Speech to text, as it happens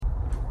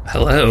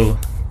Hello.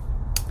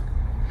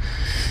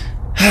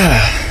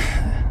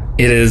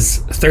 It is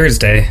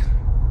Thursday.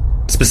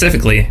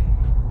 Specifically,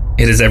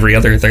 it is every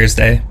other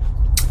Thursday.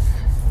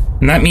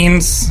 And that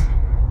means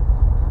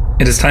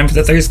it is time for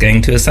the Thurs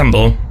Gang to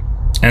assemble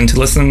and to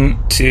listen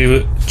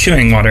to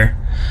Chewing Water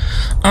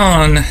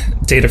on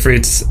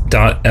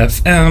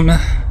Datafruits.fm,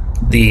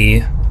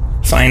 the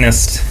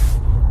finest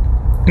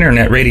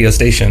internet radio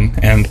station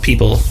and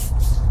people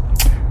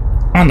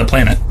on the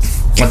planet.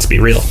 Let's be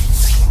real.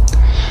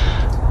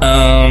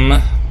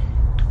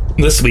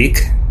 This week,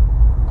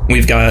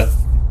 we've got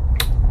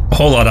a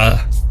whole lot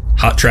of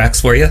hot tracks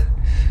for you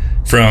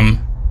from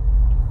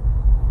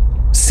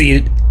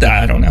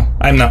I don't know.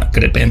 I'm not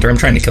good at banter. I'm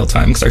trying to kill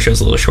time because our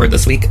show's a little short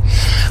this week.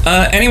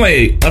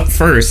 Anyway, up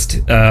first,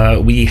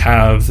 we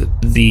have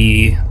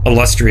the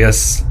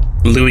illustrious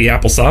Louis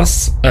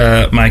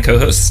Applesauce, my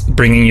co-host,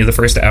 bringing you the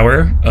first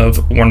hour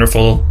of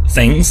wonderful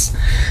things.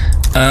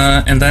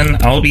 And then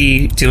I'll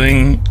be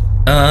doing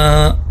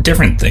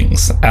different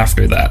things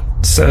after that.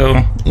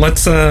 So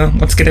let's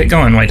get it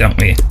going, why don't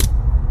we?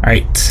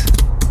 Alright.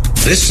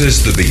 This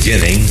is the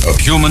beginning of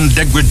human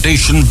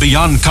degradation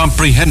beyond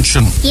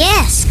comprehension.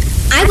 Yes,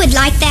 I would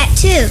like that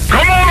too.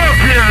 Come on up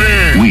here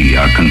then! We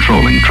are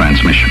controlling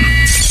transmission.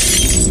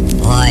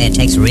 Boy, it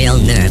takes real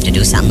nerve to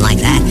do something like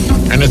that.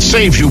 And it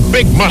saves you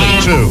big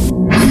money too.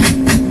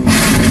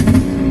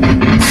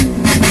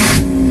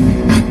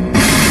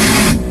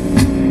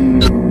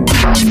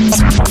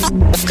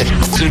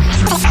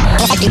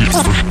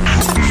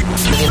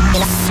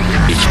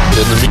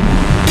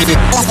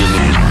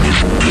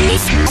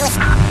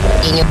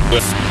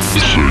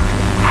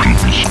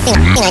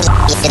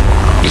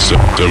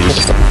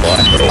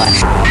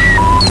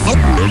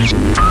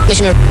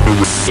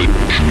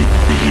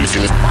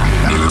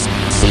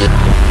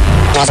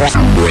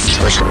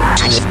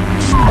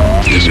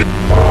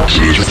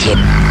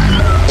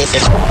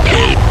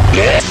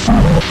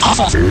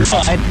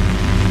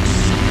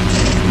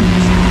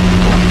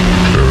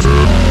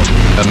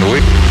 And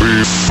we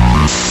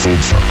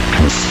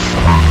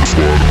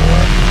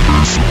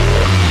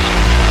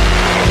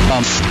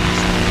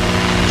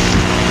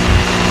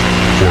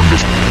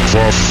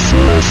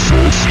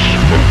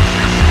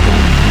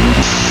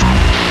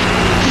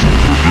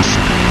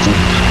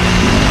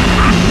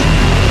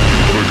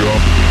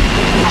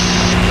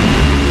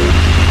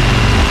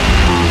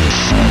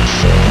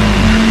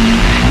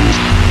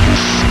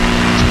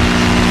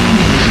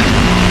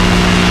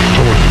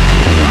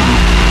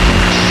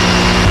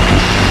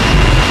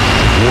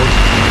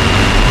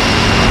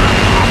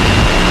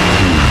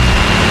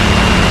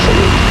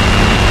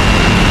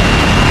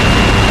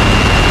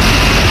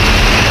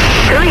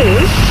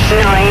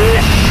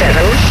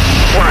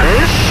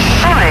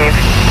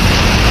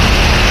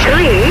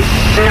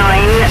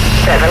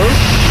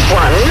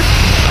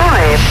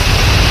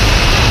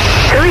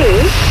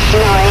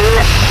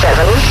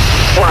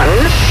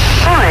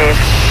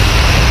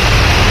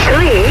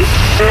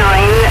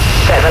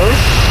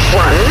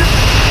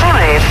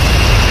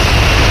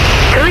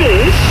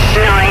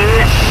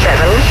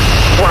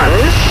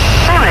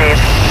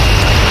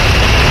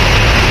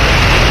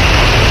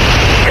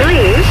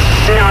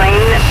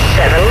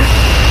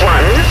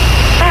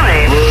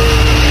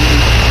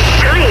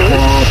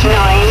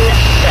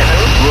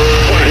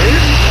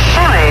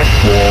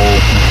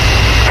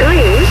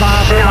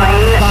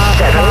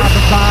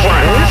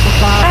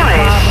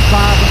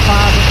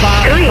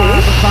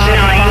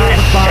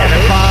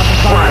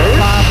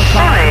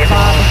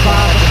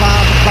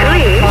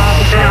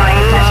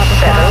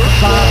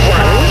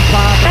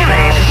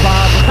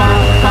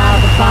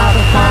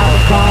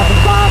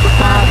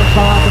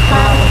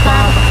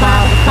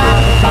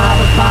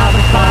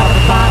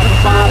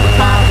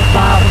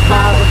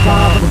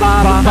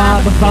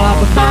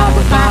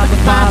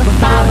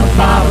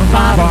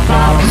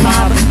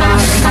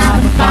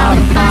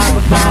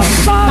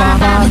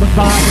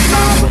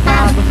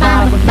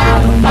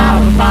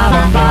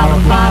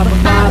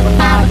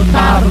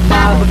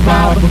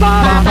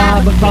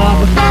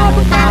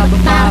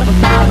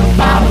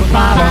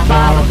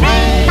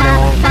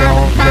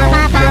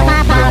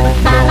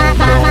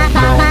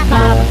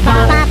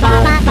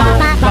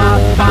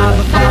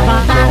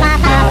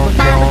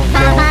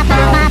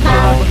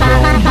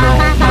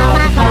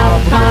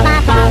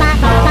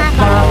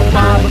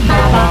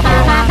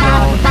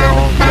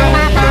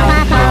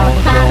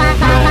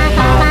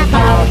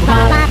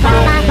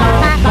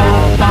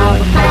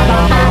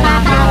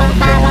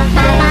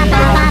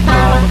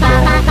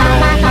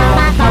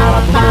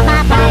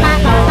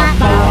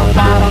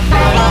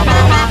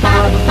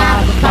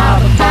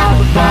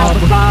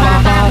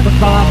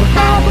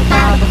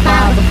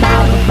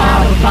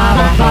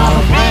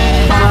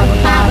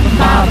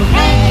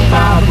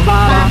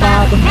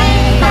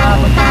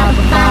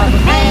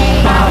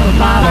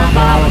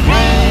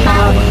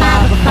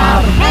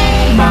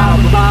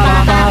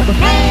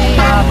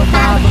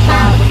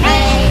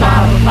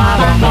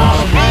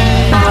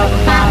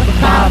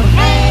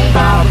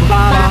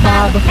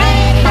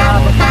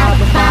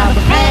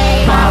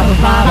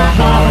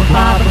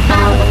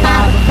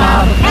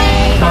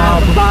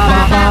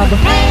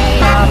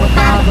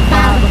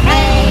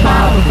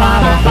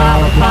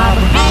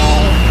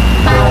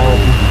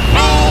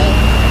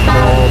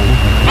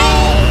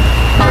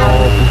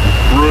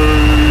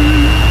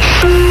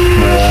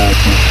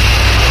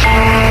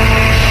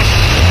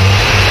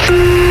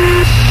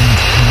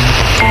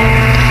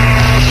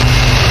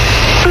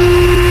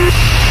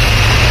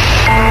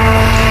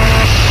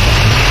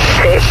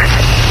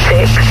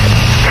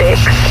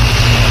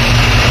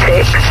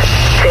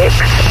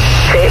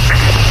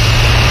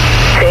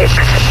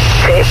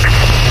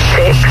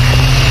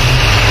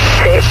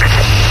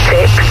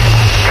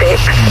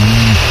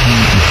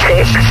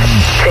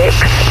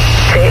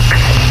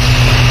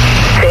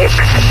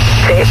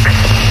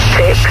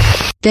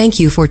Thank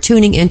you for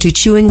tuning into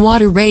Chewing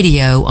Water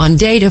Radio on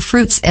Data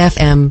Fruits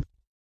FM.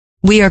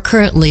 We are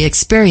currently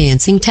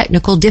experiencing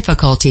technical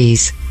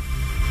difficulties.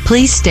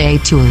 Please stay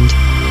tuned.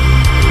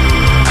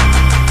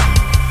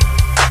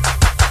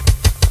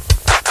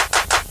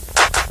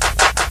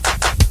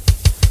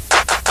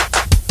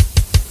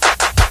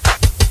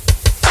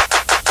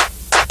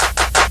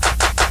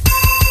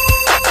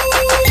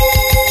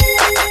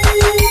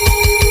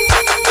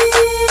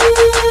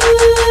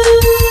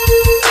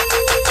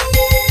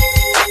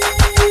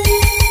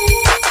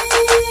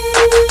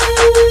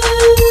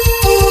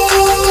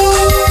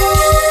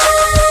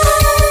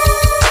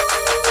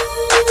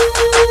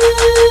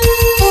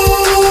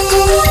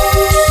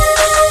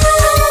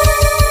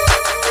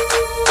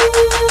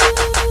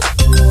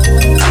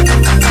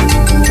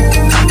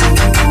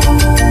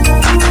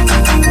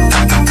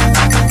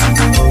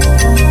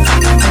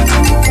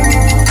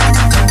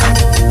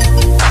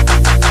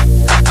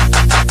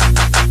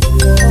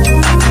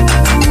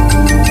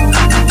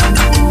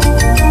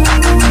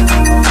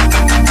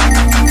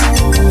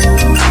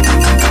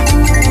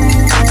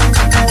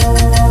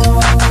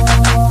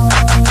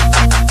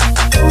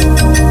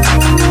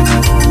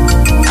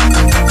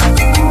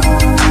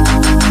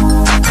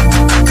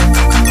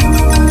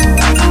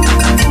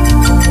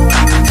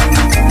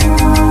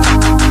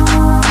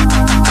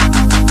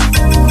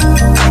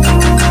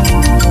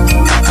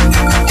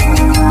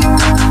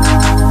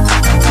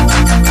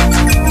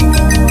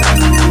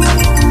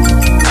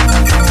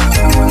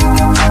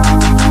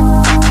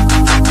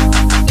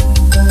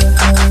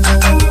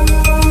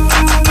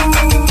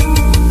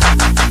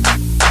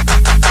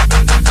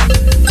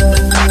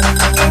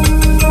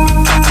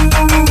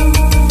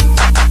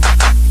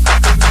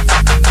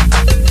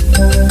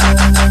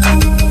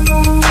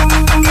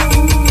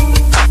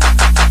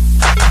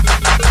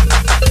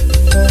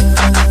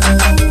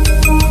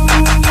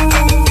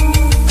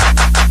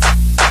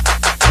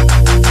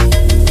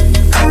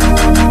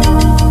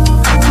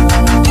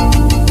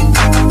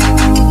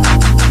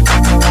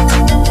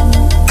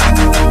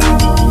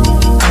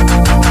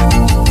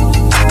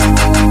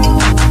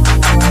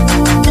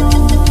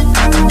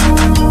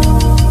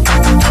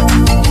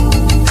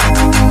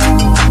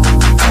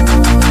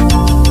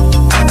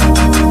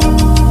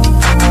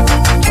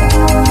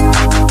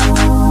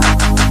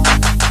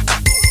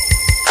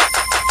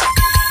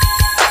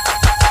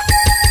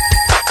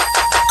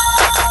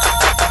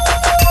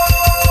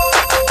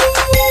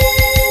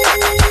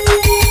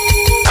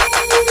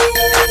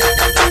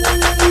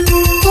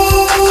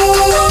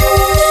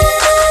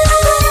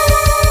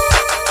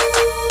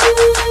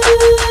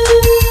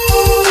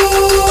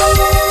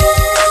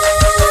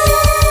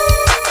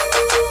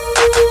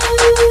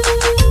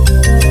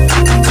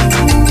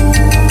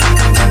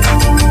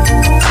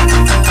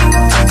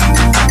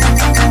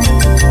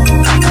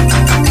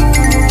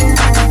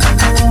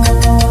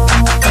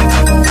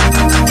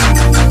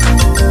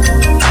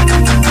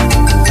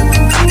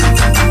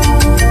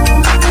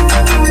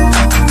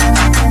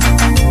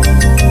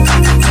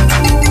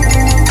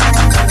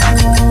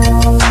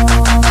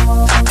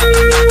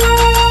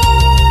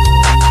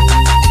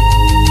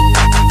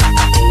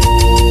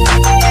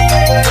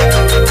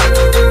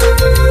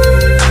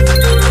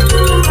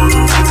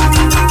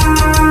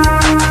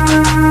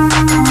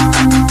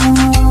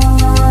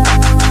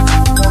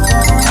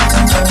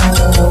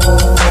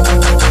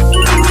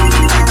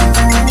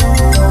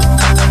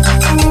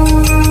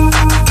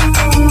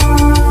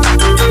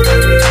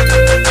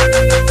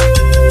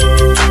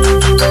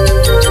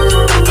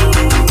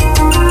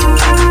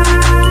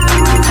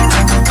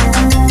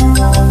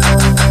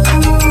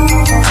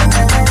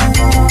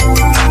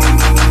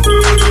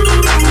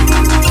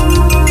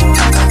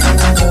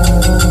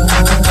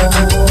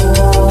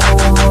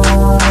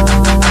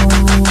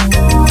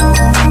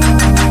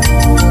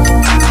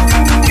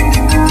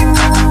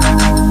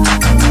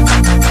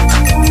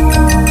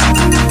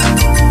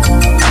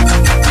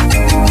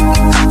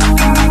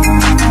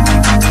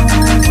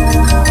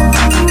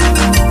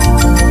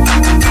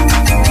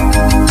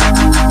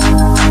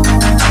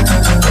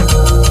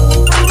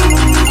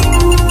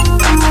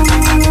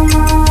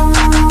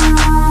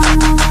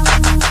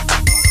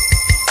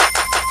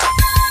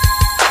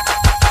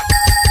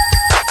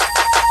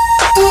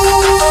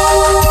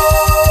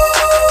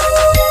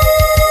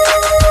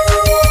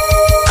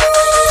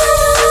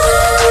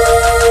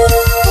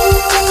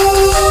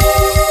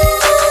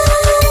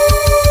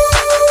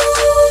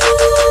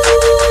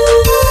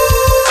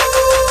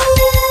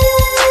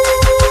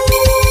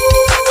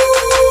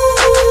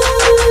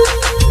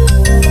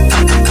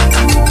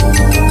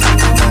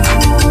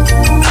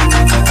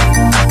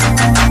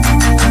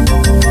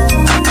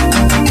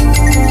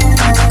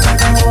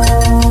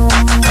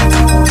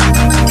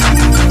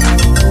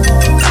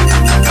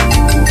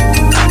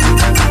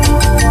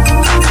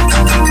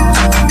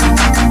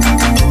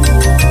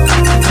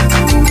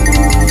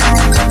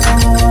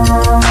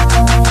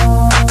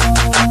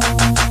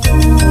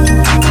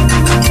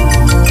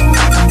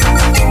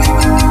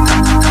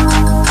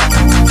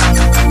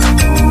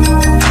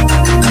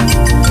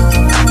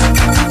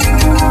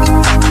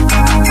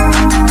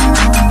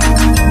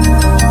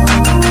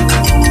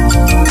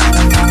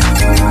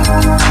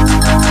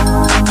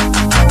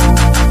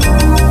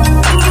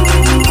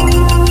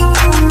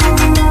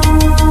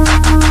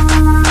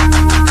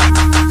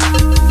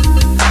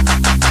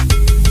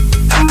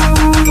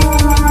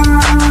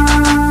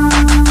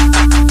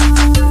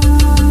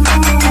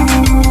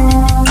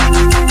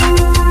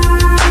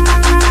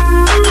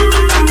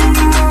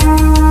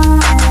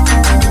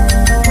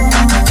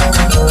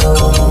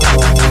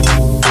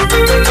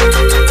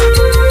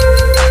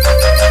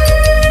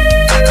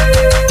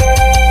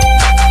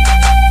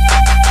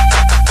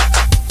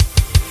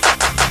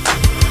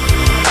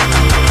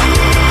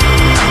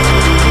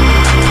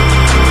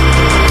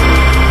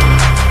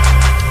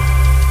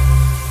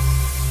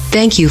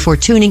 Thank you for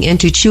tuning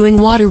into Chewing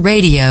Water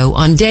Radio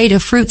on Data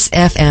Fruits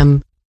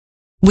FM.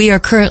 We are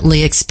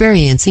currently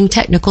experiencing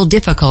technical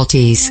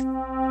difficulties.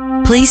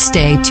 Please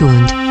stay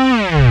tuned.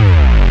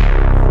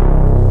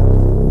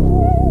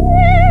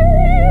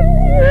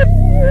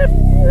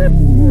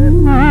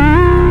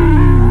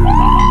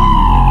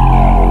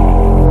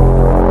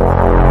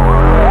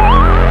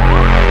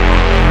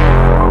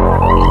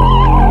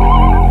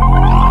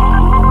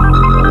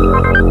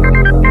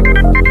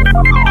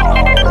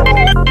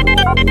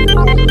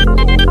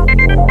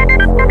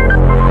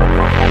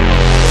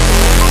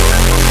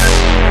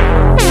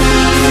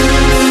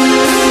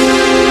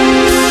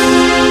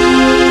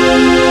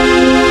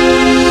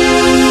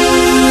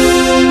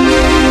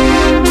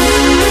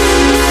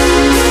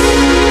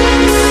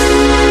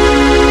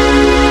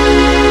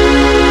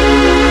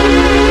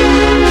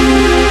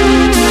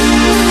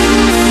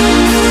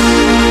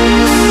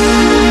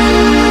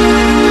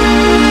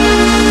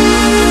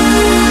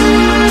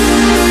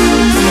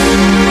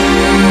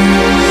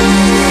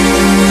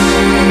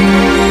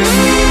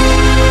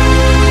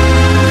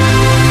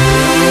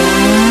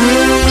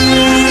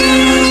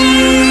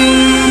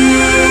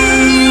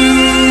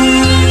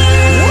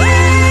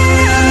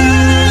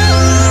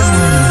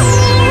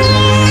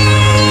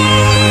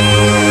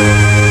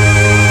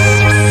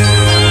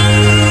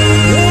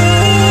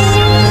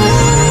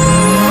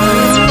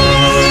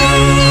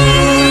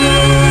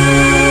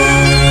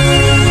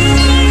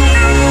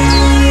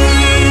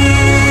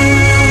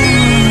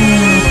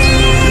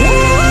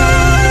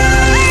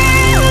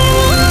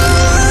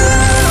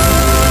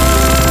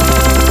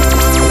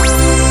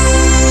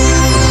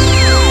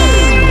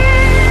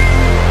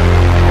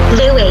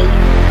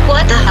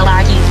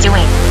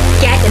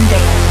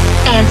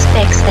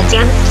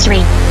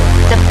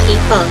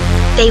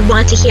 They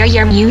want to hear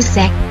your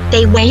music.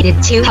 They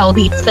waited 2 whole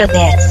beats for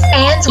this.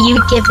 And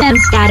you give them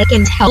static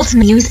and health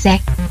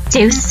music.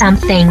 Do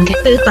something,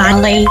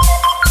 Bubali.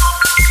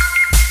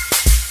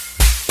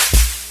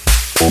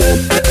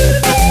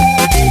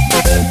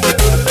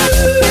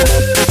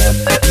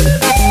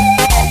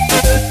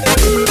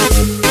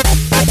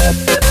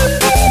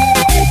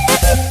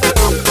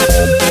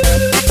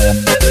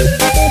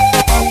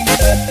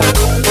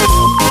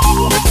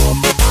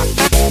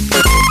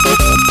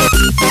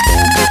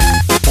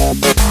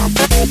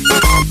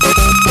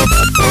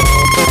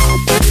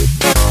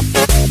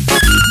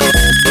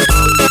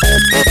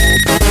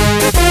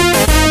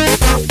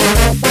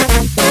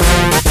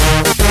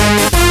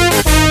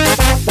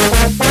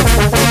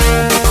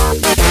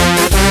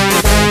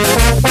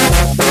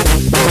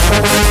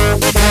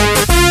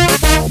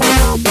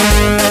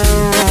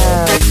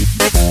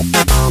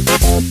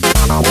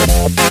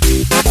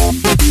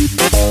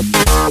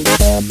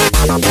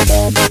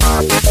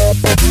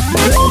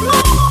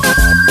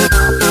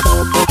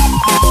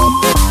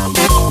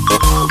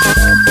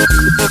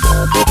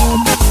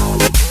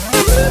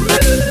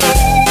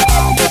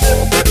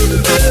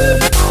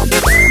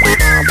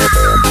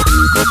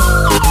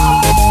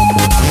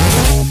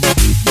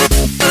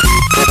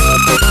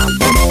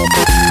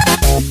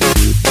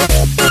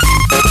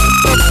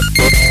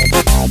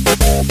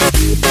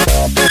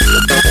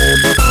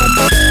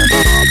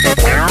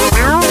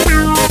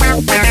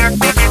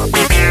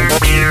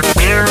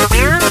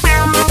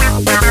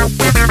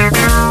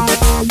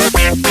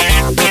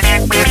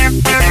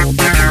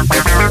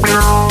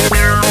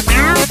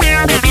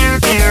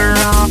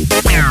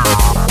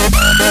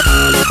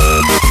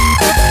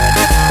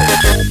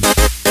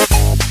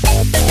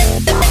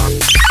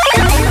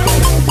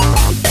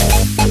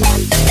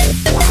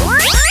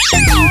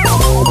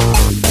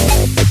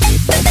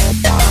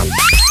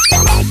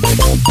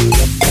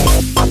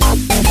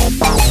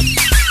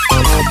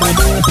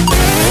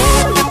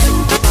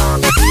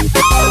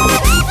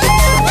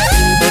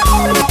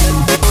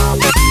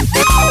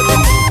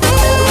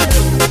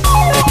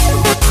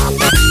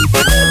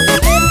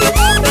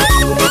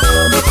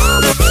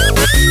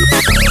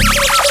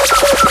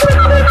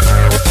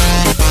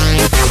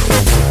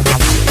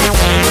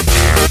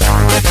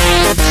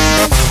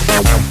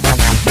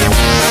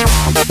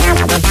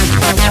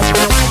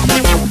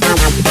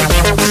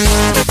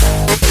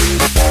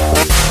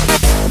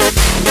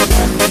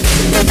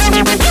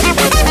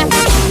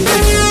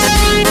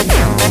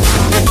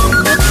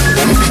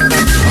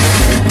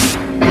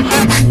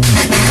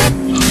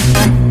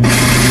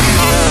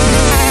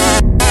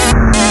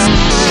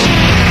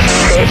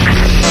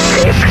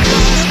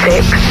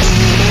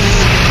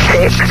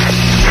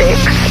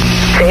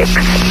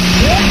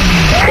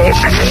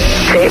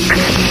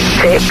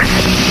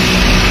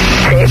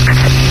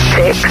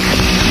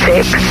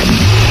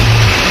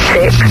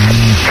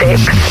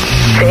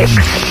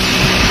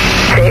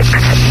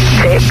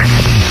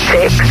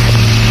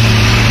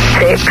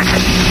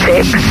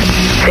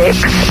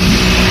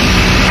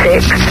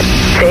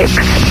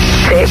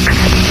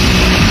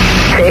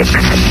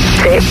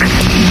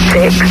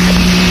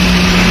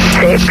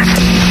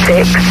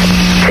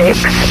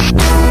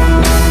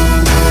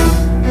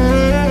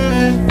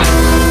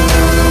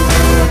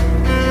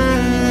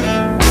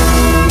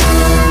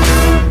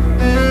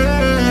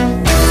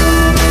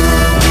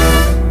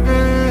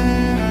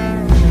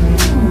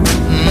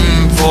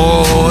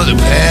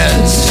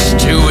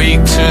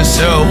 picture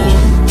show.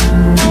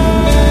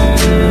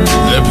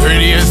 The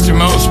prettiest and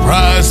most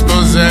prized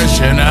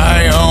possession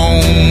I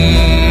own.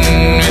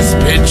 This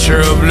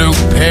picture of Luke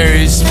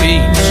Perry's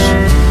speech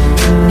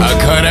I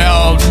cut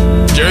out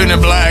during a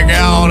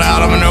blackout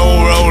out of an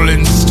old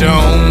Rolling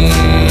Stone.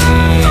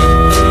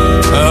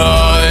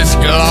 Oh, this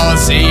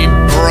glossy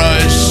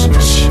brushed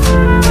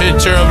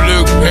picture of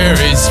Luke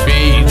Perry's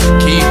feet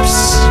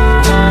keeps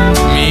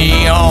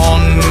me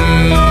on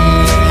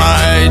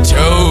my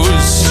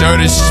toes, so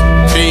to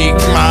speak.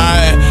 My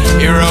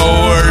hero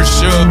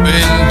worship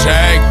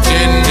intact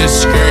and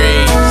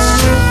discreet.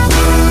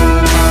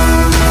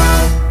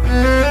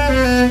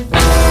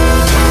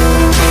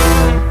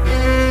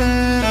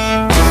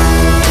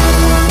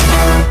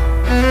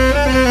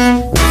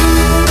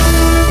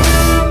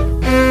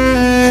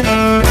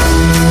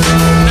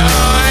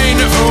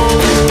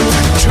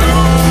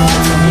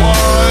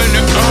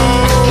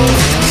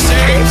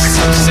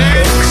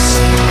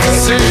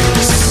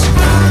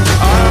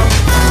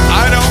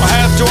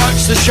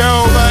 The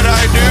show, but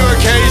I do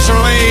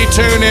occasionally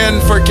tune in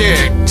for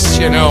kicks,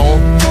 you know.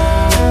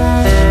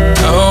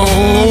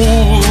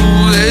 Oh,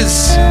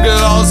 this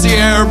glossy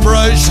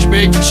airbrushed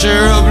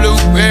picture of Luke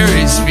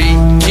Perry's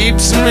feet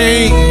keeps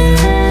me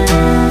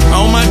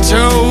on my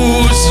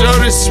toes,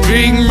 so to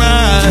speak.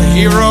 My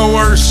hero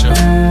worship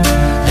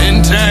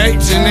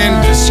intact and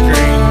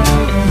indiscreet.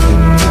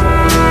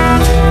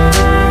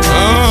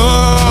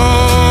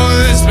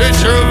 Oh, this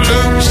picture of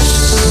Luke's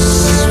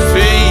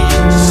feet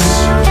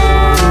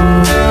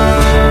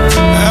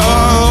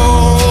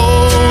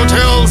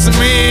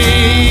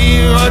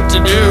me what to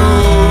do.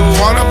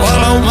 Wanna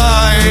follow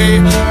my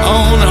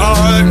own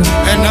heart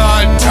and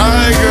not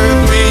tiger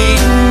beats.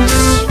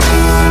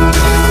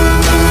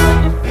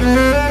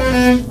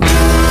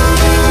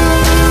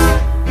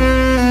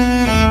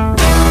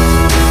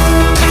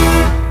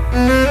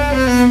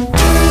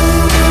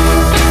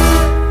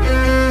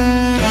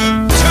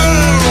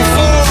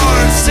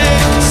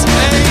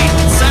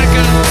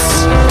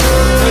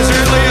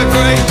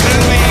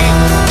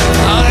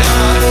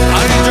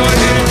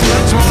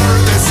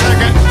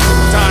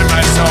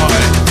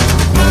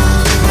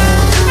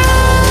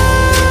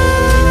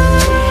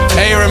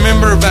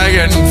 Back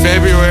in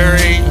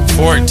February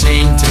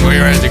 14th, and we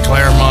were at the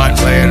Claremont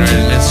playing with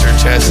Mr.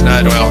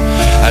 Chestnut. Well,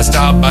 I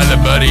stopped by the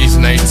Buddies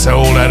and they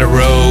sold out of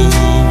Rose.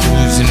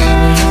 And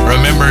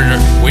remembered a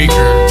week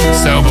or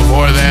so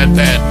before that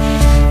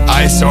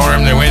ice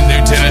storm that went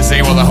through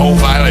Tennessee, well, the whole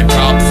violet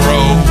crop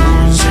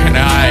froze. And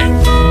I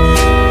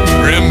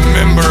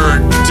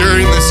remember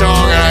during the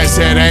song I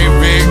said, "Hey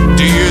Vic,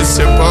 do you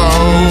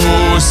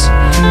suppose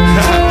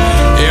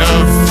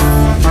if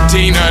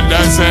Tina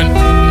doesn't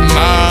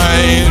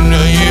mind,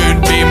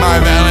 you'd be my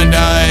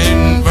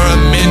Valentine for a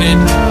minute?"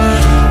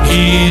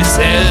 He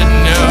said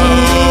no.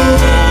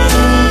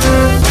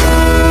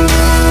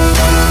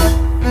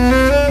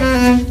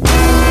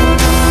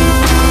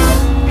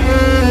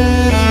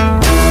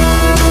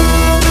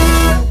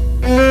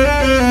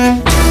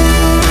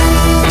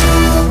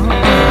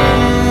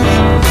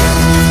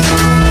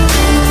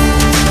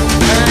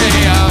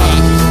 Hey,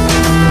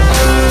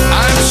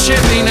 I'm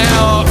shifting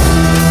out.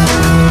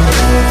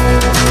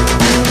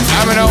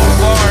 I'm an old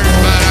fart,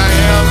 but I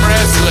am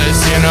restless,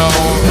 you know.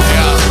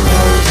 Yeah,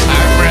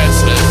 I'm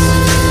restless.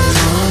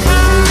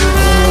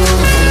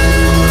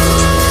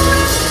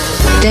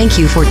 Thank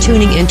you for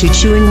tuning into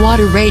Chewing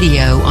Water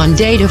Radio on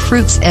Data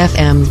Fruits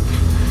FM.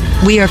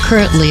 We are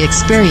currently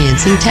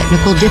experiencing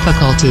technical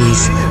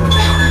difficulties.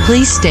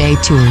 Please stay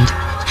tuned.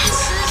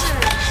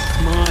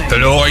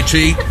 Hello,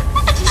 IT?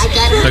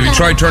 Have you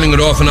tried turning it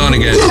off and on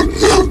again?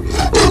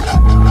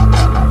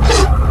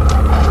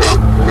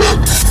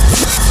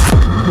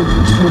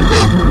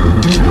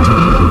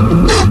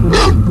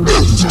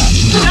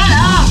 Shut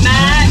up,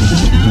 man!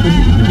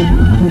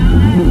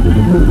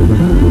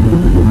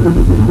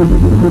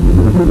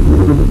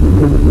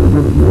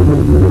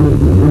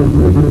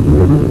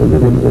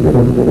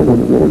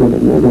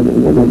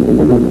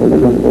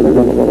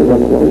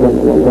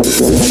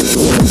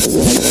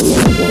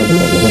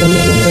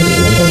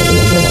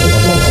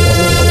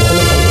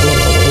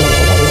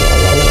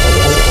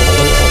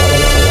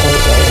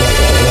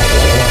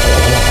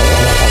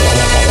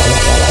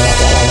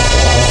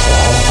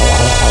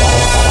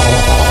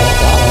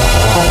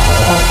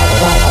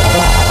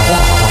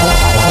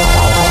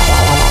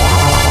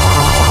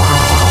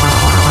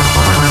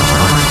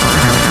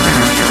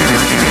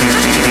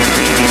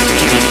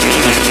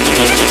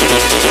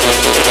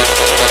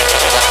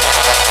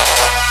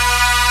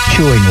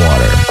 Chewing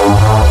water.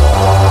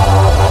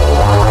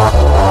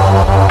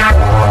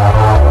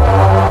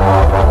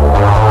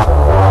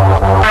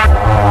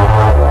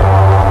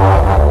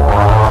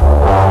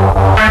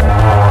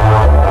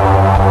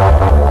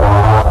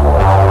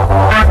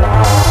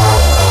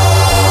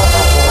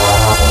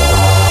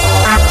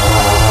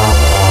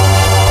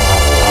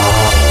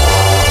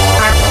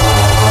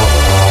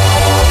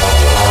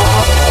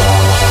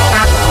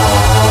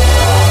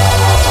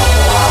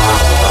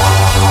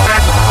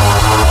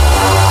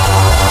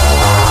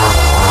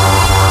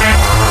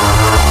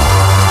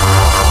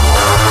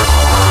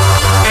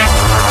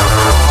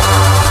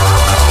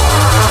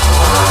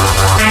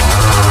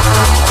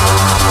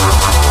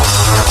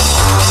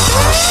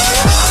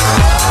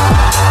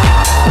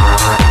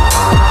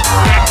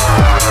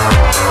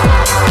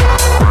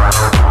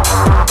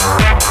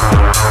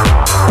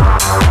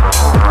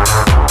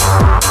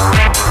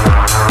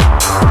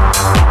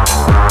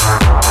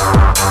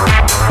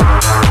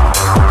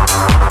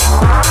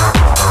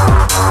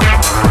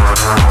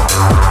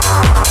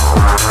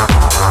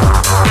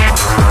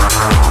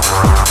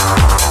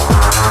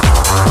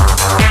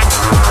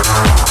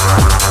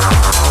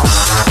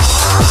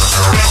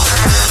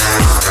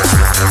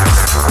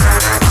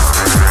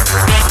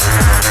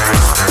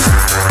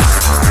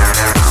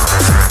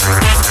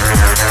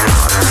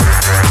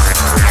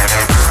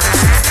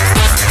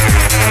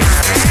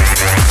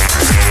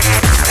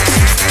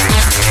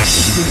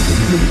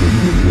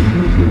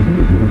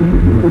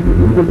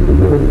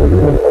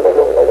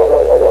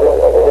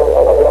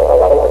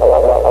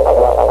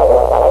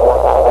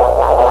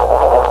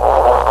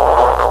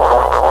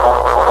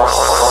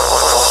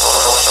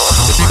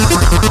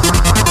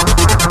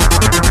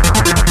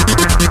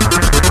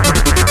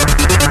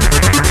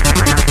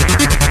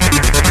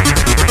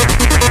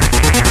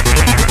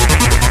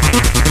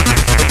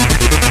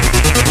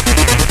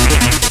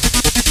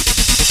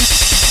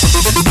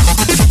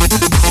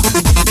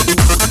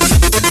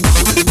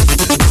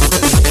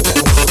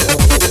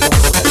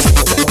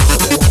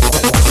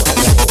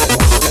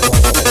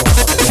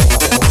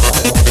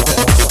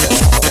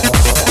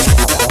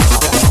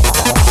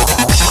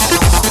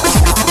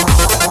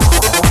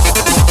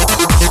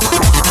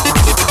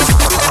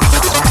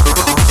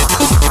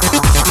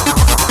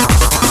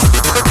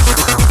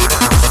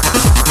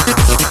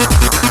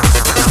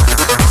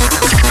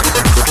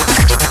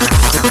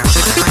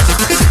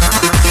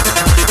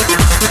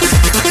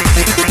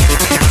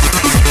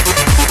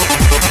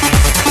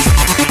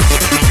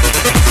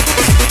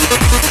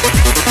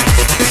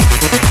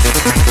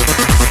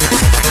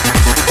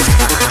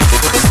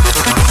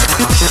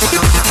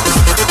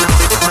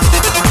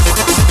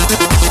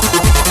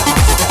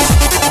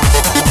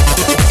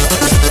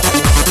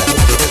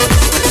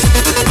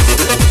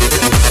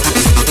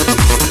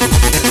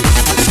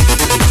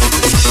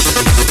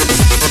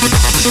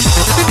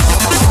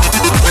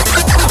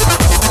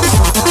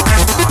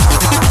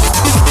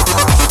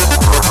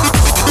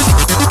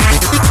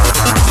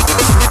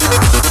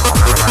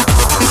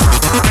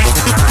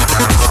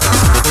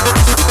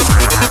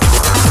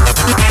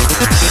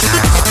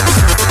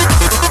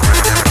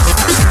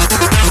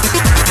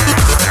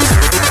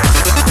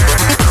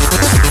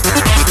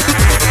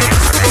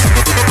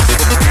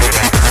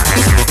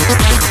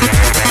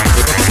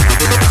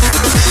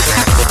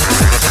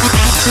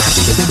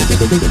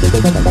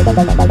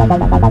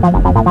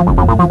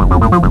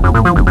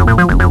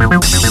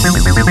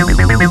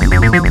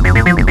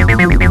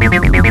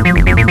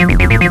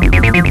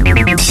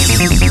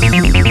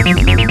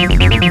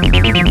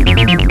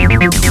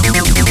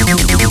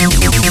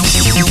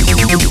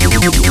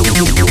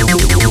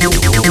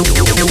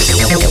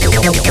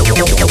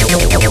 Utopia.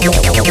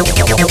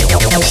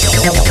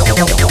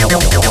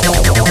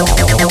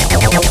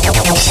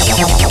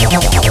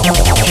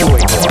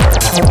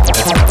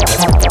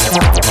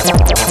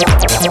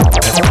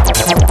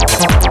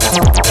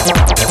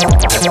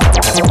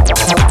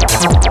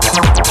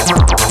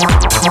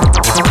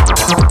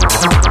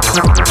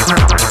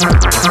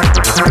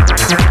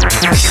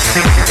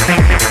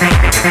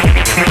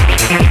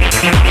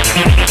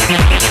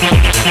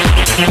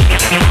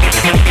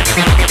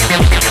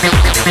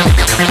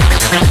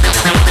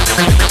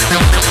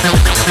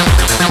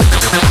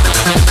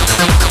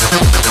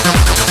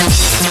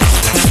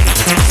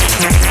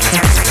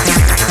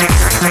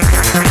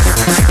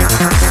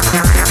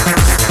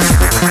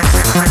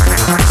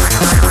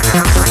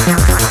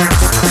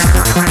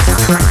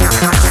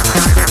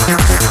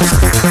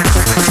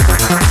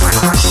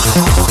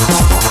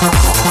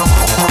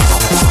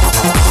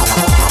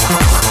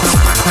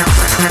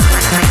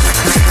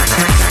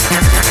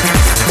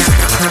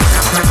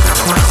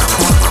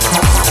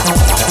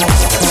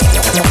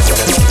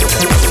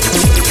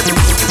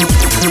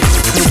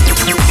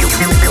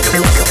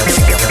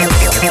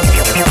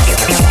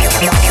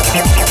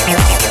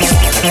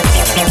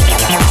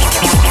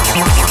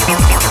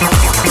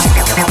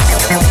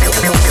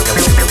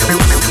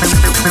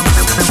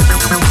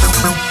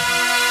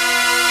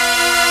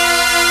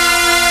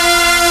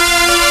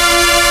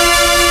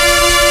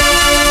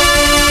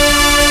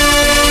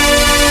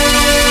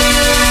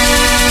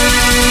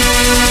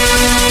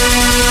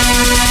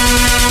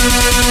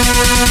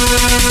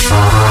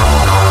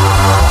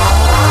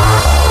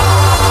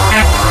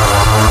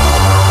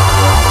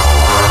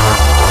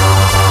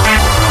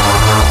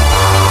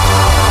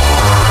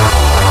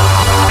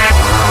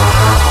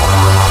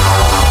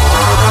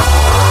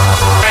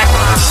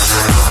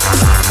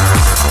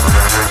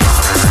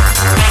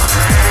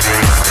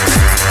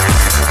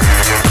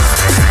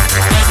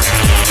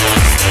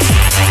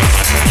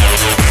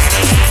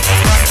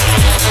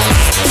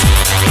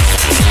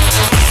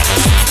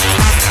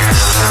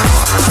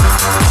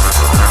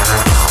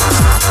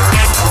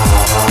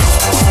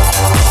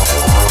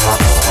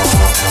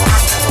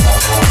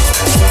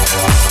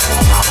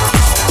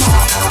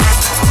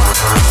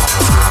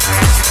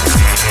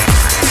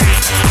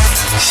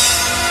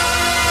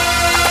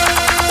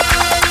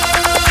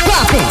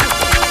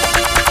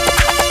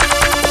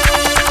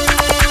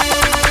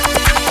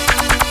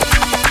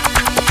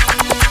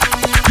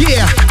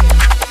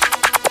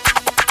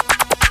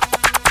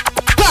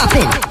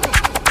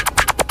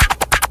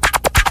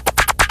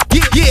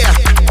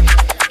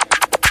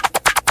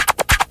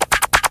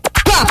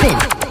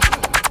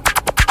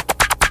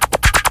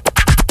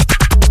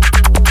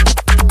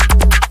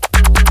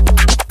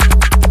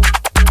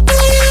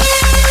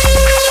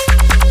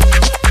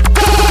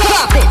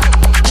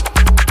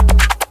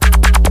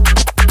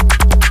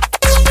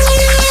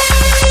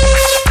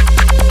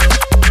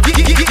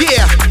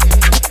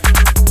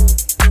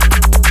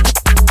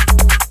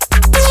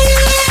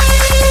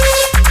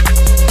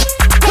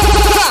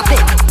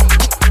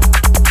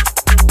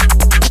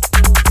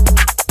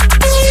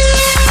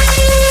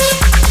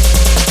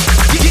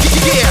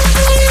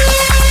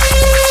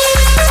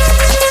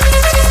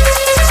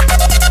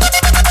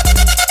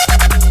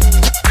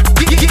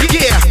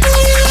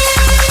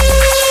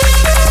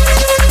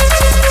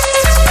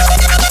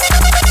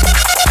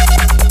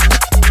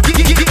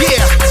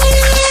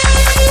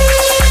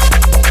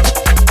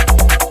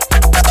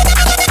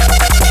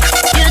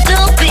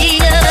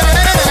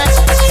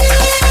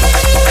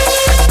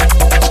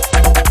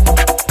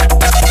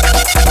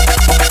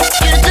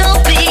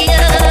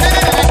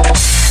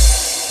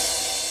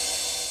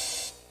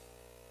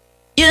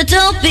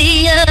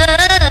 Utopia.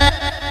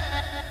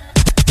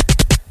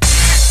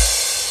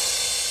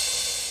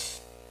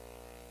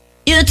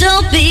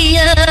 Utopia.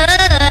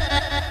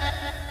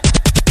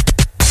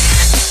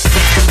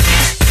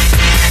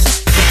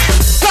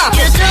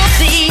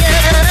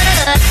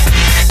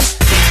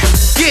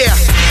 Yeah.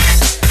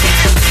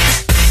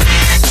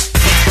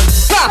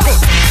 Drop it.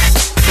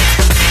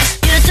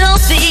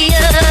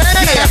 Utopia.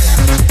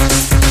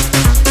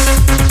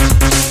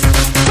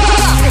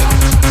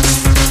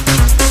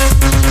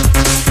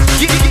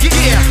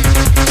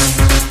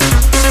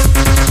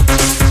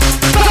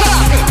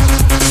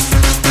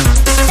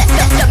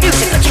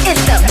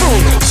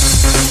 Yeah.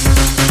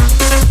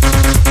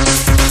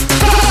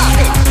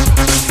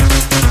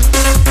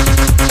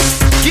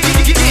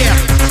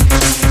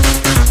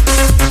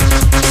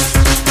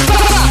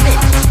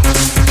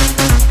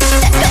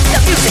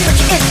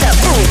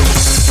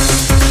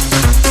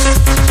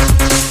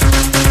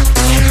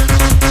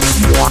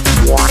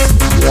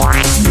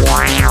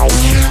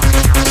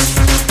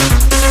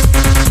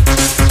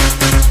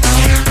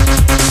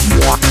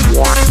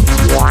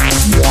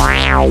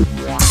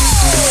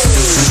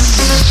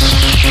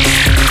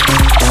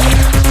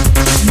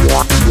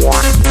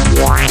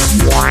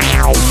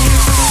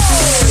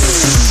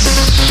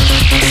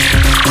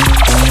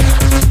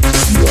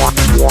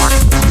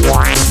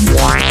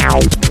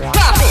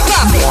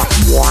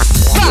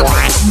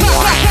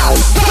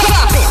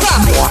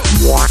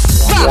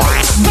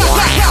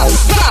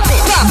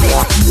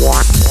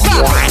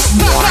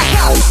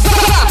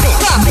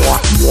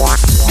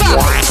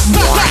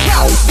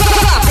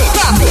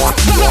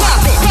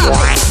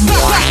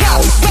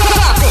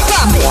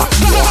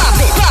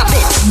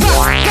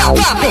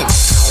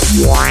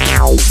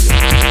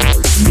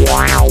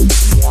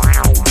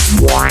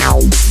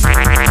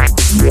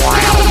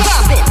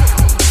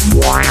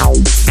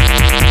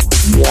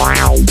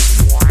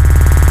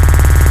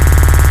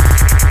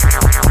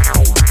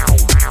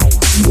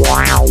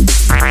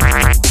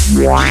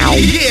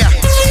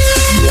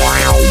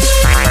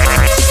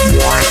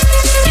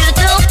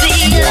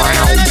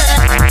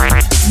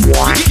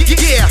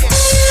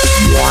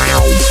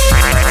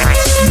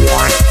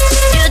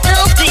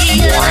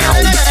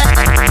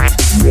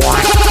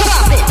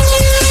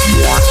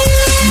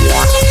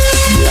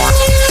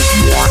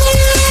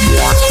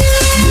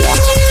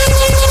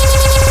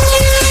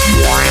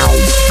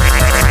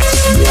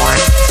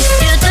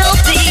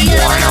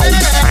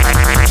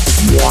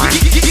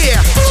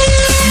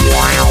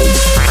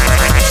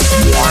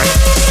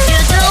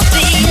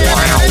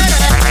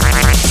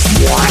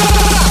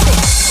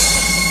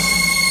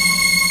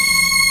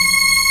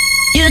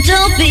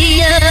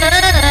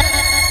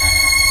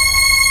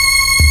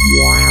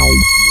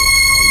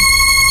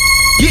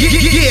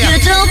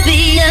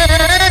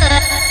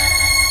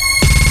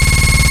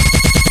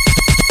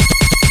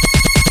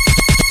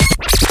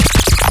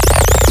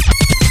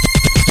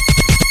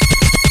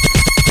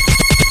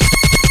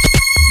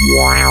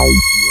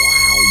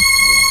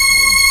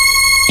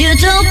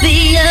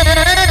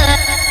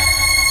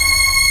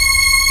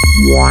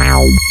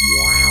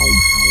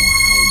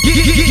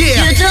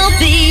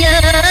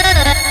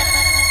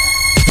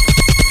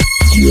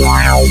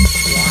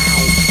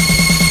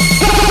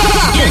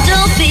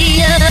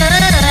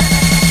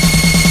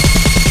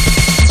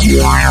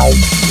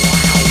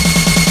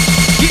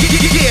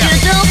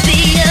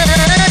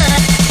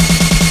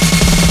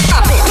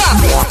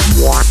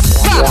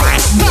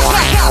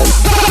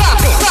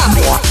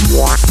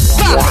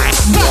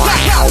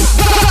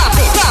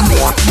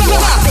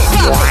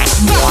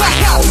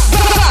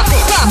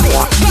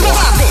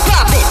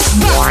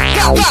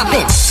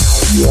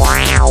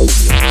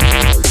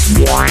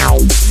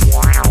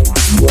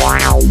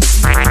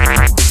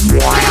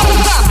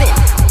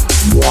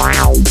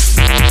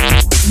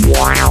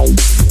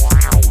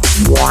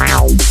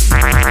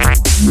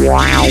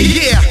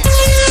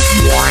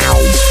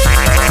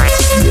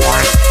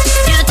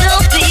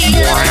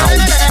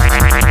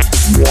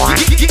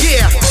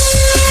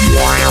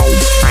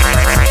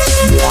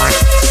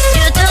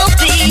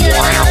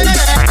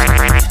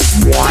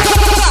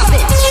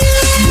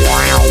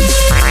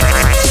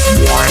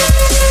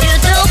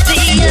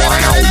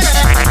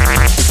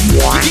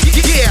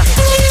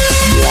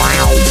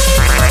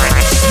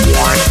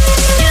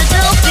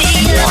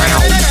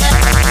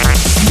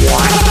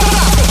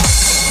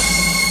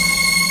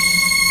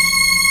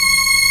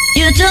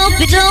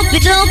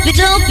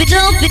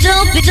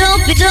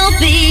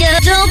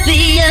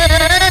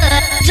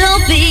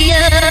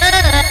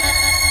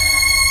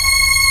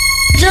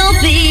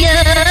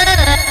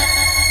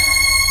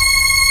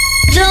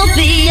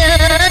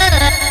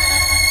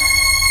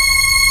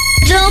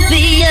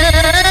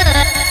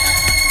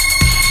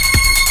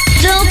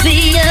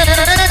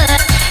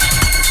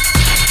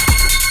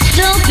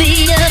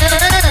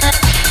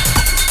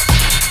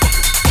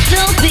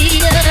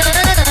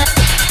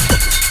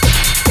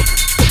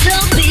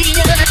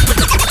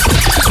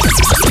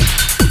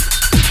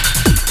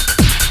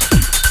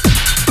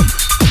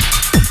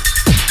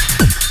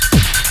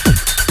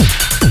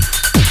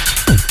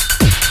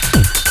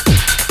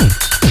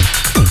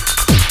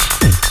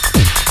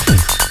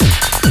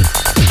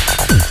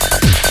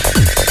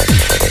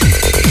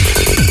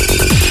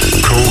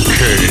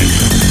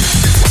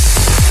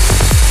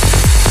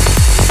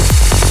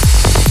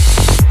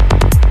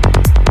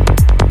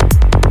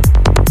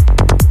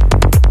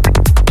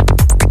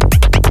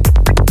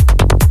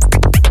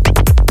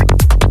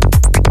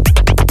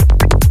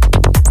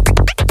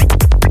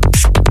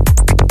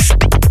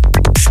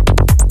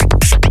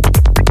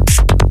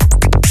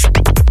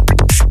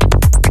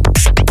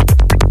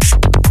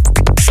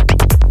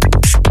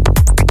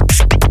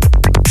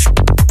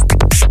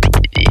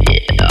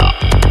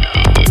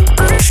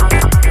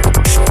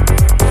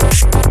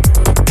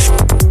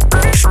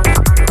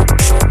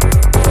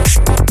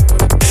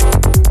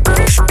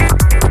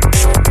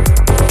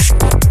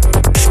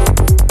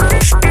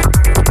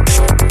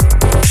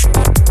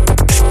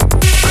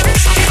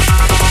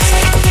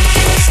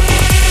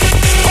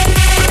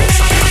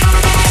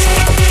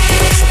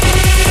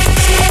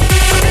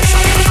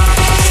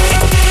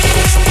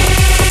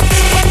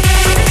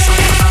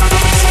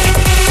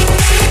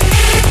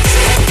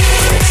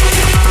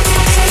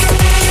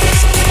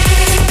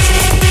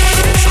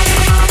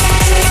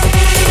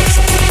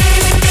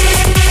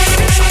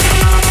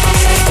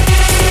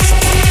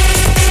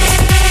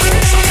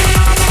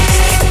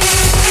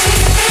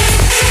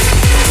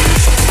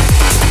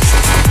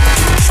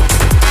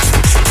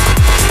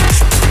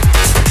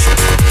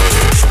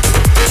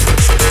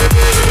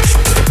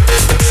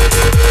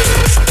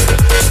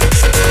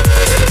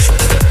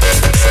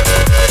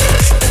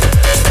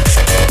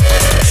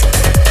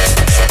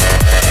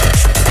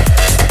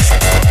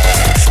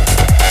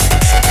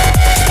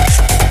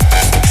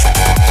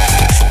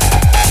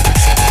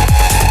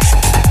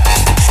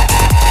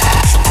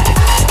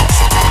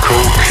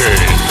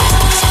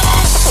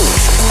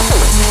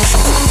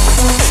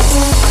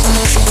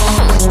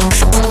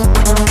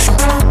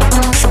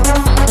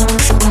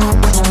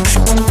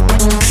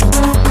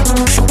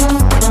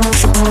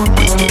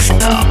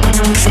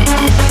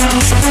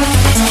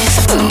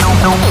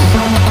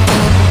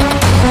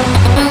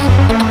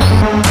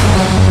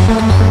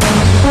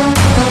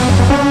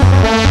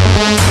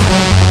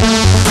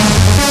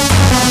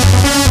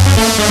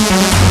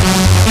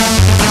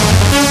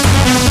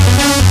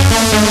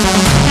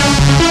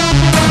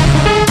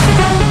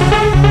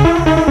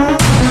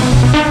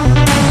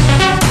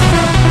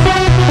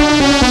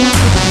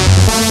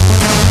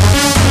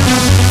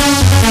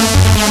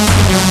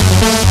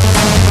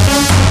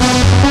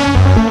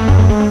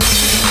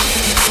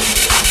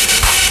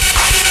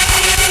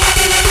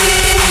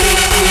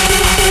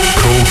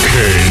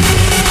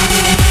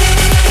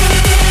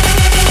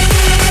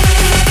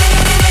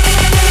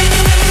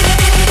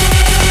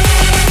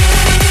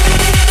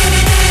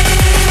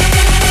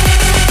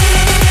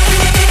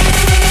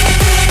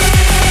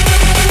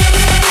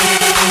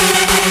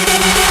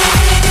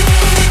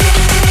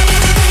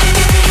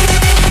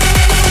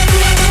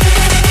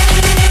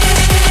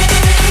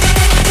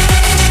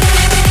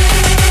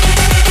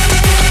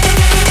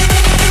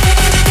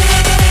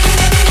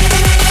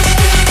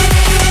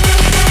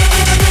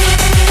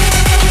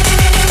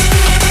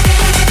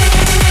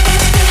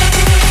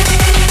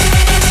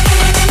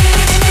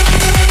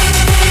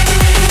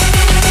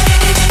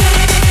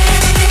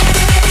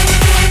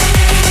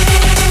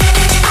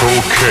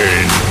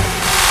 Cocaine.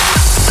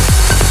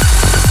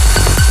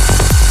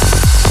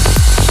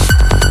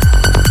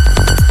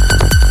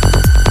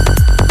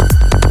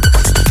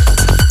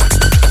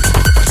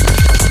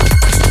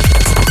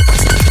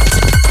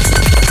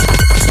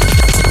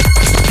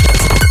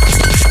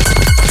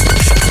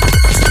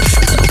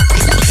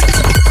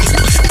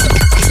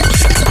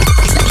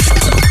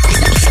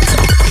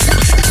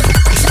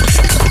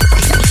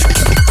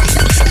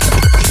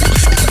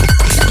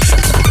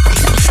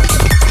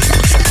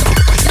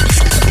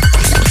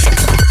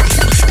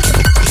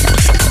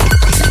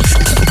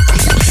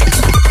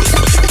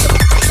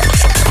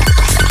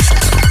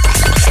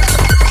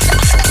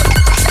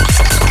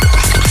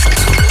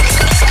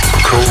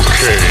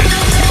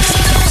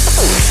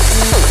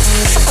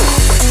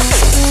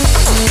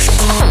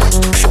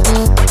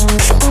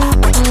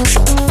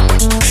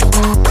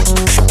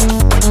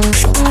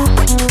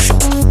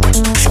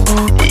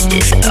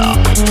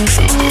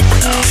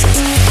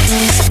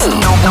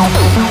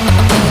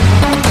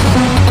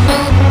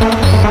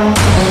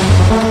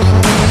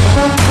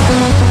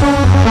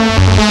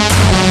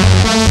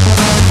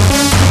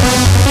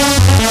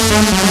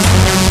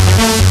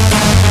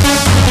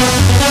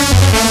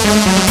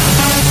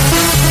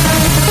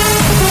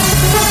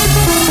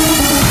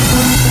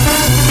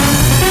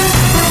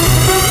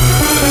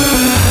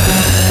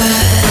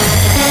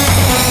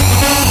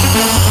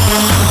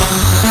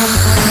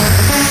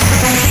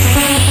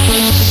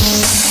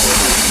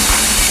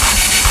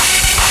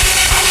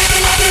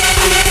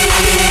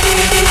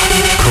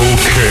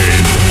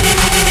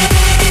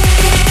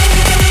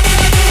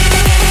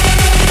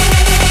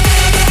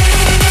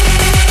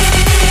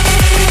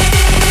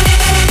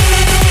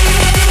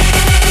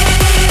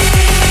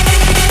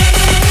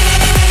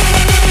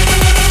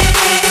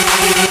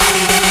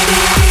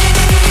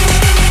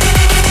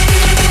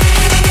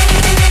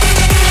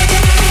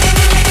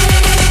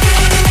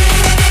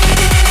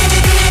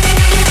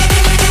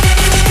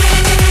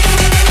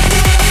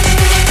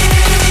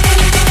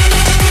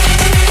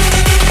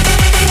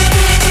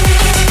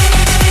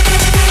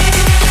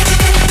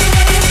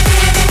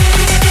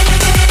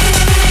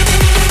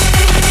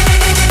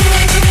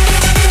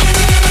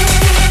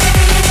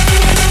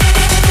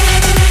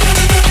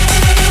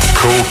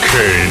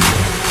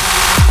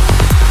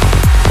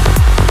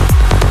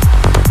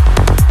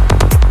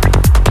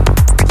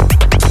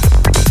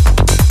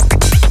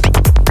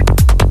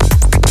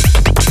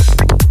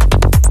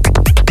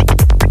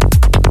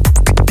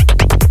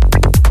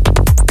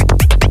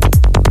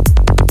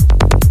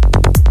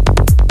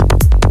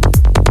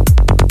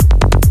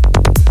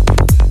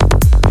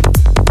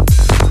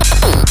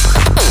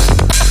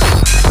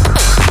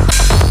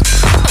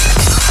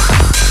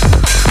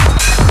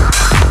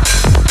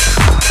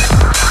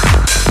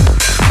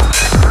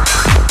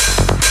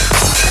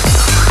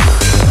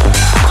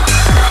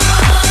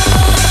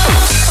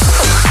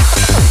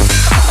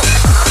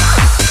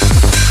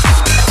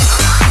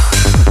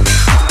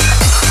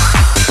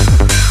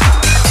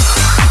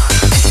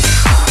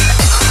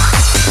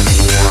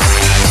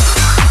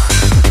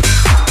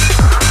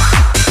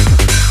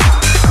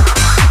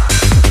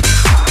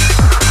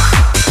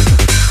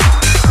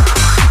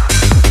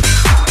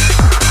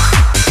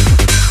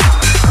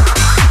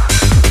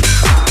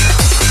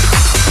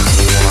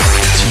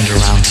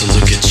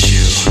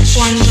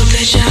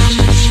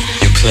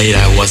 played,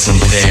 I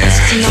wasn't there.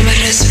 No me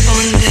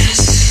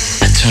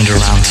respondes. I turned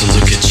around to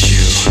look at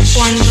you.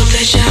 Cuando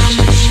te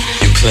llamo.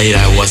 You played,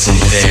 I wasn't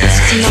there.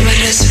 No me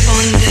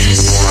respondes.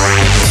 The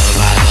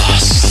love I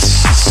lost.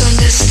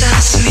 ¿Dónde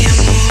estás, mi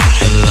amor?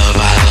 The love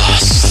I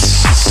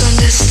lost.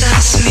 ¿Dónde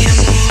estás, mi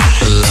amor?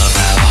 The love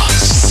I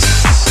lost.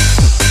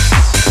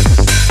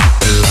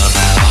 The love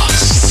I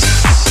lost.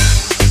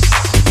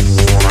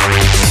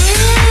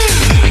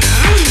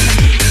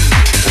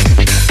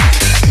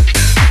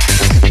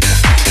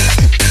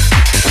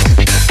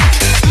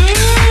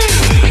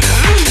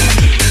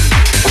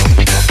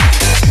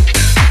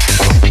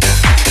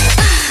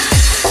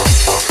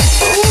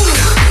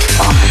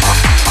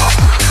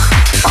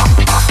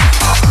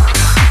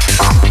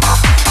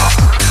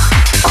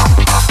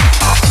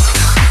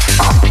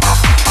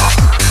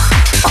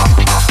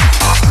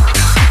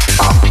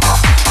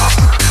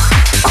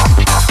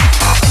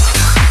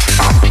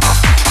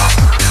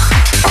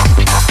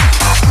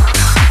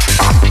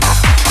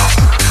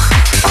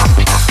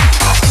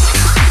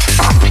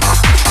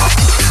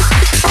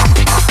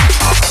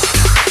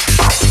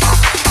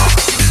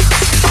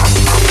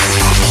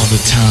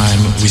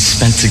 We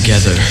spent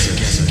together.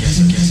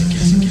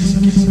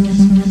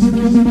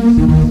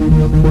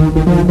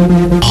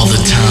 All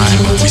the time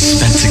we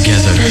spent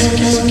together. If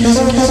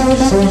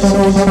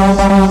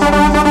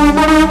you're gonna go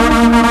away,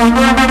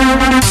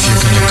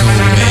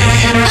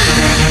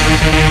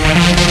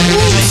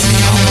 leave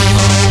me all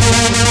alone.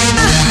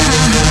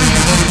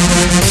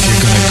 If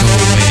you're gonna go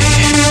away,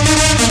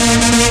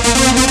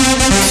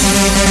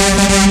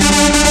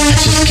 I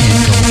just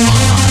can't go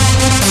on.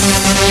 The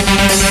love I lost.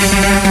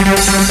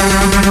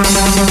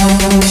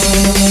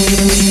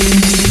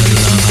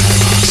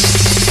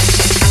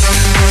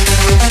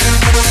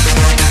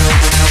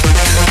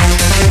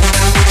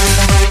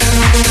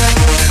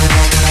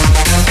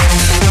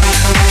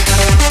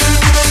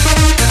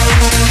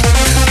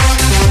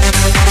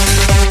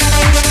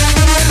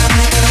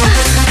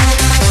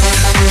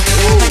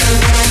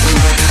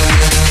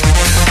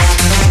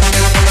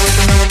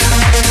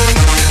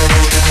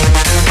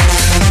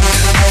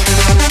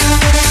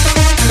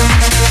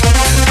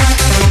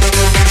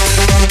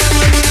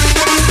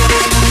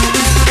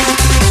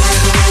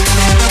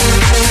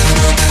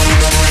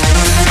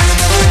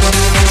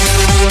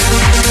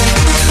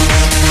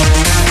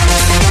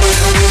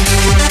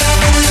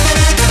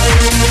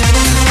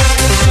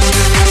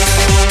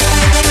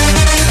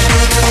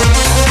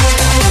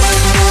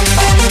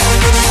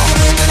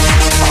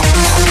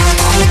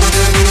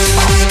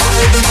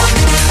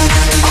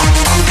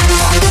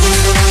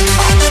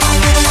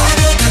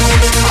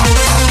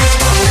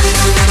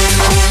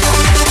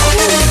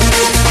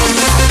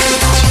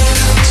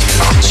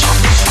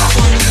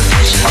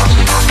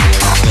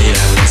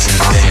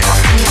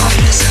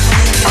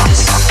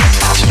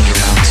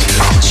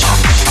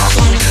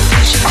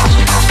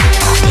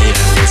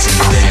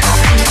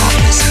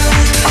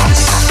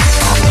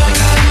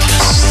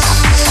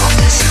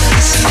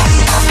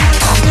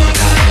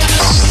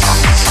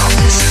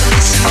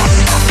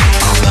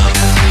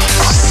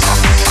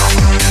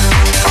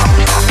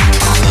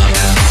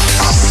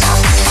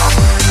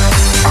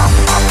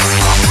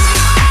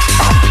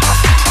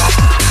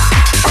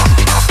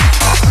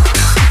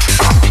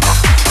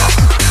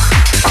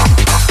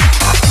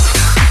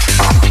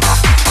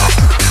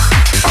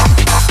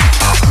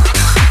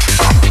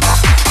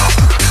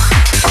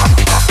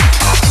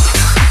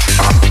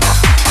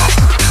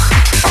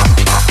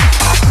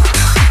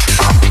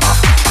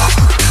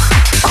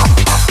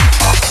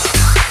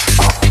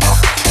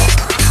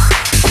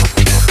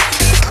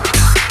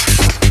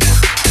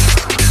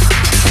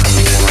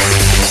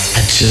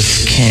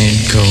 just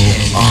can't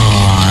go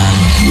on.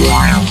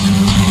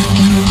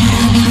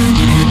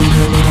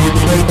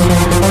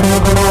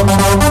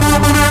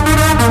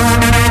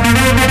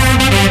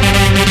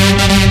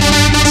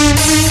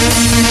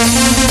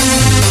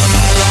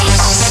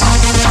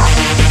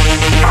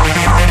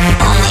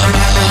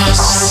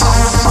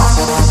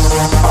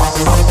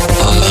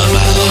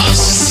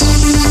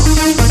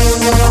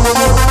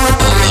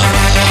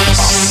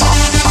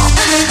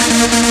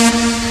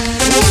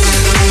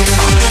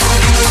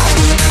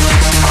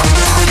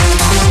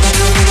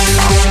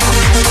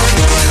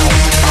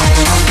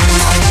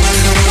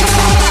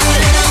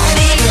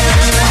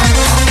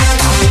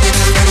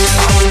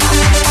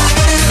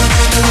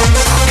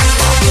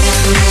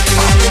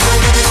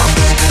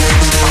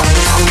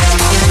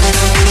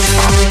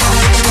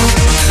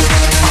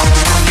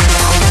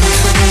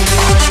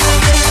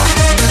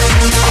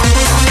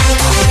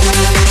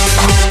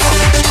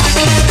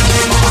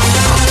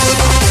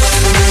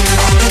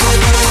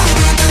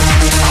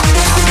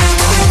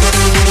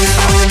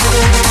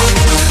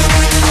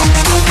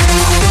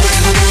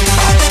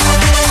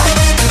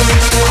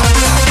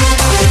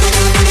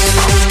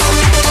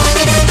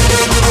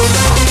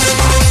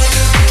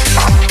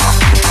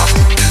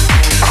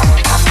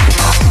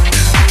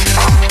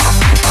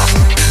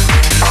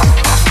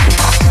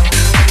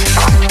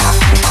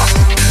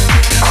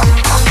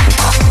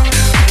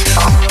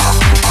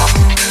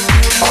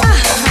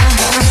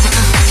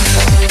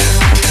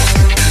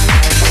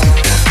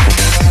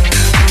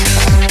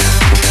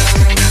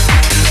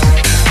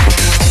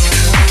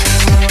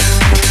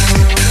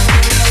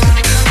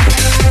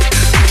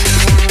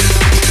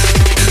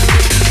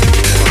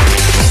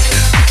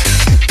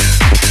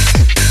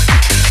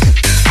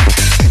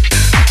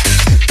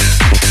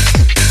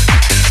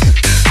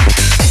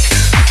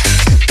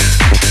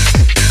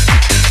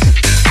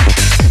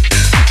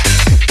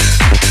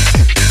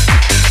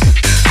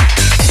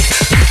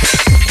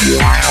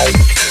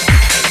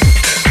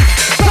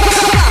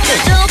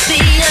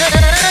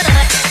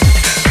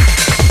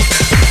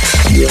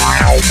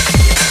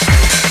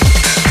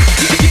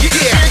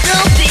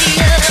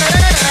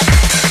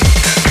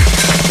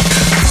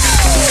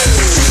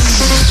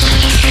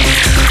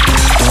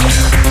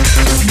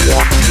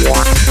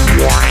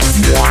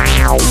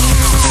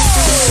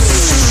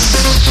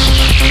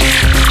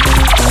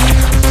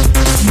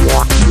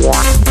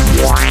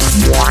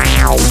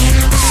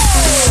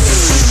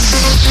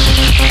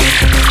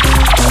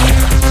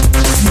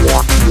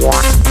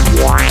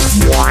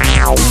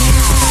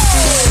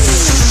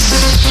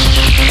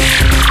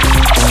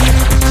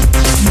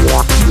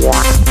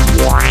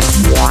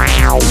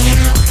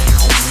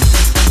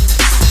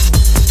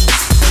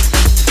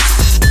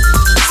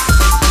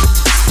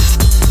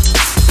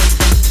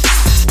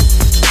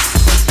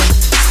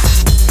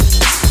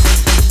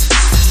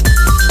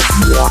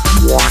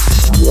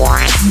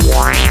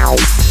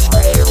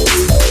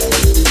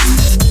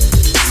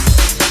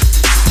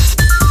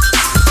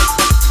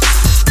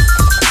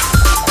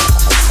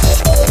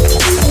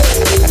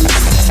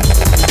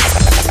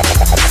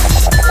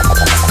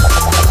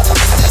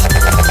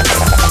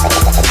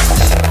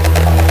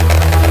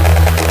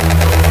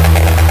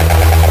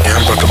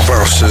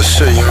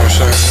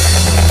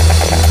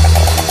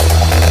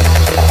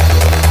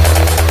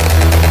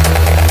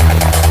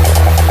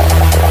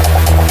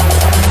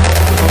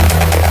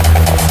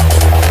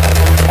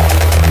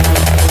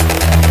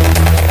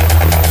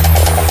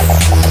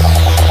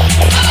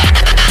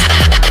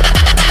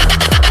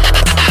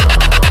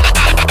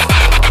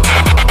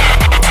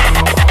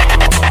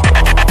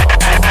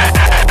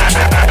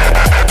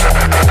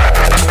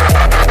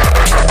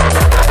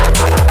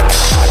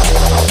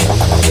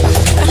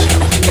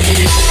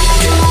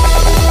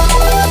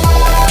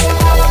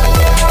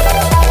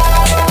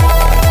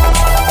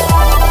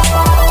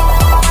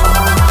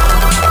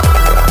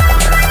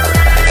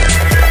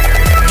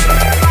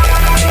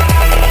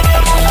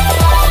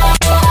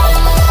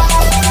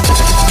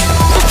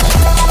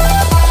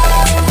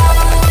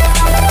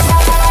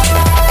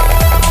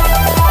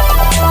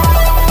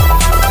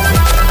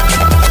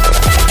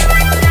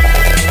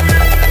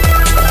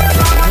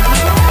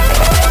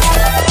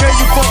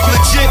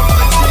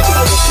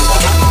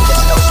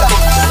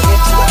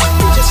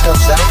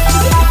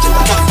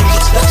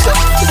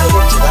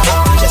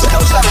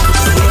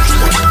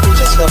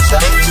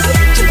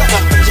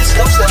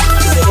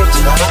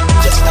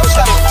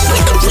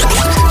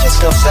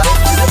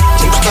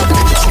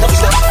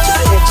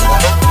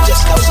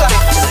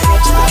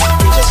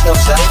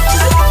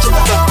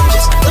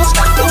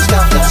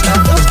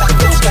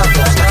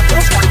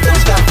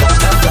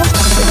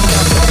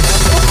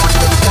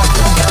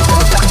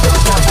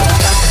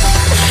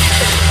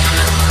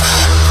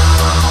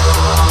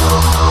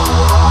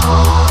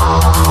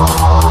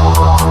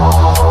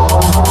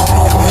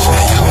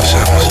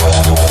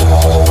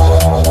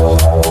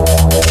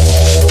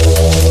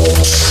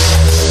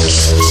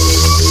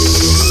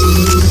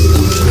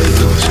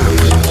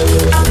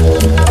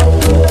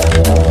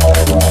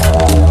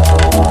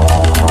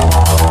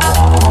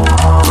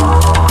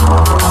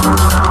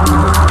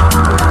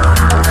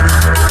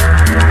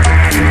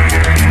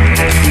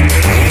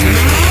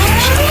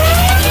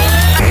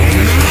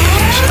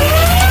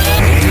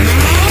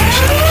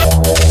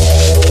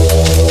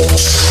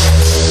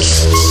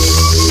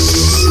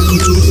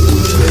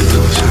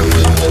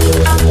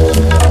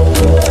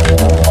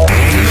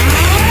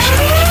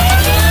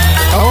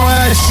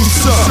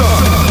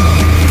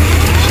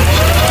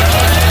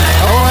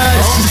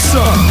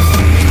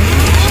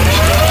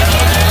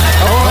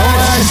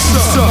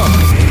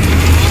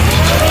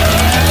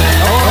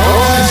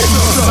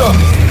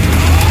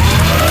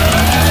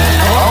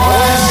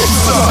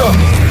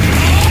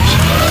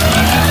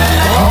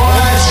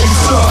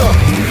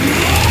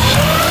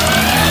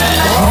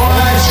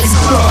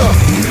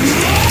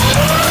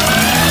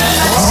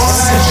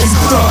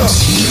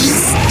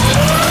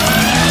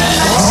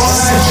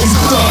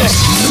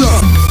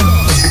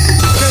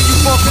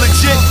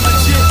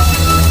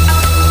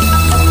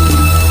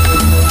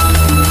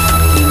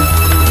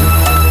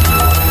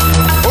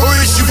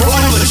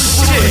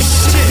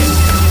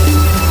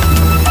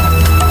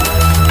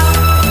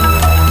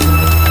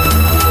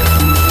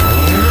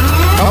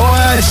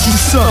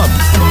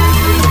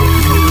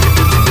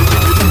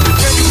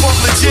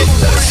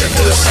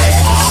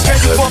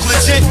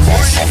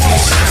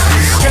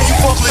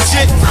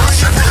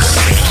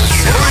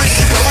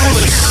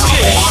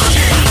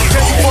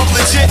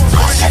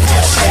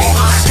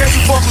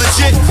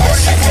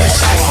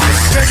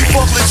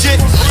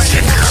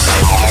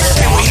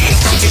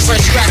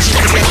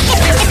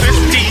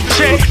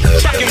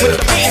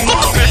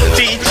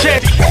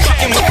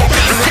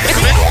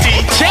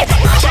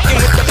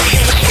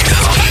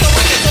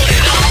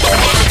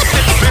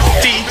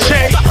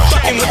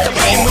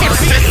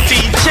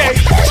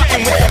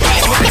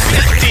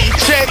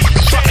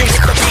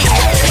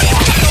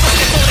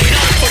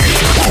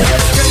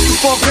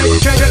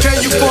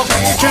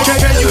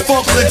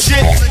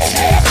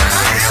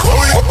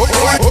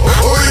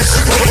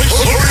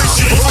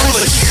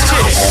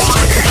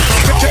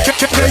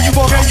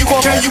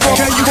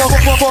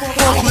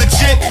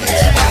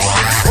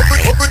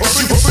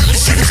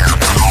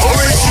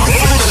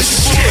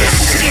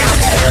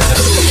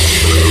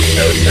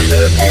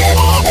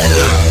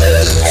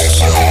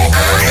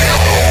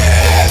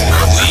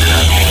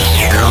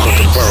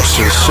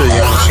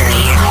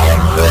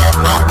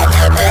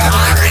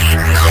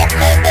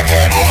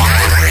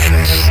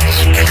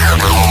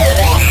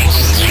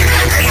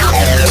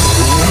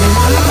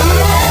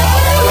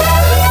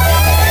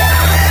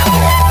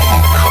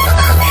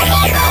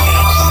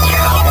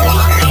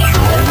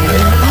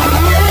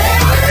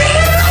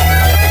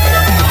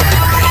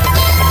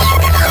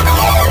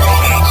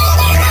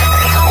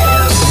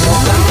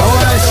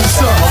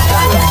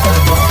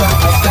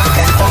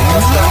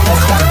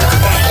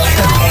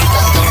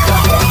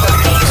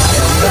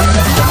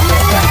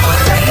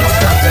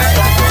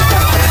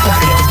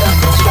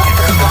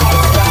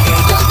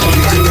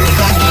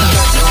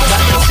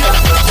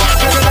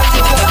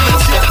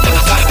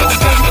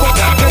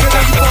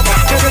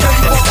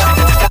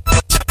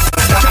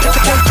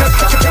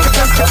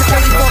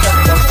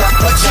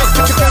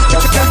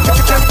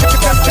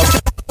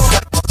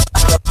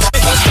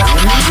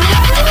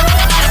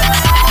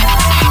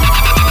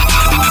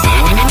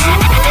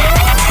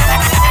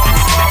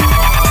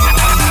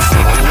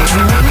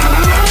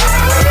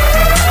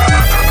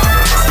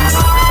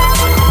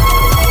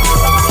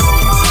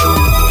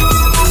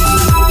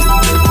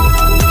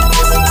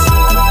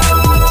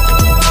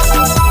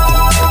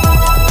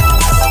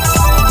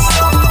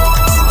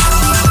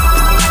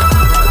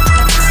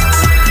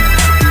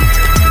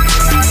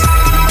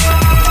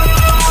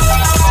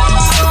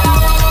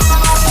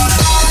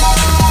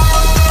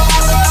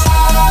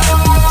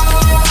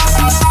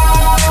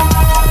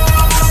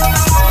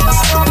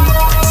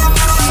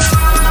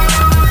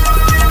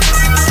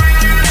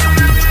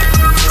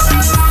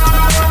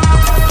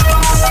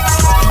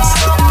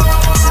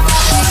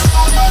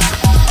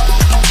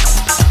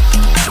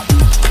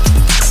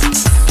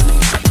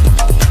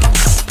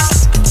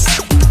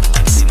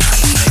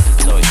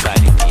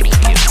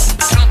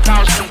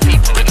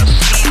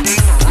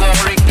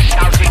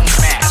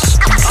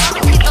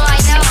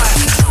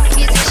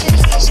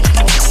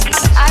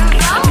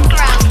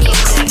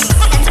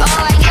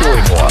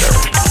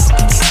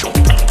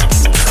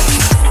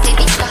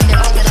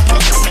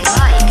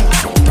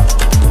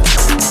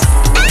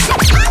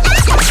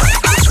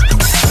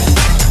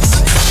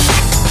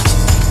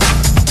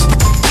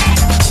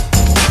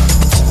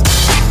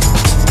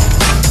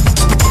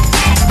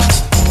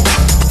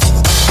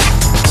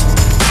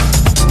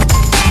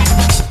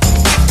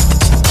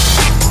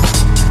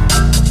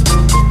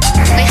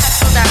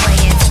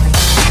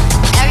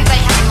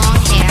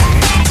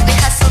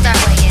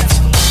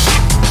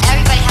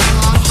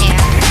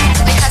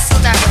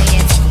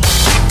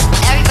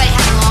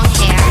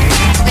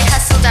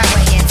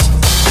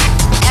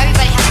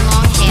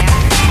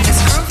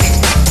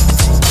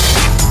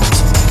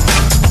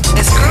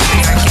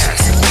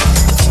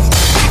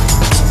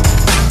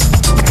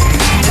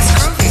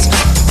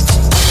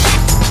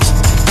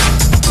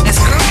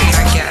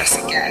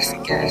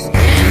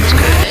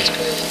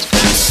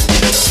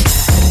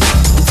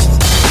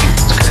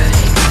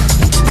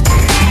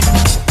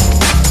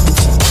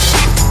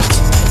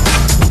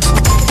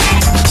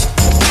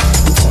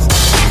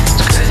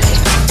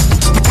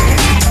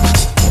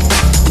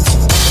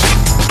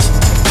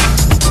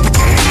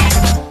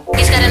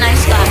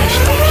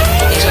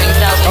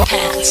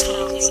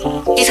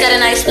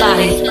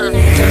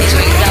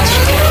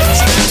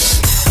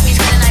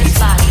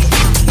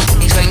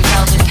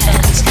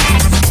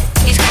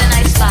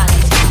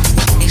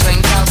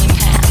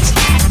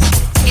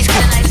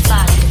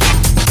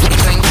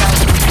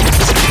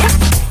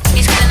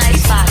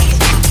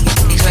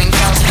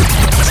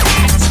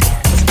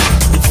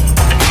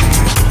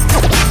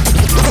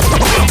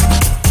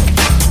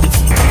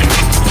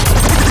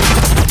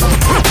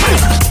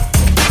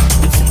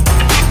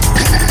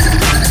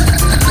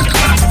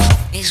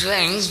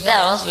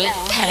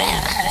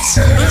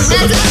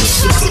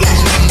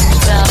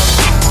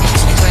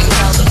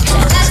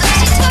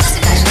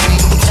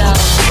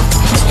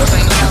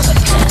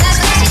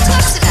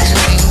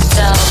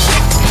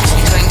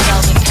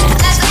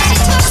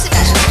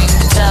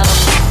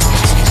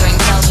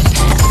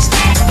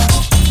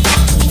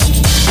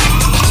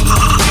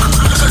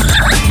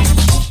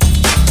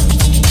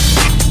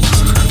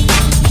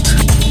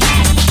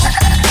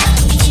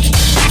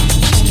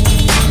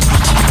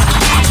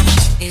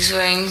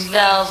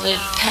 velvet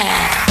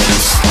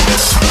pants.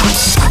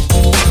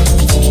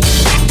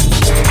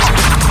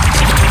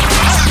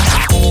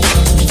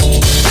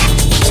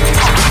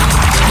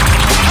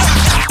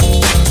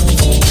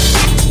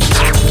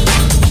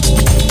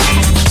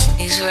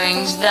 He's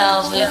wearing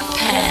velvet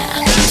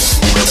pants.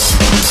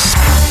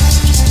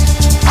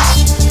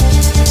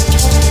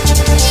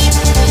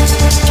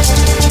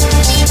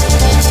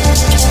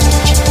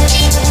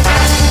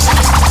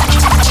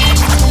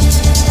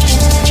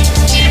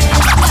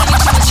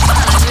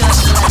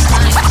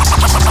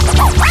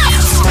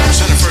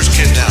 Send the first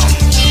kid down.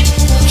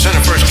 Send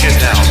the first kid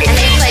down. And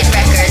they played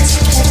records.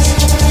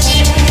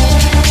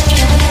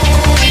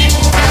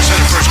 Send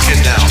the first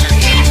kid down.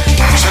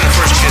 Send the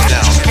first kid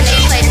down. And they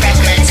played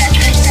records.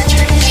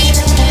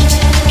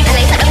 And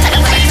they played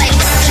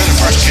Send the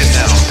first kid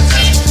down.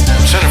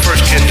 Send the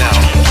first kid down.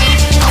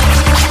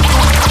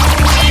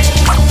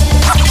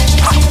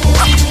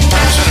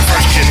 Send the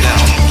first kid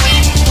down.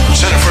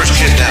 Send the first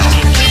kid down.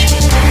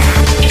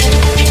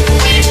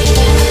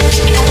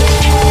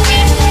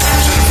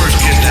 Send the first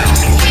kid down.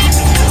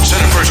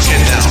 Send the first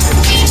kid down.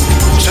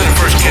 Send the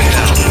first kid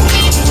down.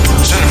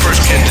 Send the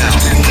first kid down.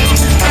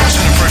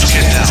 Send the first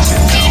kid down.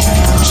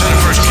 Send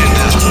the first kid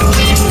down.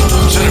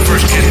 Send the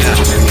first kid down.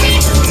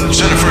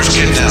 Send the first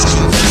kid down.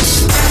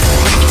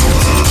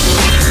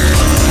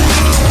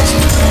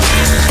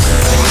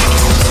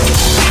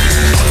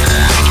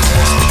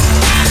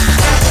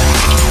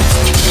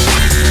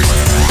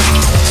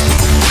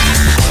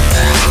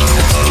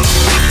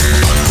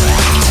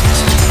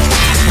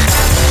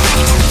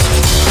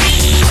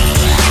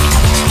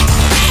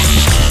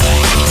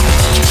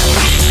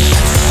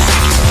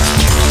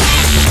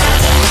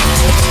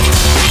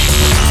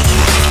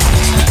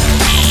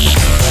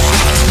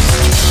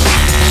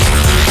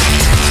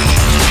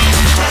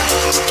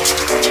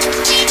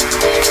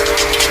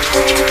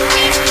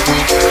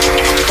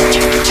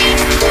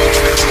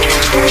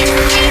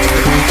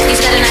 He's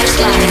got a nice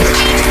body.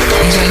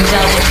 He's wearing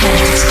velvet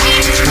pants.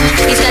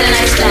 He's got a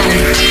nice body.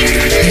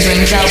 He's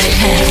wearing velvet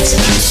pants.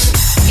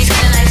 He's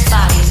got a nice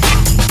body.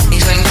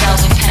 He's wearing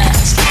velvet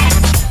pants.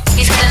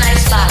 He's got a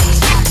nice body.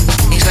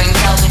 He's wearing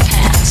velvet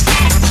pants.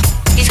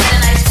 He's got a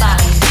nice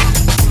body.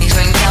 He's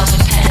wearing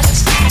velvet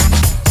pants.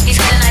 He's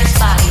got a nice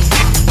body.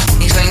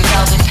 He's wearing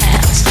velvet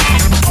pants.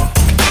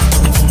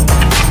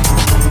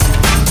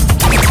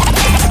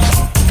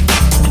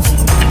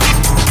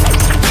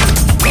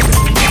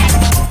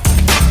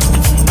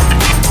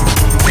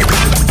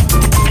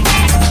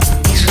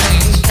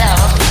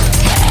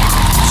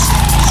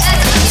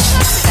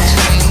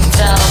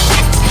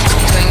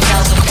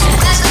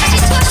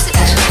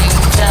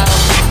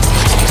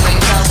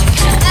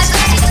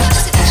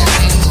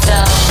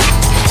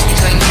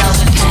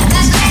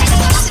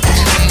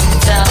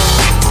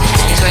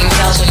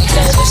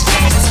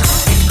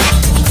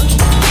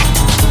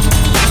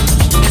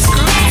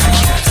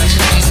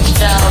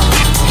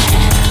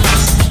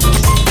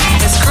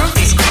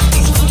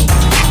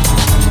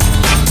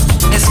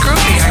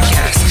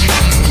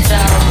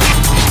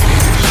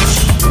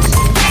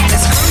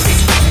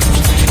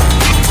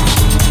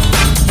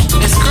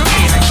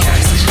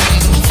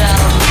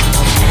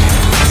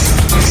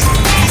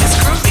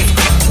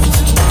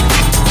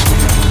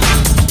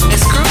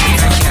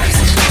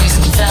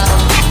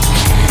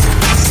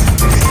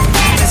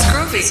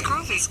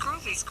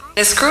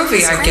 It's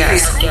groovy, I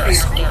guess.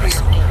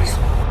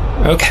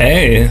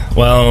 Okay,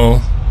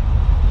 well,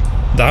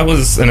 that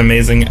was an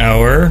amazing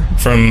hour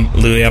from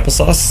Louis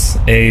Applesauce,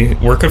 a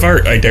work of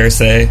art, I dare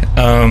say.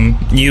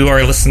 You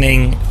are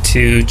listening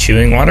to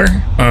Chewing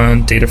Water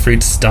on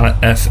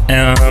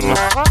datafruits.fm.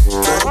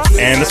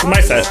 And this is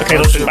my set. Okay,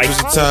 listen, bye.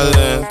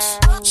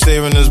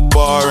 Saving is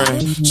boring,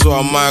 so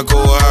I might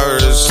go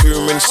Harris.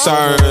 Too many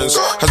sirens,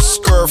 had to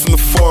skirt from the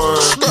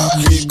forest.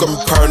 He got me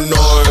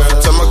paranoid.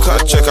 Time I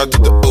cut check, I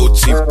did the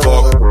OT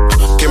pop.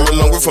 Came a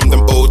long way from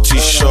them OT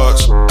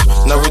shots.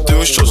 Now we're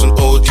doing shows in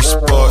OD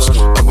spots.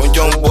 I'm a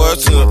young boy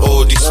to the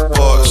OD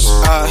spots.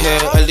 Out here,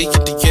 early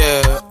in the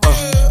year.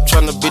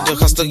 Tryna be the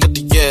hustler of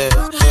the year.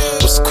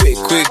 Was quick,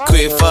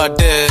 far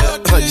there.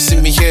 You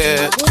see me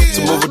here,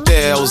 to over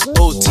there. I was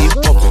OT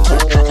bumping.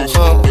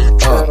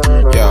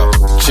 Yeah,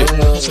 shit.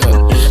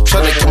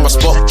 Tryna get my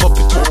spot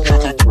popping.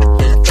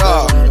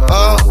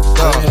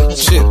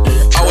 Shit.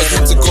 I was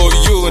meant to go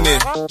uni,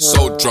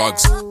 sold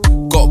drugs,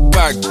 got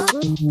bagged.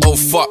 Oh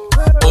fuck,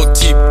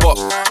 OT pop.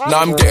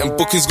 Now I'm getting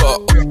bookings,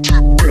 got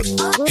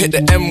hit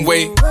the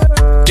M-way,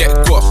 get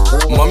got.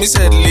 Mommy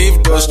said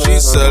leave those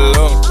streets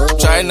alone.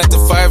 Try 9 to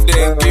 5, they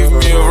ain't give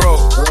me a roll.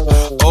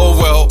 Oh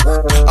well,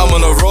 I'm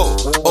on a roll.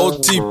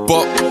 OT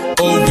bop,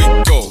 oh we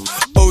go.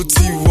 OT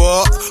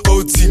what?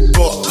 OT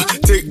bop.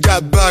 Take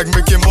that bag,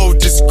 make him hold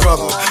this crap.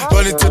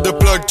 Running to the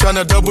plug,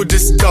 tryna double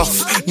this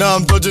stuff. Now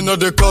I'm dodging all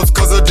the cops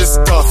cause of this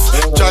stuff.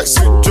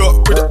 Tracksuit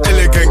drop with the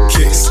elegant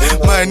kicks.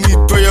 Might need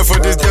prayer for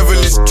this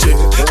devilish chick.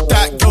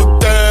 That girl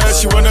there,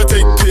 she wanna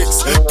take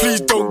pics.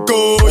 Please don't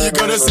go, you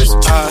gotta say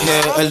out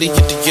here, early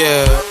in the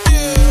year.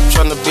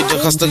 Tryna be the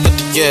hustle of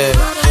the year.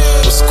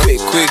 Was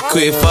quick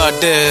if I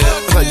dare.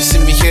 You see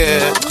me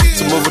here,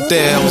 some over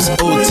there. I was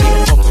OT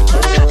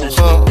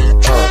popping.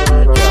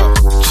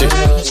 Shit,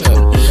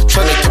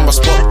 trying to get my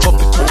spot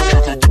popping.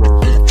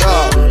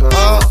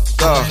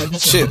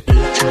 Shit.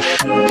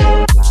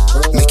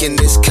 Making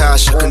this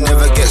cash, I can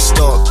never get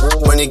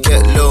stopped. When you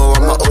get low,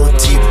 I'm a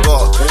OT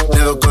bot.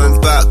 Never going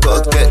back,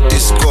 gotta get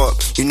this squat.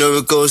 You know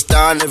it goes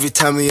down every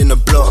time we in the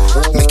block.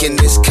 Making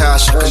this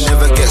cash, I can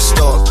never get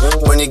stopped.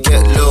 When you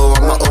get low,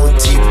 I'm a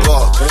OT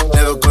bot.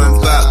 Never going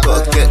back,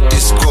 gotta get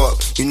this squat.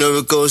 You know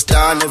it goes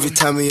down every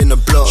time we in the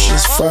block.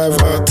 She's 5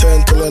 out of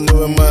 10 till I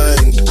never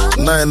mind.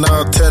 9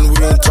 out of 10,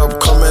 we in top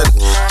comment.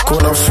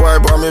 Gonna fly,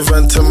 but I'm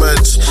inventing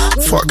meds.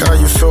 Fuck how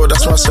you feel,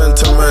 that's my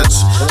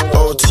sentiments.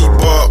 OT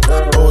bop,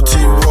 OT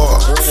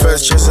what?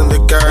 First chasing the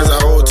guys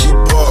at OT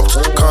bopped.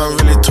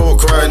 Can't really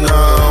talk right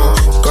now.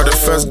 Got the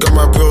first, got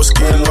my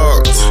broski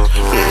locked.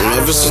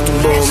 Ever since the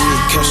moment,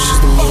 cash is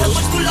the most.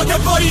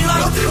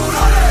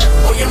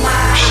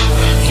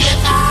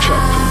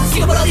 Si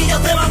por orilla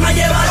te van a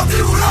llevar,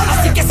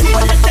 así que sube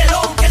el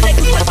telón, que le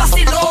gusta el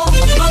vacilón.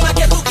 Mamá,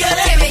 que tú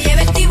quieres que me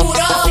lleve el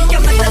tiburón, así que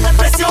mete la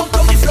presión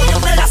con mi flow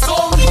de la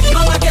son.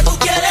 Mamá, que tú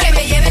quieres que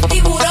me lleve el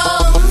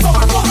tiburón.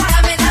 Toma, toma,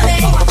 dame,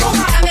 dame, toma,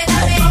 toma, dame,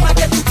 dame. Mamá,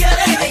 que tú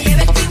quieres que me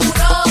lleve el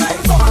tiburón.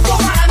 Toma,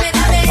 toma, dame,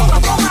 dame, toma,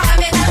 toma,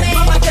 dame, dame.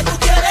 Mamá, que tú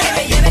quieres que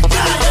me lleve el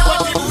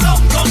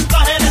tiburón. Con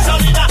traje de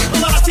salida,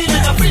 toda la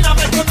sirena fina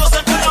me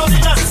conocen por la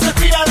orina. Si se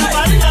tira la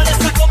marina, le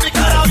saco mi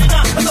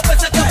carabina. Cuando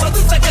pensé que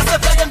produce que se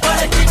peguen para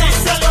la esquina.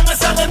 Si algo me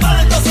sale mal,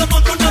 entonces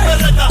monto una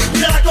berreta.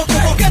 Mira la coco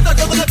coqueta,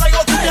 cuando le traigo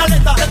tu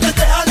violeta. Te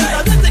deja la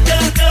caliente y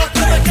queda que la te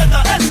pequeta.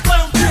 Esto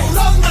es un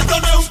tiburón, esto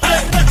no es un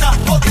pepeta.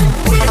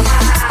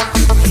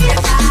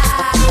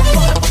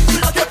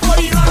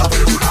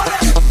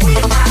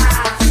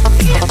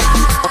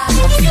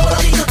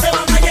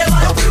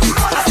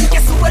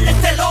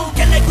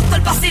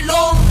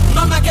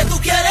 Mamá, que tú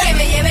quieres que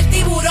me lleve el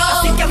tiburón,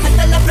 así que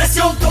mete la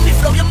presión con mi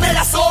flow bien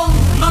melazón.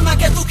 Mamá,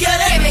 que tú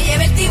quieres que me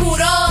lleve el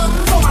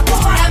tiburón. Toma,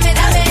 toma, dame,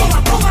 dame,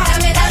 toma, toma,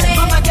 dame, dame.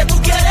 Mamá, que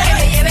tú quieres que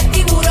me lleve el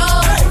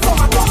tiburón.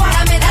 Toma, toma,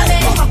 dame, dame,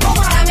 toma,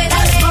 toma, dame,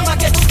 dame. Mamá,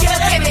 que tú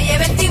quieres que me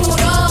lleve el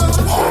tiburón.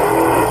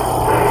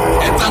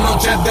 Esta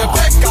noche es de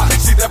pesca,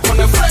 si te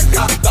pones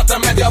fresca, date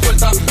media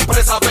vuelta,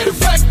 presa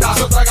perfecta.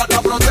 Si otra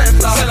gata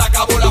protesta, se le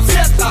acabó la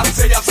fiesta.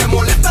 Si ella se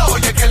molesta,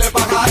 oye, que le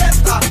baja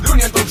esta.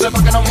 Luni, entonces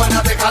pa' que no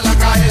muera, déjala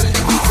caer.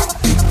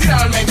 Tira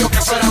al medio que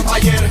eso era pa'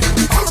 ayer.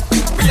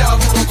 Pilla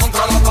duro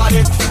contra la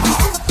pared.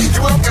 Y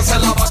bueno que se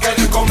la va a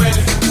querer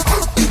comer.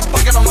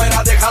 Pa' que no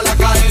muera, déjala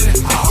caer.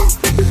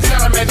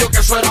 Tira al medio que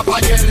eso era pa'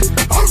 ayer.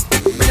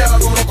 Pilla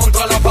duro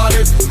contra la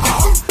pared.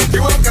 Y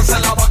bueno que se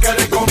la va a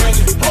querer comer.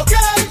 Ok.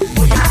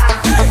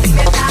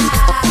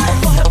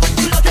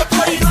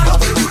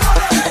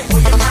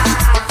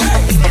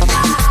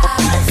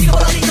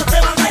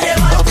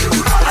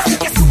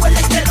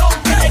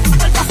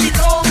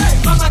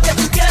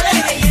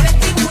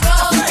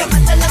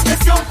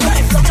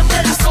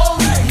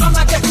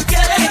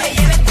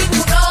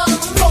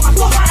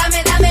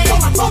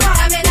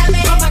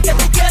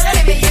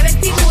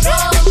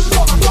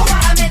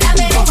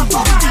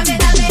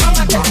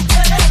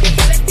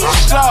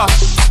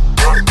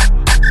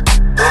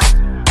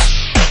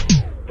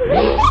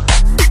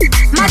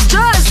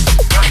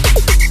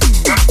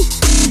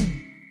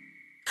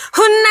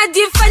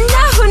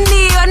 Unajifanya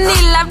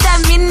hunioni, labda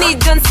mini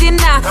John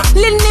Cena.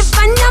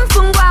 Linifanya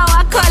mfungwa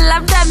wako,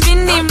 labda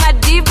mini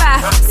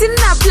Madiba.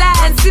 Sina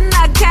plan,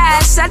 sina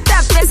cash,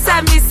 hata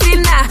pesa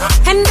misina.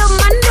 Endo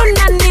manu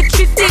na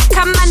nitriti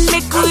kama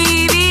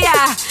nimekuiria.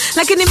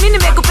 Lakini mimi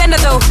nimekupenda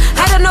though.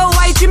 I don't know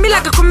why you treat me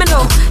like a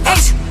criminal.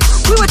 H,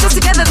 we were just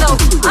together though.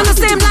 On the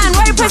same line,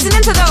 why you pressing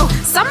into though?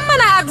 Some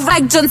man I act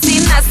like John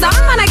Cena,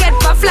 some man I get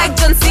buff like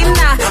John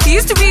Cena. You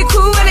used to be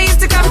cool when I used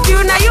to come to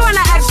you, now you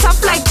wanna act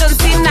tough like John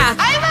Cena.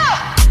 I'm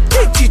up!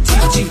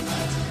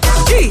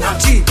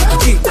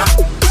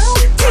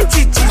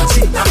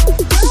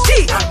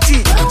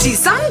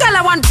 Some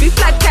gala want beef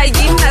like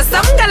hyena,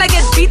 some gala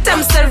get beat,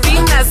 I'm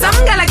Serena.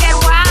 Some gala get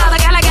wild, a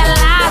gala get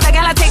loud, a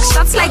gala take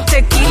shots like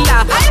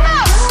tequila. I'm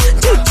up!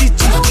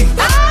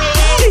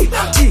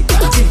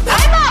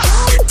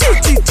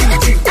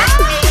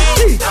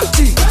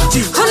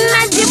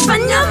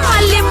 Unajifanya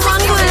mwalimu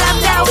wangu,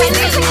 labda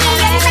wewe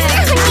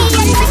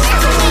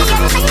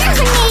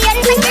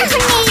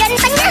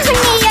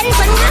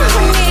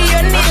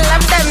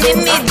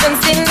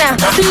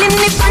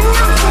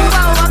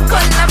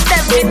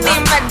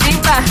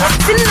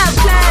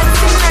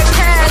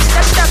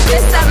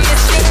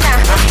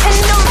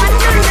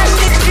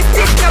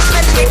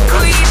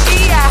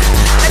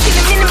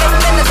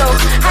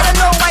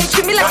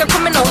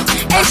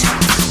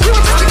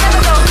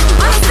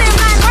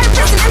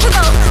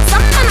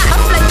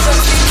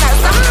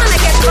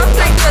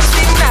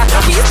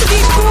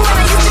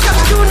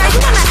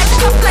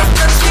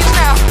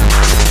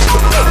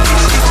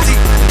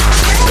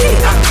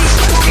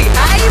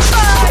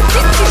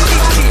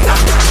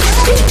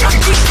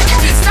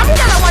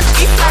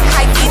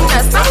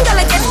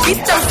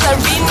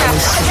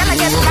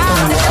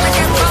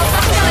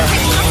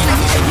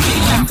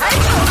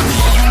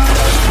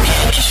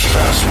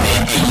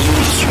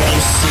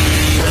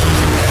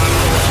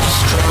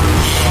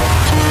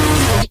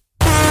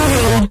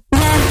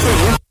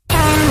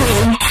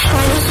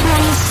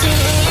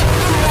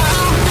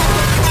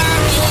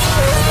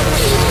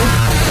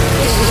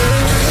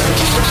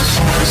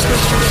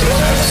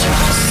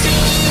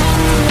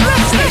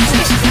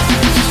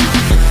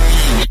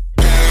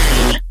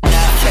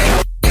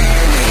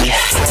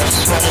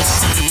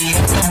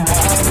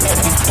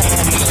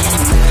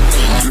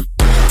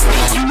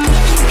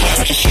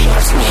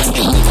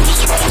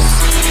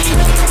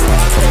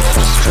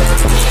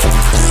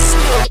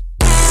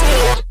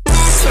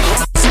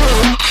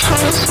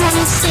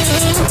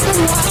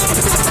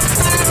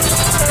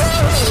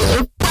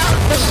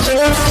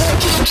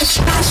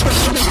Don't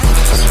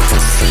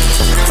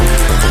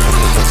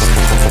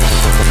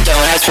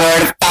ask where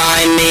to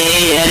find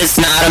me, it is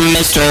not a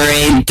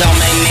mystery. Don't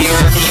make me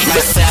repeat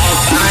myself,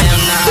 I am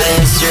not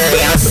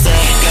history. I'm sick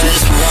of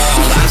this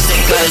world, I'm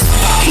sick of this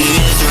fucking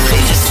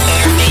misery. Just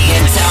spare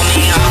me and tell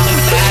me all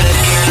about it.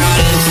 You're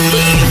not into me,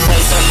 you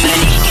play so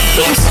many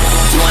games.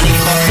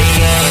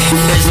 2048,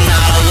 there's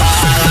not a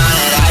lot on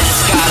it. I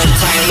just got a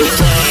tiny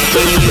plate.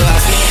 You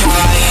ask me how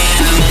I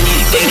am and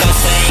you think I'll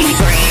say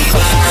green,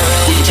 but I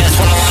really just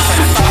wanna launch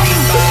my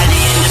fucking body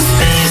into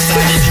space.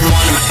 I just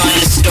wanna find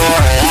a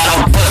store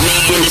that'll put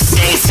me into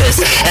stasis,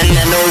 and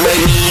then they'll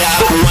wake me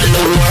up when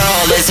the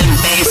world isn't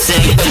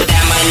basic. But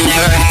that might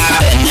never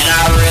happen, and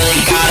I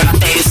really gotta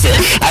face it.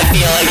 I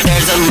feel like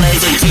there's a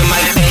laser to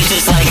my face,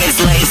 just like it's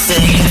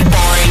LASIK. It's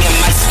boring in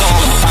my skull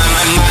to find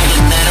my mind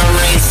and then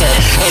erase it,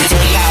 and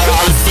take out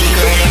all the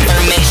secret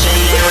information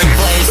and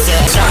replace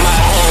it. Turn my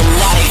whole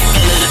life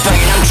into the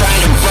brain, I'm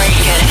trying to break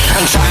it.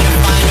 I'm trying to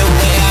find a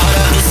way out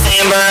of this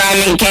amber I'm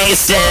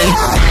encased in.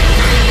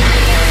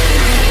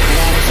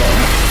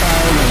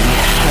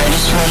 I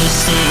just wanna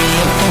see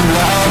if the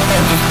world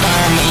ever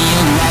found me.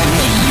 You love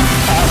me, you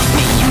love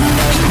me, you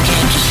know you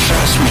can't just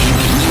trust me,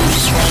 but you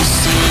just wanna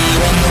see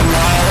when the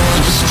world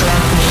will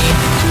destruct me.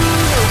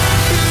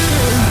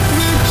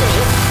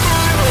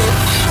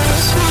 I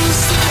just wanna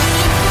see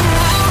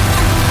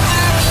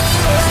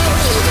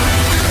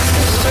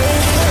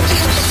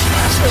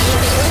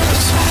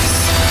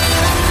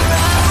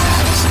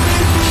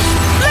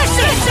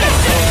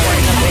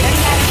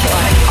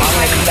I'm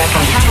gonna come back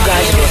and get you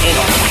guys in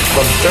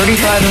from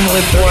 35 and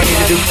live for I need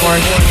to do porn.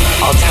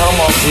 I'll tell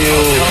them I'll do,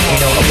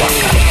 a black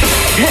guy.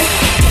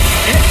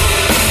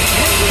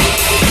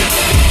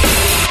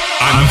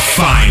 I'm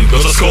fine.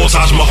 Built a skull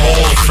Taj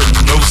Mahal for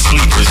no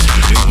sleepers.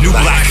 New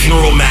black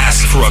funeral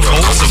mask for a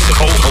cult of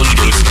cult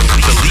leaders.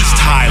 The least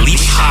high,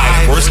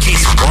 worst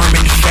case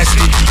garment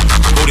infested.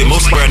 Voted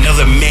most for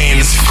another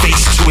man's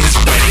face to his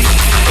wedding.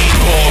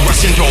 8-ball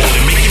Russian doll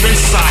and make your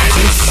insides.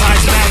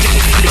 Insides magic.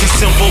 It's a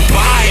simple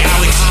bye,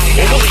 Alex.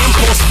 Oval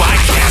impulse buy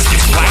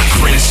caskets. Black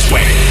friends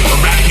sweat.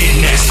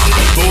 Arachnid nest.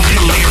 Gold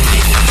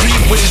hilarity.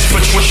 3 wishes for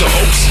Trisha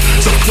Oaks.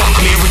 To fuck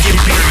Mary and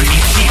bury me.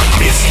 Keep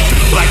busy.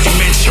 Black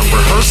dementia.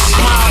 Rehearse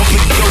smile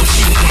with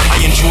Gucci. I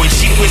enjoy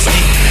cheap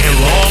whiskey and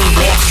long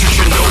walks to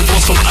Chernobyl.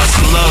 So us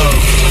love.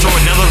 Throw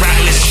another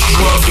ratless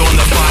shrug on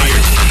the fire.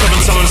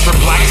 Coming summons for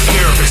black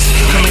therapists.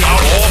 Coming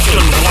out often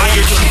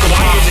wired to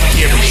wired to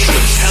carry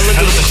trips. Hell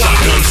of a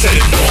shotgun, set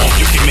it wrong.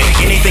 You can make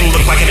anything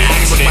look like an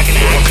accident.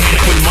 Or a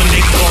panic when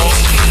Monday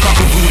calls.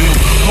 Proper voodoo,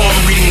 palm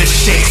reading the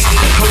shakes.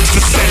 Coach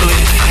to settle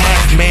it.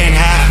 Half man,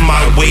 half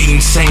my weight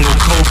in single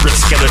cobra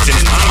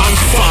skeletons. I'm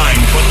fine,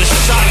 but the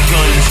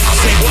shotguns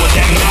say what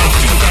that mouth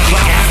do.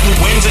 Black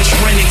affluenza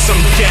trending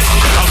some death.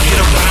 I'll get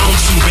around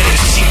to better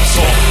sheep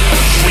talk.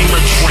 Dreamer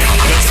drink,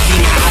 gut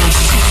scheme hound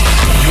suit.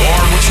 You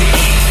are what you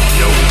eat.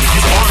 No,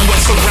 you aren't what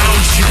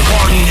surrounds you.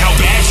 Pardon how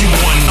bad you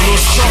won.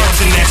 Those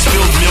shards in that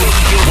spilled milk.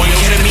 One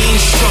ketamine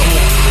shovel.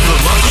 The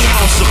lucky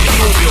house of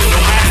Pillville. No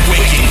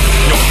halfway king,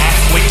 no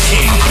halfway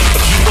king. A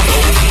keep of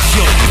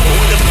overkill.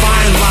 Or the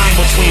fine line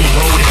between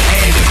road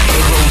and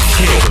road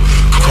kill.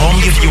 Call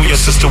me if you and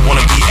your sister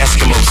wanna be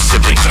Eskimo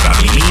siblings. I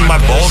mean, my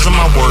balls and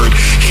my word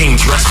came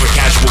dressed for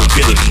casual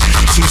ability.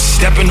 To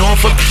stepping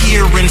off a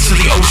pier into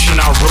the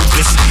ocean, I wrote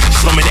this.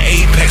 Slumming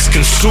apex,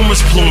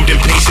 consumers plumed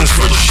impatience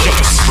for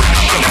jokes.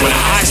 When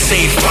I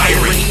say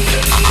firing,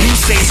 you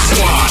say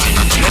squad.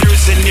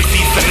 Letters and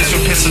nippy feathers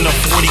from pissing up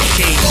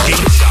 40K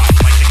game shop.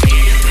 Like the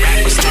candy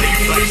rappers, they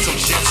flex some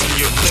shits in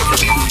your liver.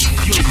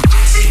 You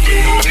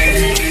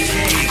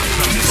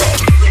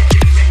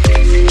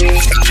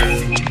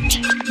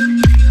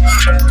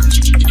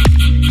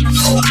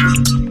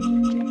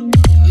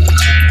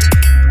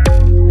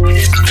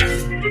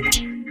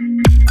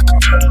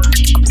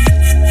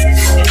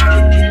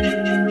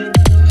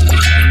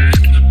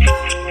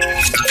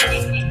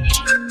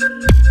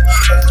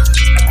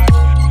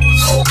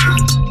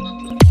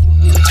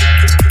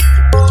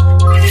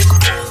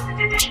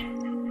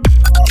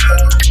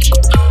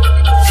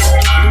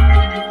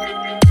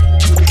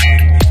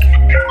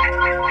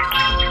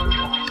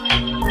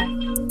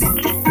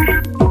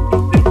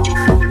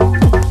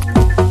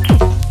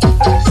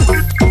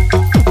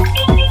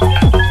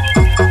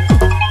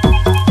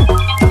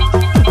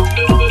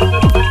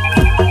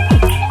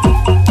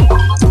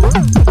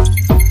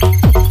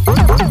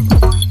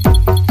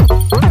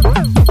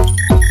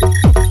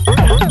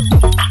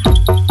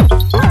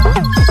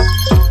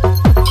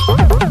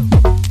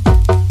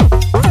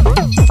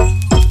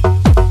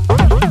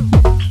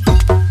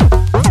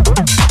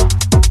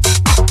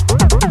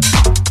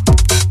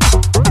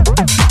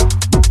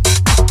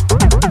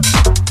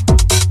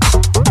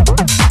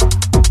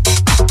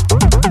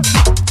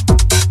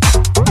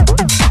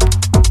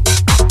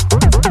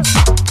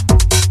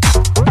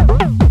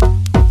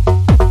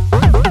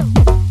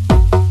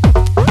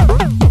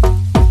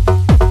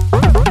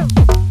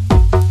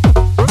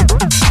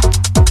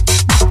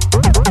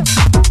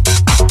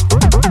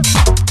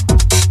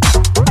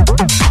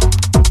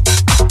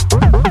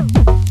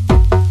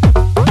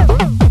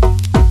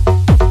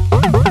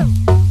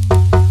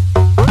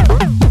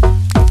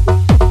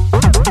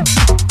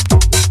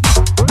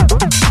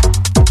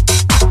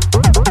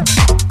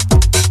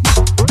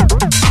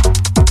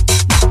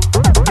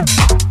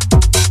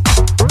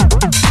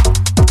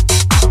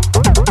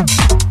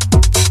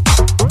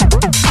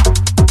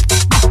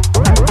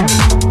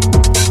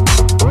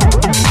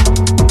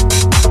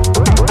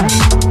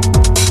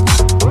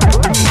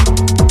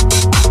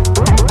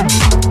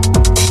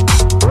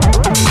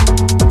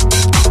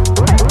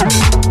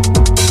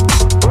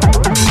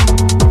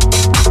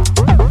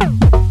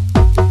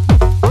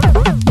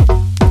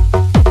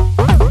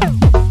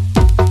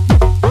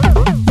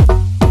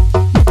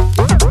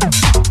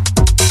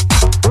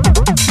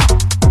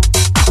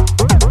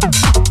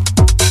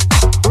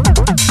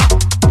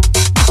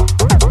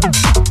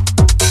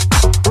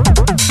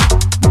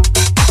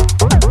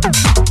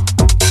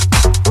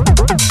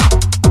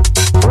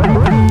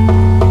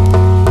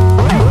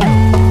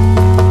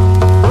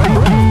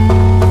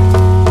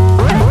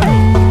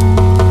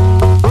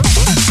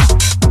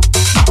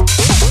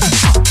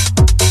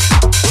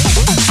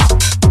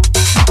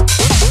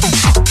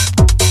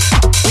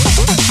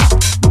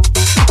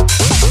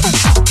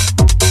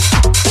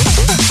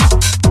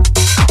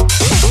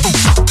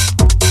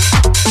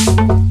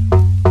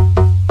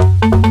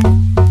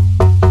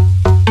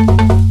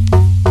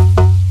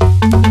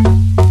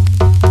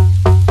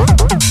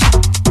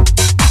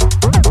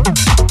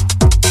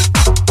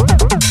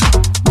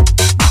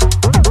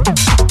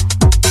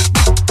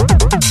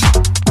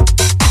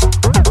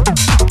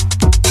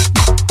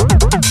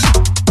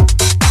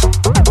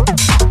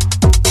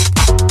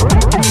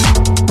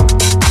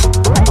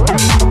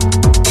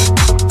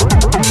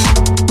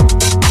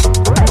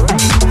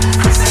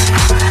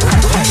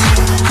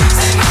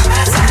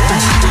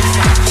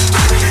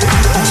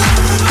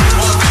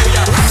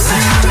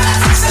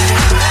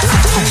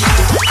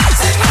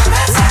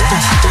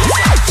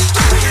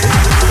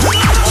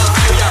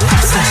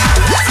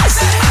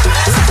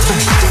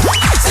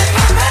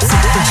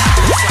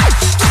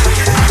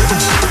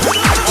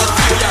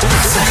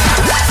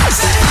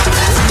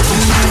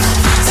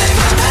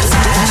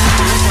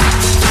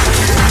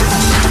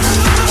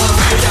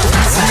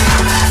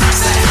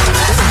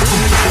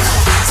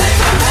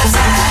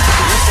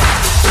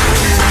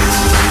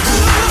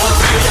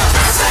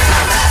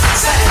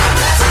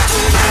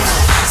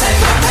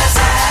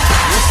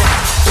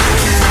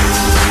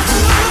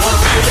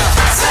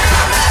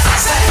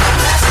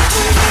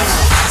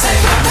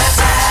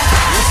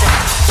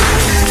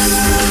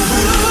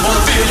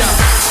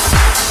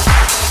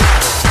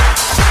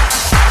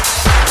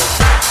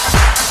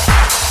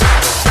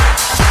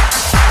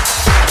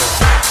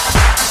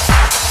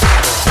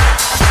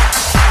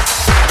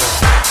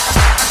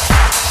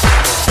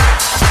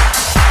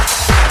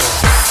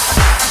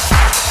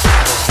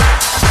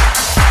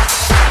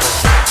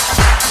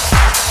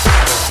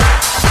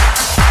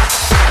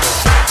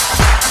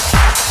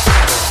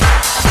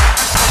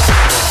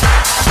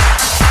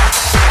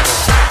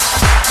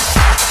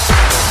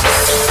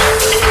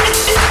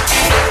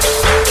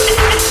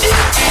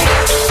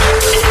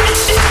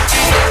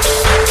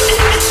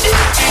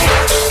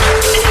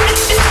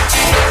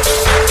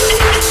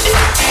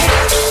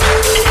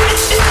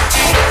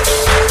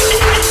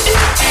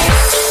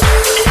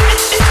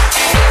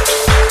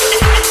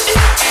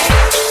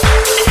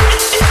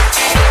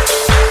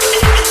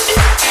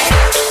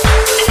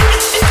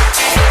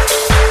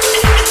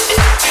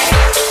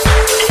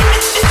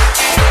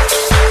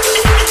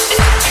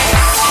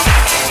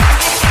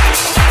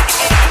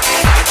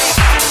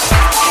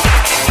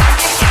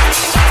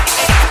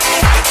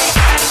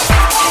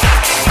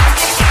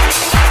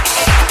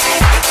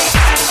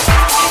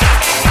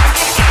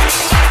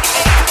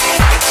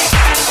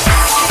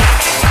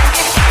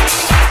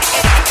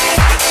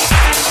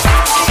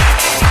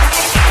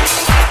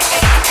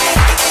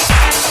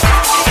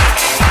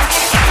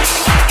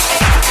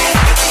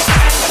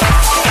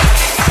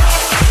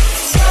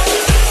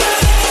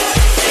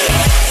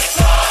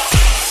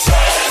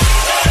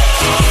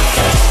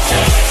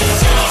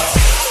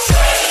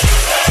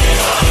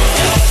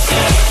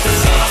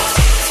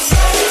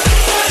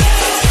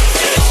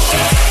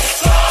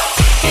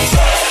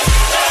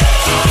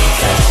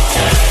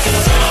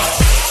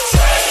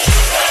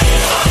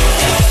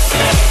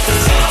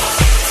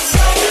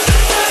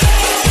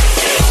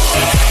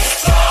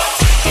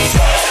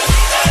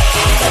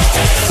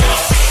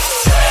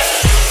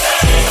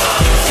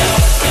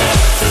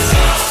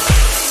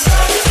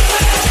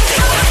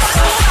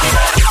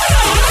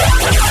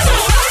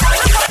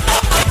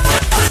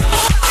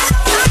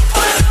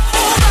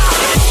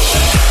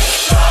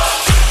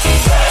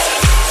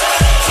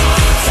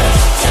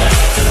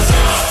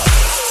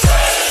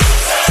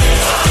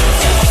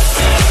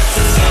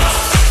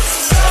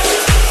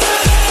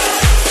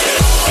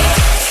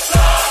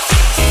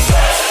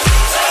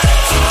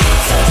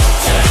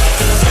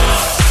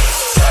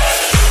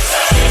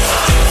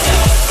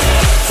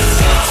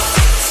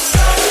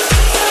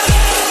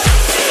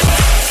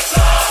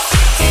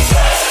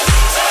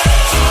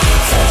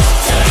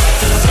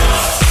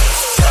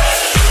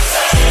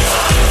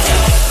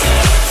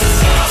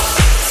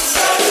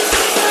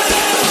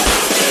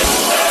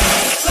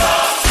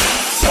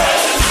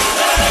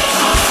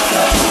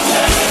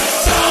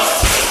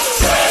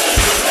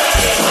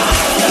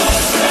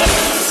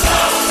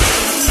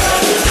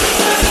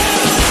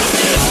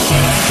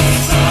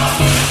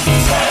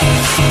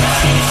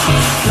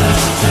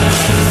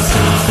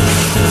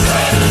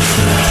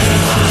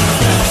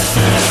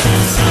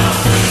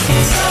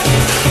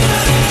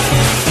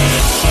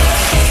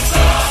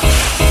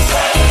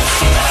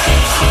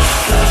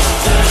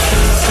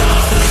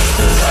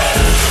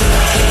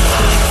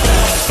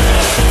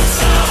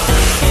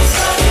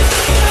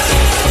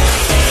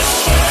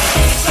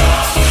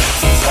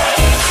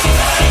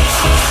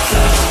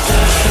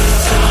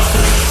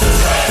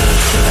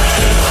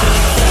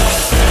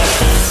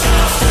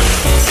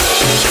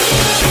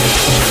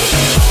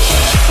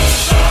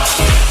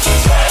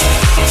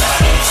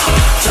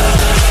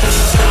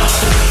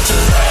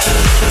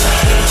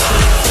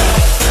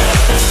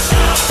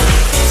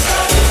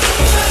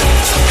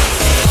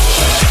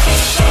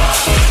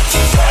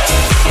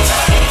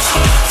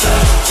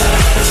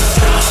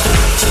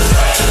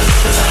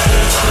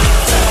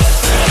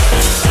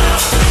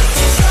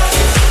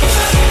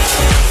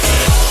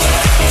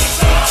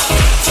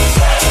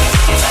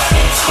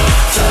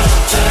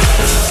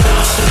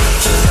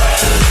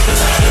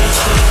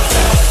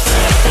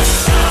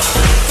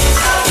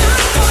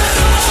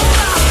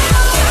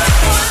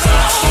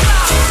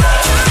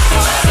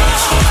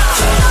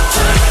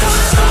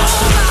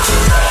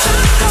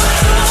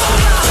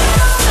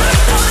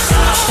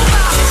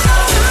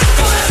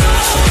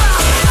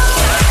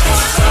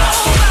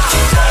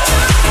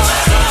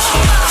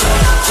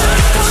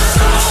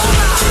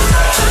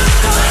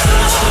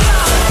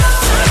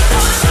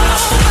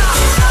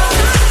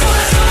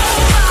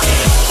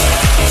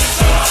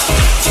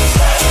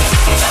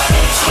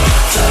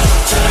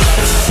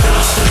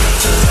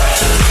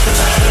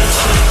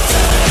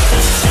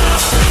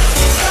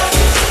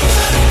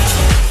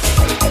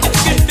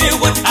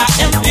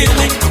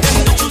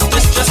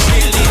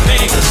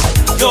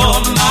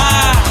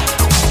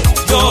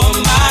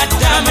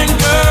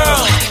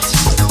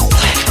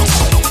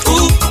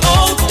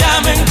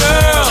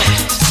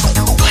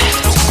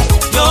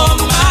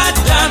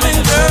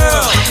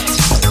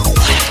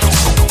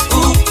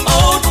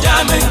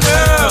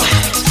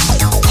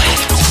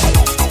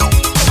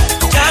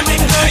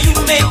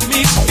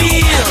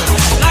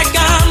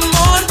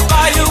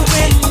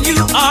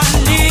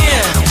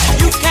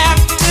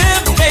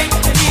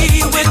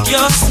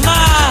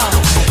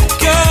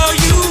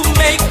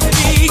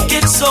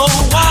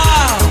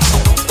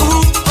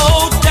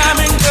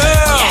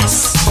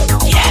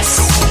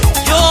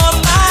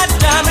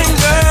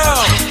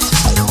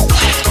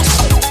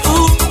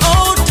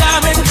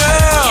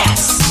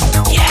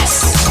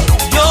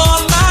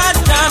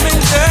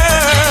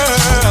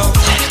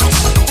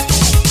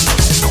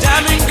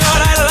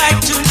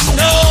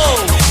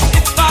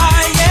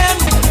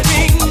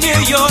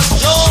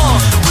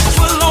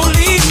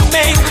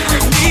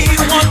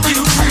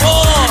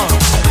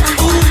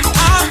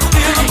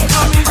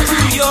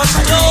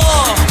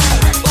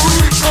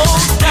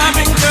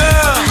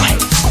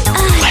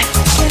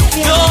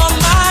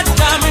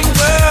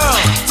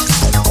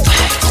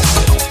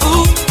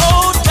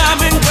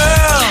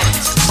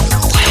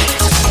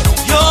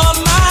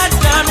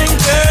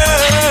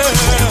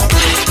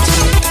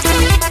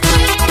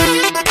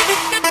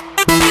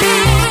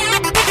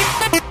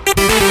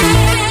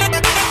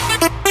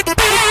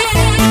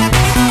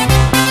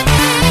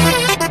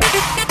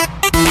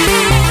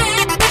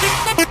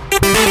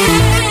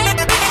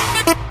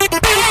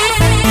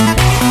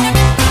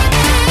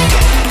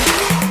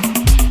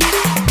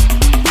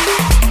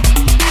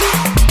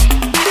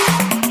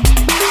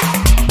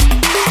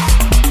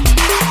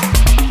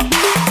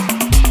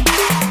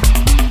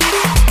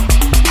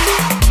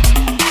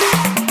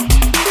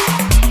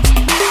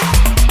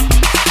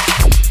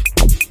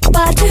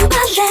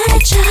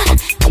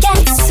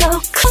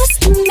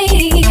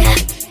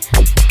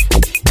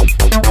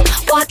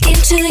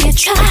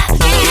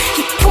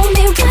You pull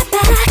me right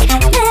back,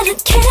 and I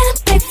can't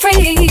be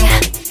free.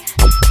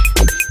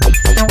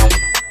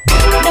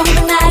 No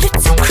matter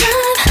it's a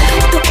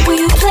crime, the way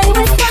you play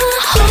with my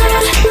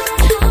heart.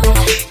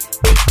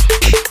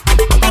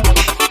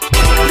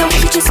 No,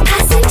 you're just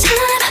passing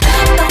time,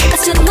 but I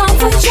still long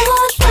for your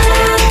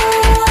love.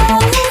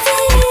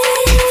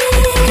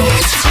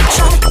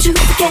 Try to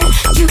forget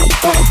you,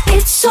 but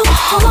it's so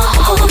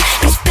hard.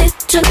 These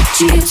bitter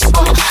tears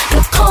are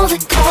your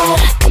calling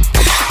card.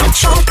 I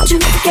try to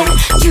forget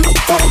you,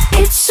 but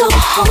it's so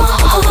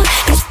hard.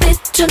 These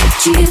bitter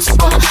tears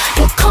are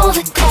your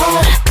calling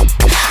card.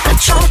 I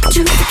try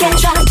to forget,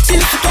 try to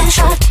forget,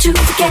 try to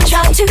forget,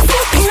 try to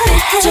forget.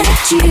 Bitter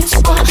tears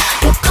are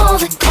your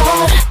calling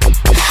card.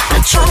 I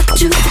try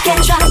to forget,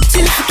 try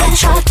to forget,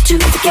 try to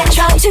forget,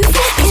 try to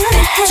forget.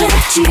 Bitter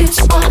tears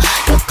are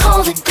your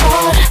calling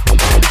card.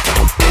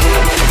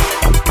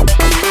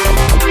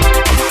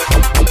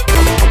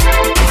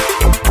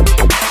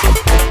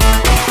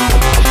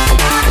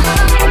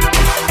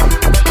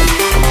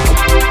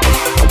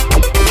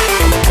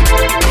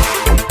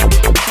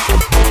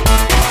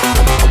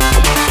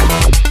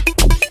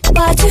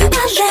 Why do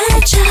I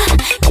let you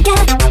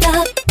get the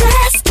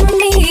best of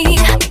me?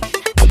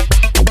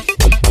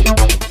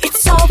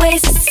 It's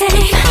always the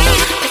same,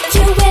 but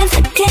you win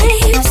the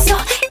game so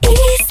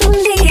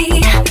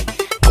easily.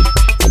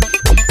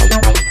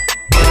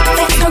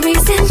 There's no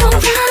reason, no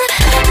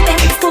rhyme,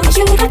 begging for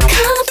you to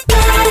come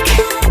back.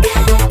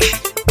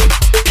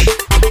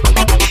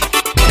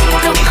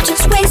 No, I'm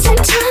just wasting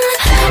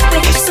time,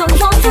 waiting so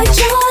long for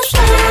your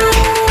love.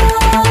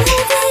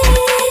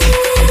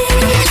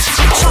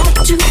 Try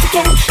to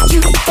forget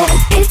you, but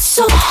it's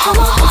so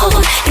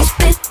hard. These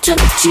bitter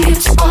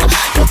tears are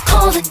your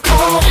calling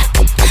card.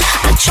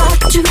 I try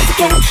to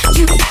forget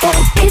you, but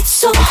it's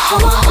so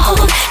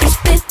hard. These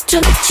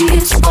bitter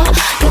tears are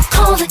your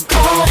calling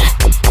card.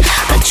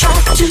 I try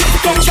to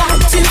forget, try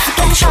to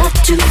forget, try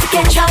to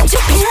forget, try to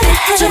forget.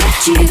 Bitter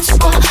tears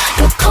are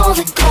your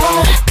calling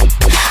card.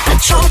 I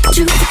try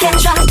to forget,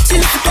 try to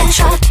forget,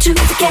 try to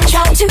forget,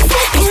 try to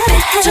forget.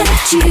 Bitter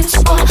tears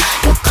are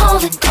your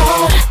calling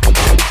card.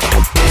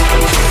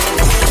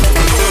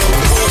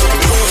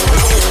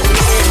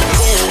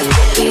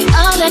 We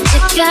all let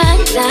you go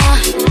now.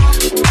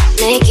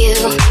 Make you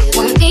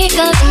want me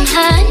 'cause I'm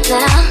high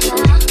now.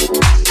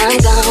 I'm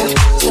gone,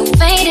 so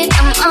faded,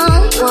 I'm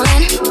on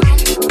one.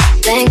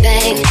 Bang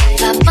bang,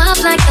 pop off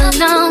like a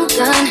long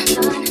gun.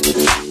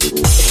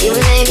 If you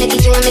ain't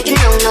making, you ain't making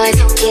no noise.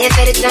 Get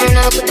ready to turn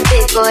up with the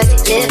big boys.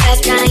 Live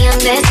fast, die young,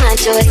 that's my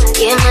choice.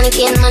 Get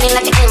money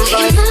like an invoice.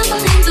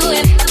 Take the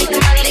whip,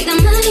 take the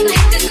money,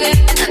 make the grip.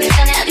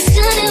 I'll be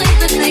stunning with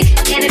my click.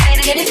 Get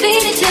it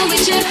faded till we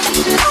trip.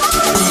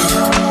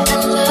 I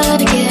love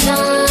to get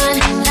on,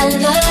 I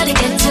love to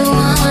get to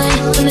one.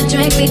 When the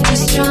drink be too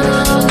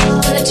strong,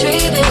 when the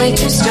tree be way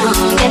too strong.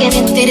 Get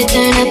faded,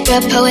 turn up, bro,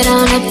 pull it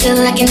on up till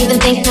I can't even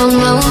think no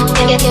more.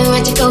 Get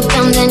right to go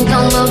down, then go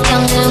more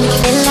down, down.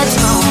 Then let's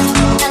go.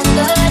 I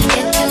love to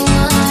get to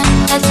one.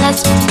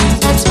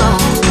 Let's go.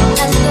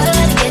 I love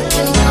to get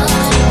to one.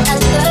 I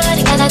love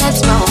to get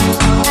let's go.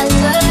 I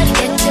love to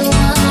get to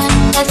one.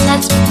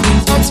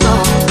 Let's go.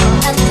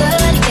 I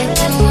love to get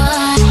to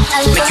one.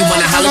 Make you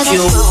wanna holla at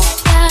you.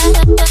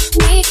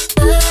 Make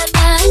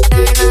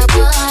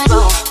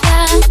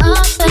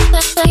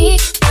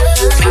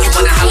you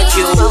wanna holla at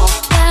you.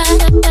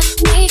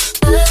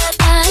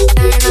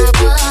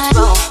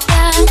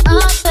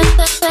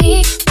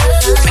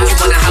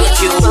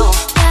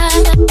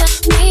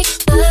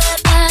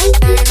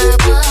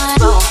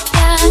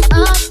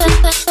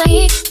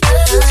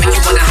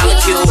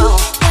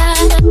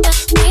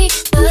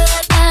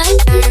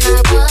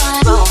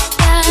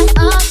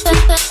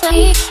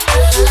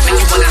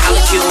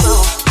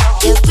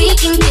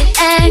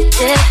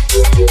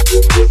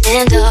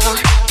 And all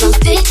those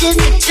bitches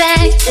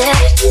attracted.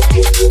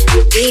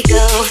 We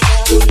go,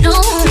 you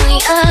know who we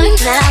are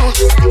now.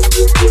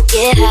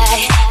 Get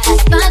high, high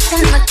spots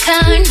in my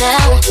car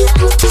now.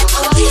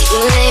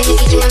 You ain't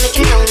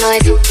making no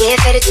noise. Get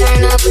ready to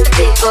turn up with the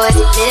big boys.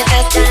 Live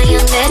fast, die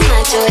young, that's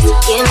my choice.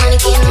 Get money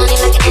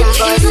like an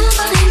invoice.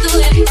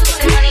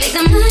 Take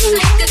the money,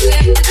 make the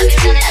grip.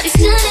 I'll be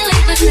stunning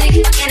with my click.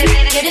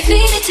 Get it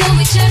faded till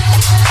we trip.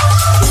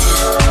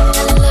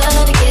 I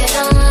love to get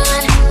on.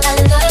 I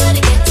love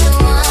to get to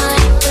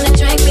one. When the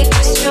drink be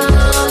too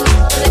strong,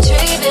 when the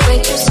tree be way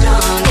too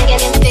strong.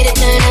 Get faded,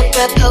 turn up,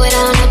 bro, pull it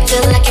on up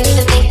till I can't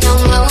even think no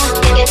more.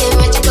 Get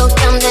right to go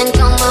down, then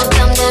go more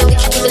down, then we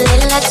can keep it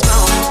lit, let's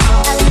roll.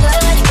 I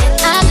love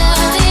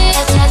it,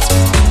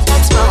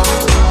 let's roll.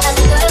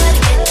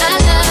 I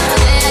love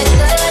it,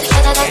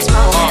 let's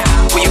roll.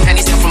 Pull your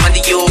panties out from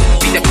under you.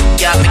 Beat the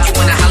up, make you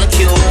wanna holla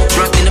cute.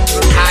 Drunk in the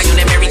high on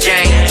that Mary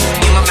Jane.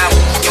 In my mouth,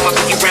 in my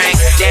cookie ring.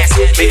 Dance,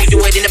 baby, do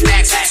it in the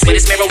back. But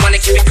it's marijuana,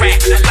 keep it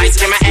crack.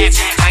 Lights in my ass.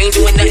 I ain't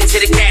doing nothing to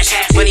the cash.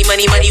 Money,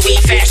 we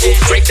fashion.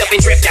 Draped up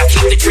and dripped out,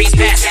 keep the trees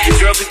past.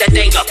 Girl, put that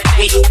thing up,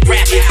 we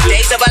rap.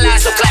 Days of our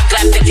lives, so clap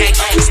the cake.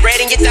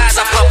 Spreading your thighs,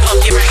 I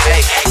pump your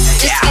right.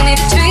 Just give me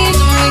the dreams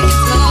and we can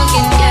smoke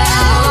it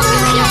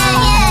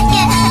down.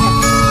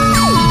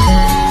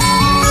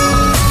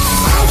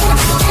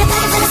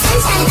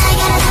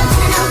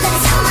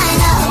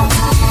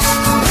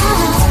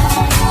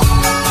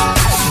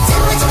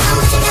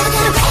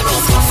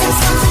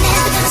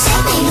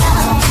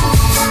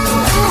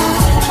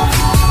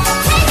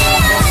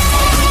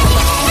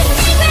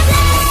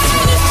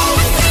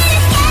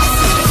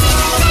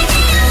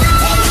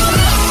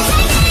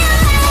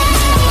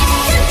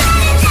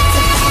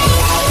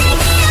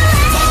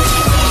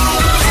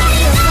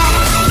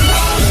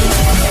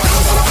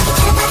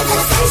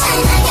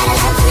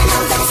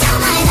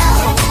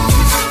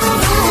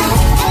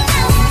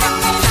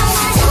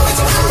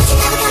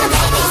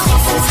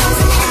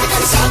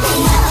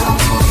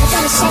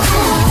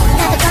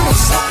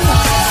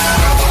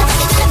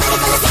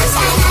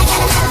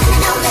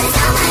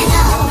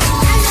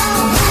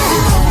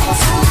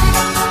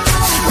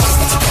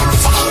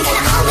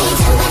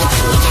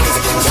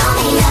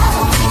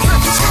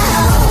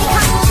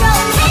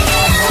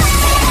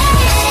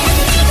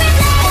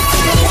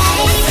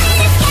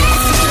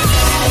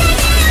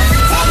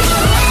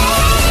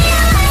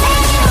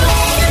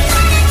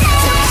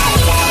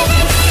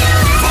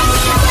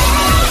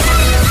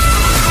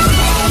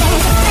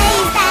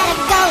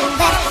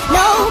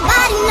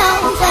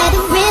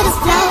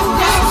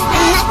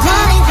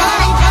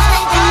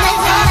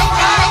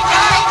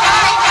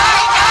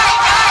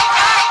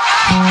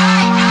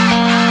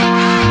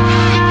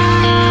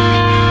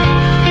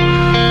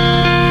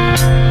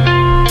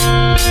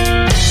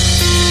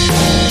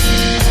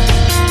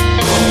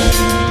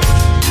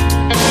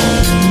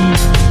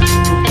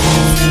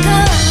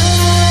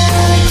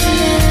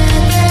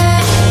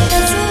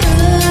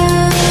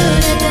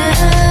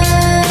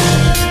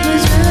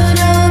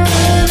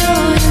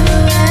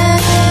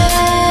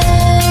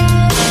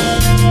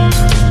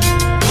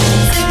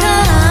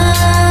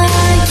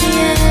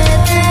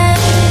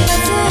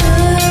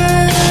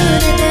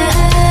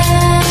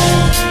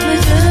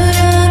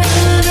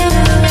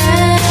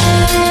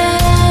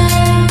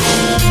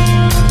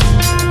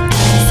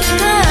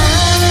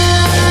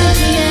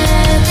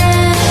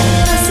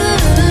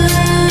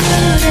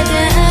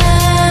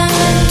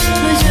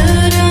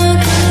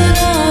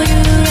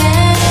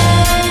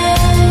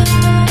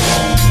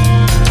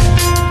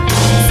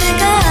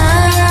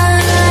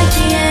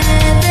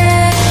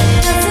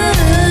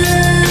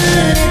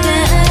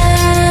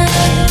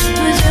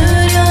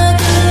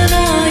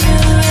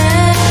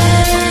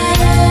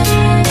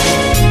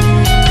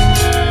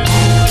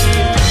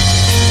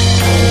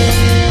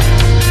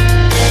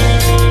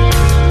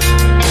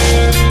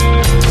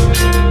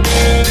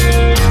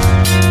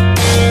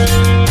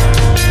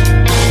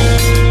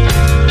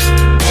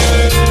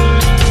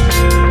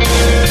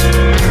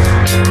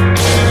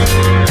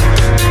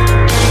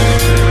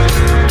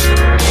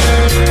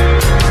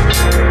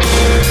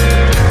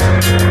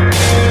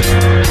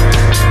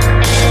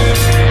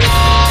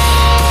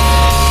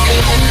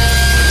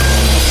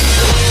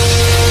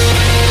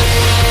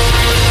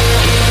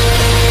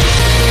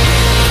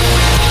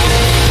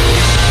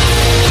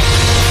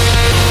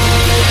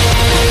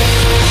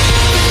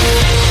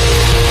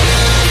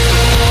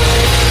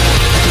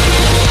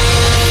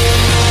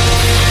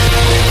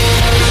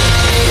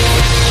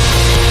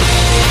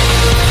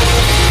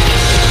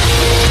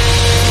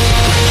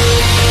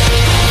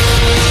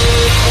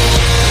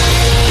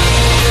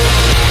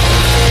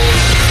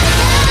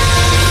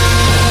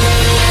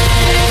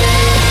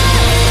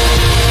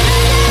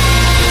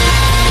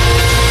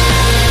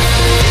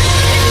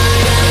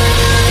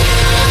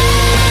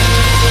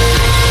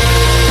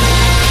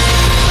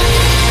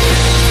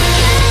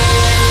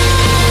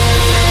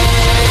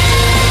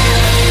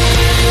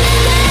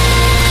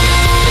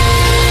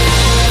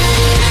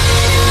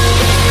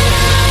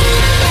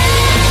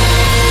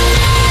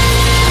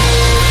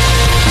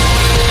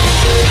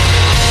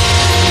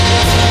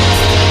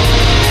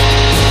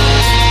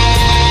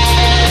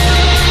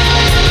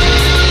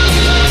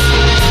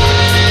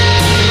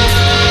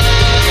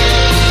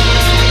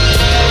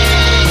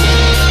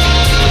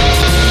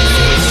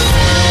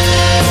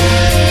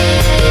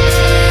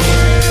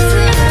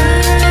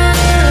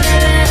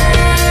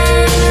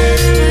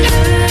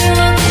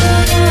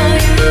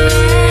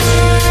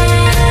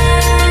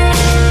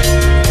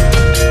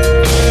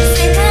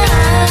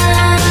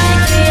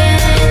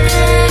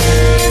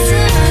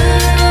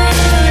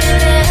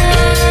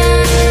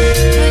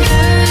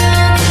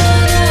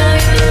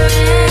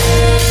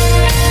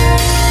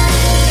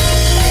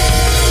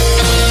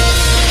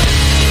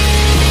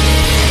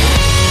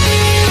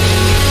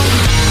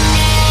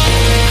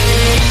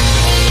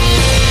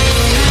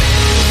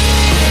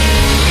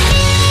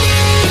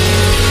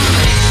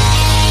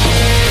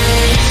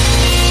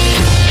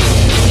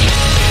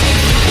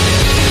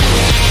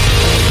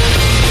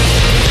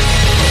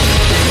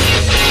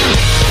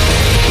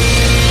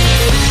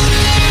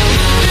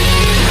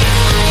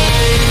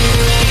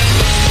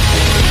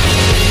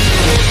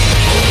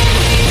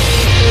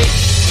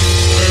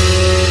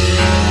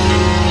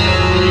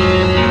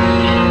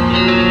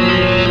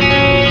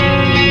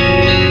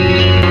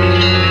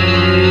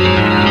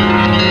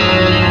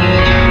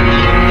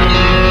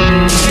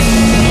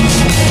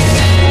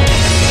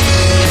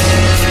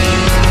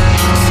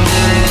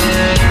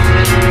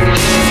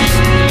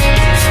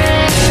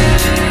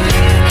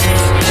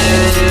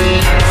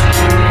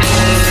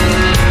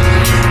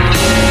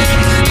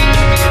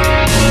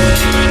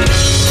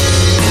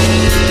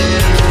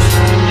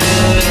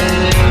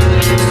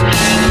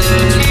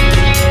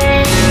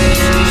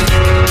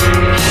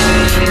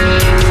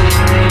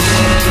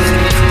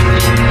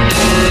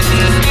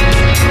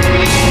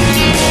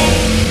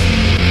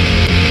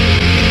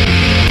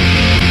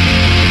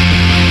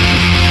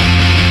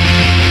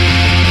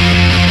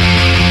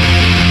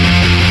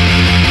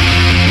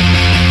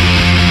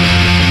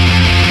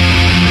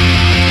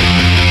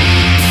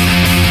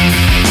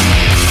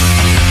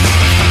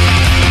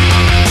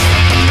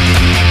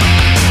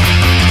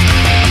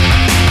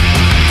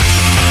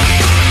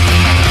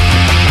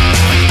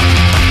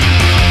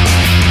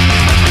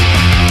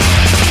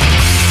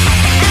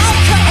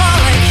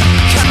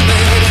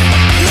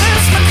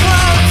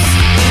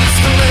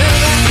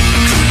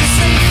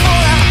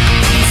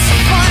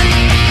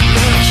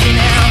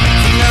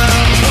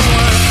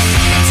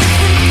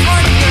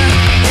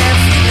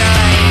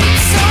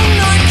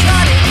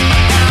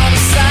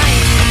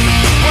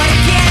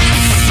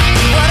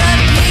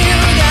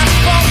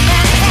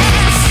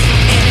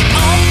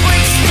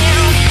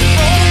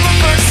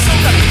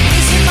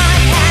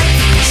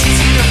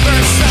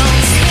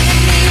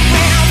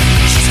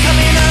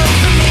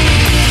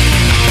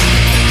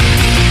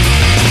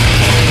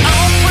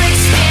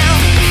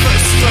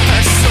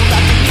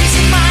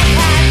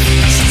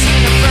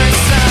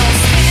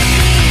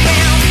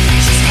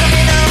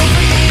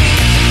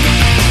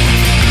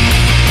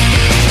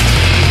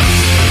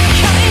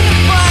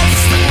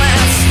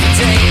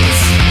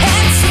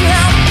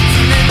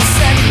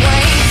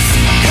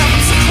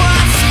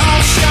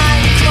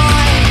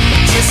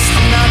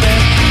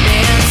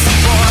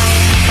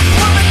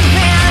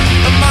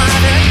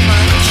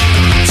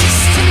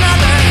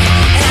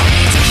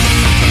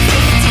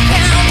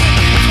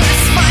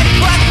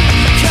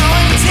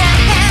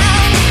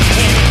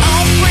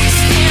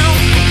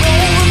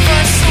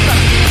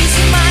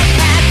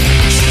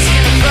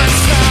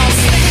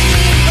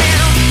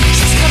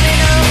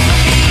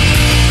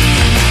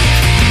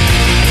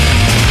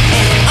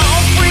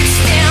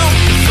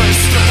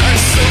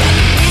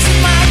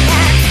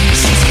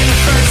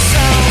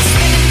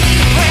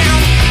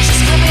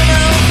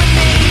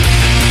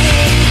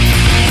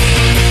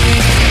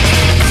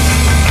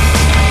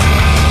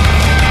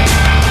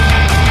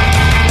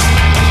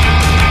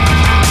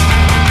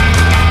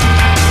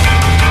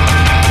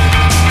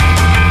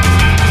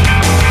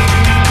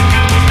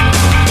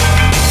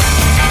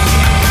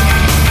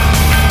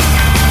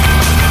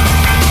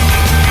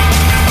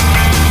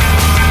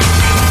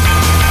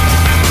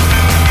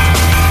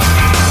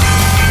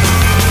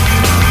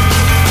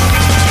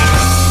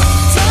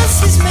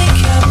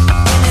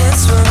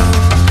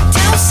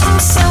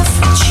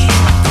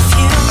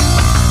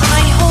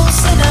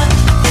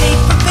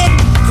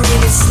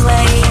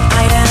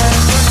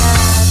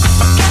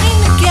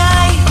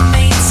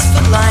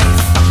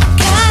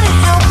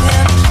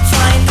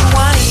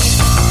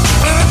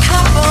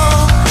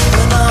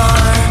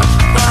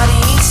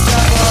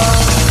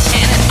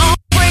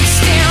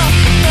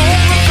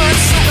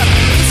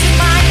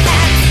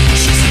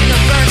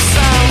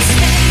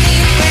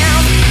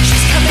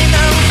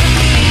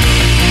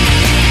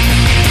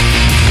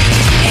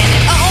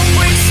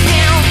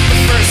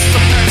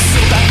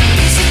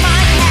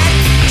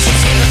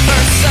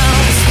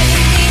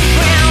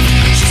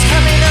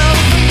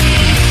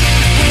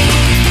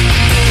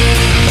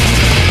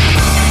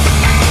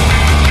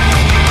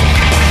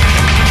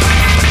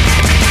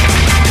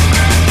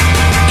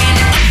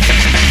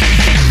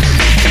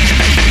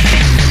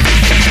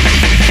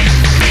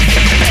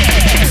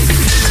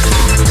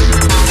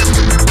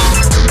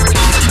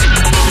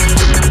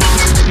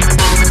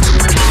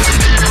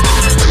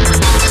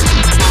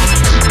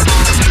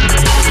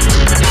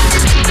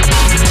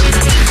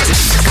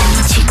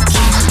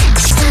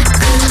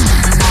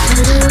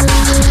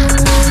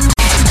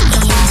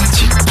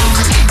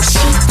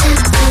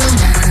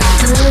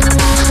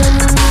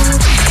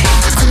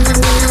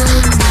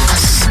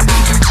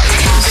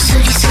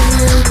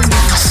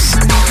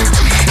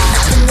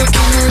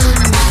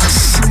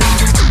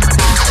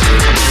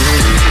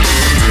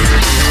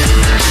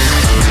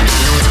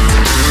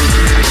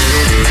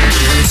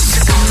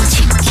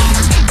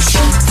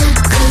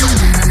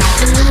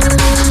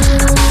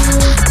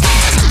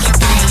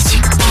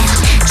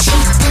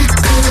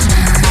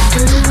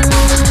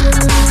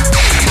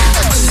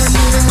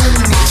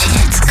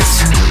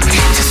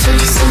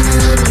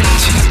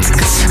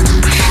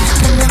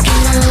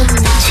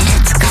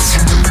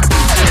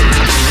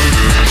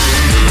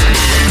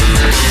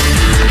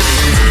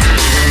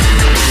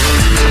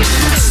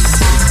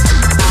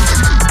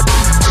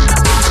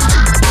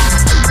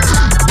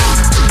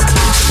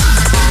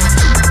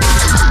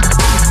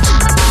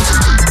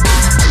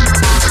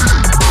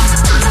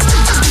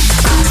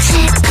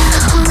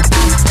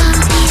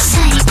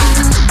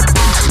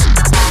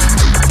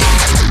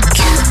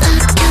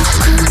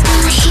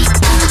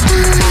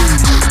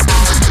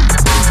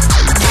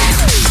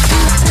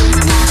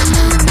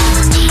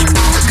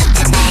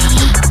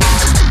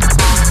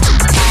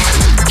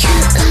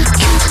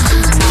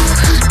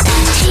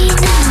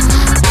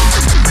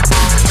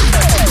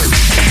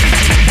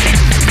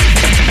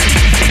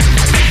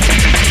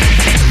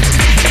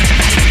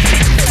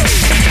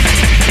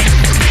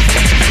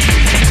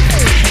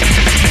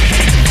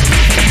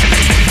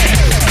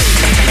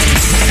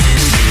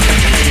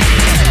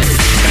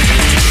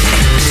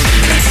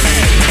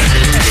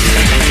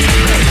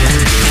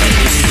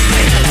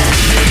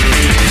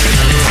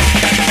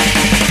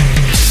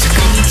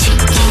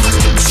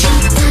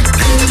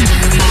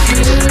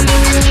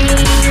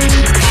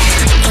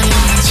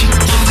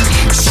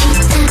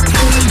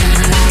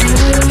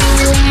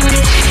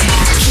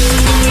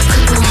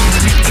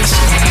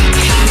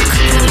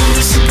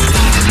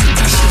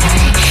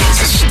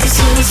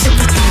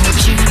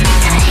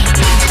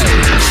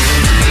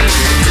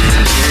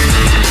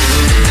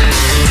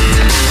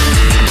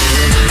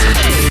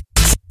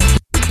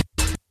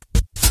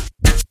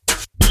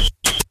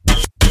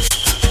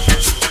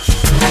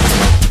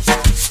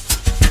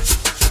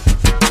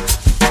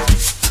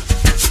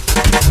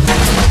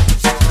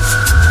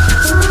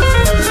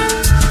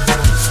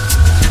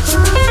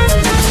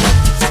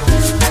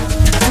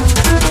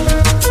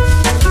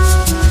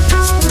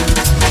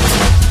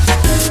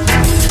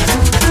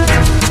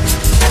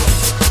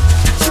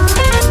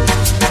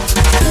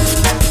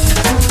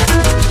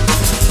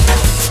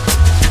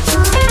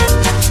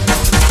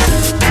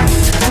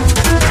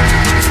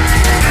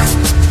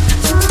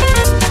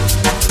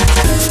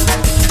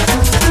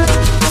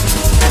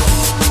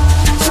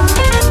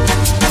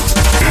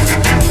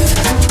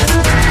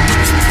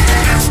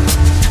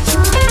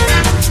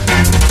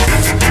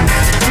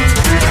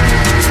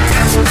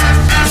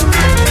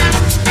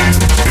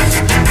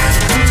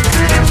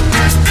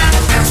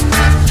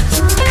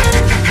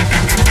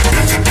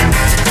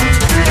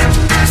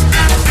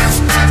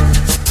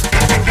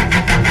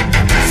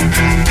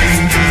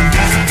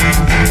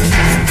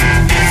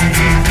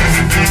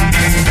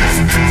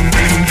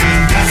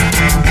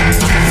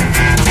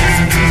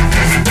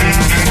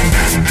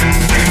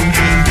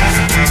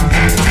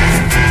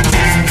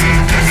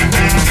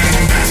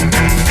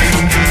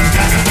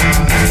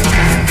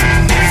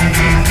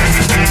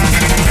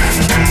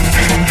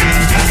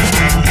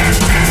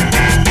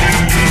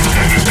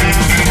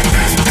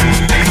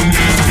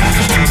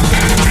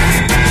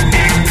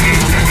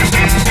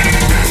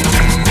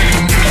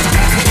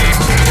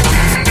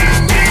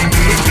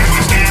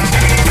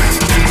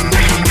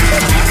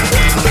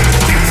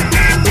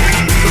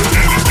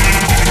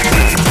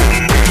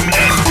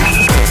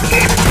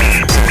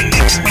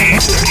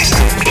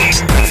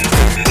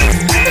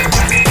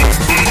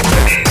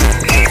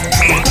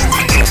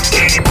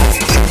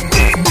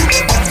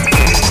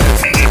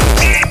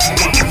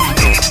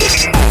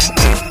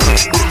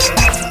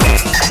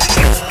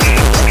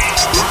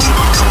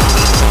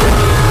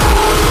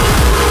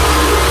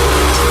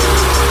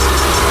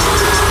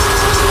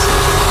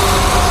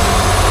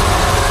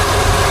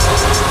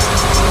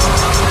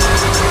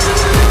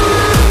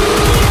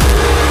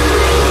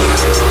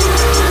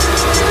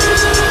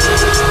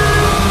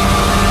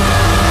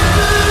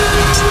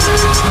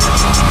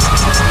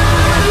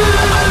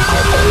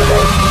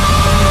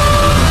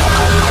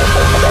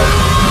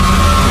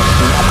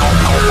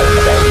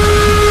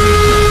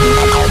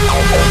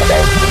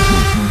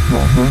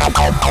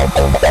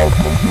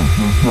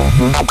 I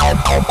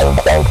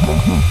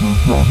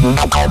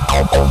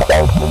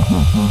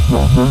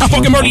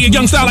fucking murder your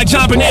young style like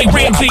John Benet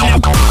Ramsey.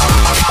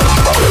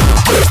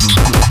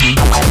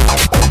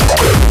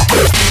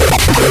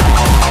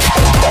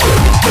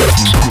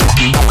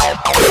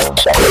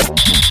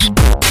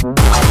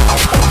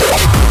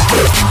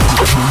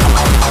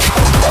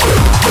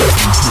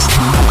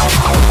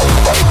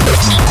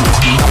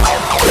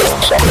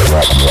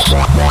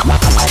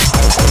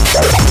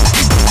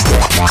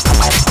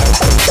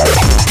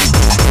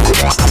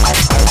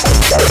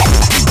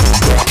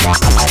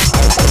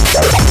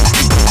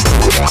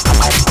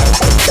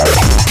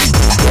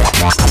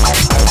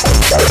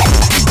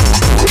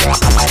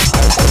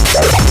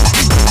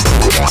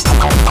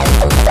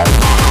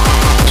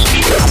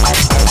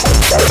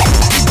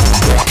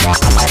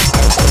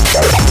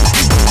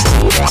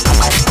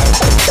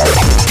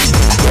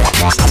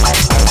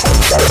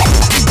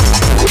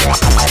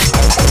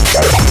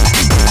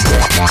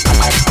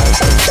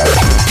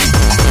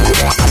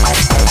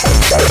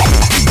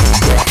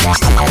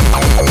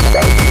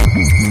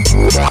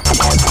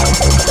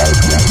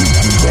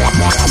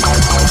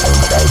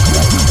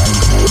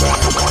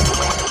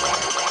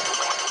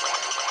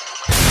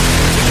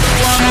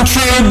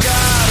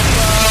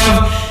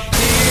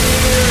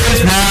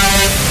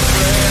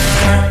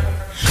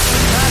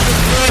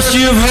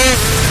 You've heard,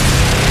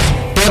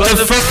 but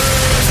the first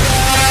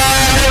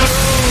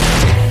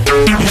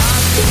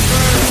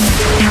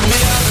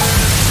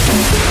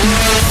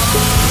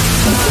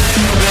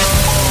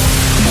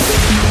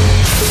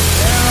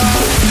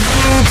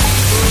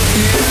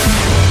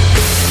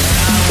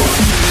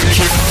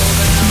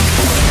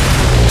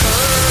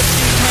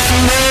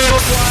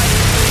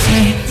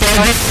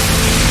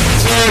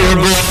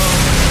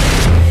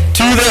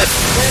to the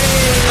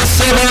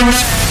 7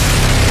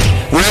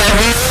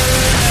 where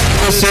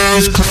this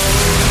is close.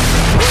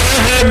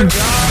 Where have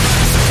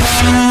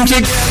come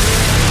together?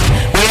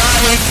 Well, I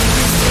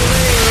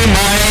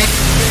my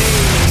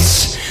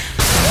face.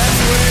 That's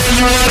where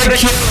you are the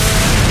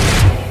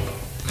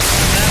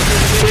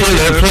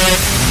killer play.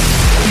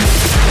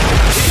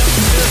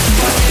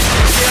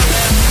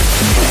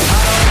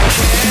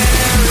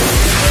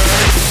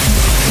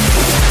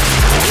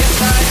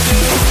 If I do,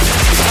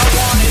 I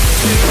want it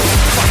to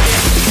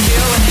fucking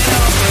kill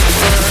him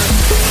first.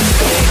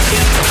 Make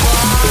him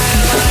cry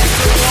like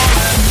a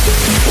woman.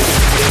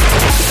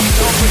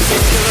 No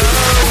particular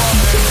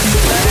woman.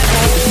 Let it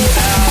hold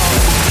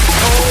out,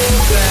 hold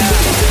back.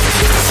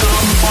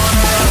 Someone or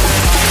other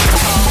might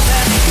come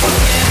and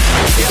fucking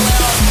kill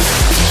him.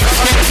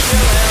 Fucking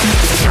kill him.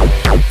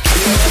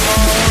 Kill him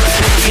already.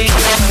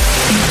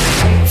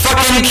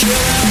 Fucking kill him.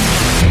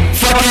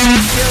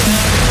 Fucking kill him.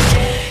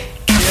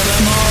 Kill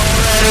him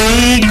already.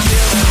 Kill him.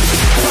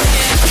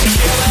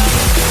 Fucking kill him.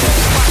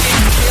 Fucking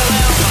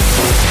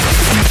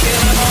kill him. Kill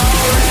him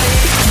already.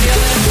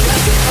 Kill him.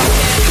 Fucking kill him.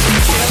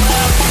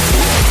 Fucking kill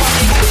him.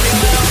 Fucking kill him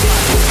already. Kill him.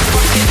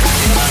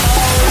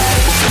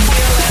 Fucking kill him.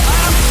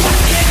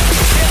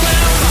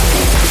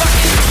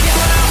 Fucking kill him.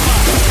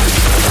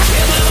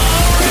 Kill him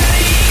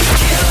already.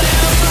 Kill him.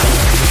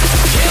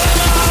 Kill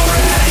him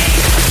already.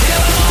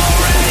 Kill him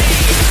already.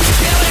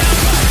 Kill him.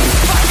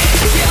 Fucking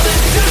kill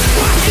him. Just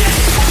fucking kill him.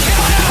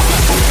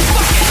 Fucking kill him. Kill him already. Kill him.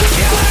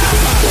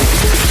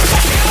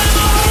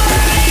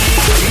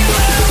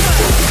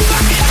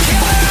 Fucking kill him.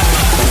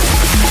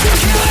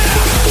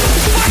 Kill him.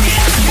 Fucking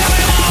kill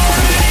him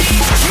already. Kill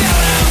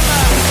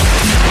him. Kill him.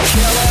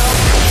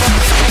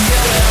 Fucking kill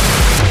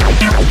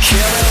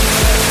him.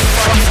 Kill him.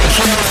 Fucking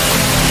kill him.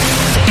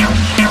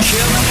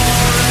 Kill him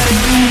already.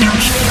 Kill him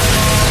already.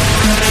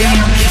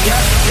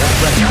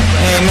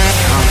 Hey man,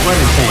 I'm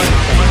running things.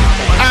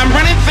 I'm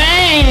running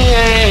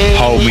things.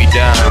 Hold me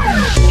down,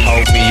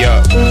 hold me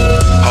up,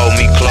 hold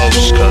me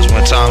close. Cause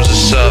when times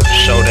are up,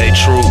 show they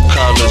true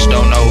colors,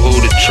 don't know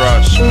who to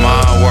trust.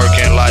 Mine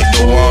working like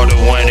the water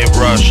when it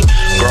rush.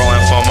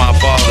 Growing from my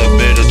father,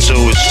 bitter to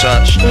his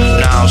touch.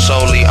 Now I'm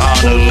solely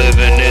honored,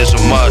 living is a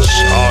must.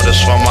 All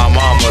this from my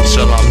mama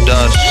till I'm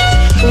dust.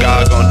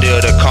 God gon'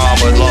 deal the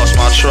karma, lost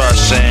my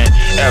trust. And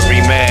every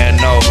man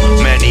know,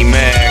 many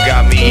man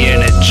got me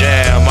in a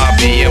jam. I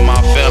be in my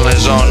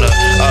feelings, on the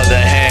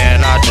other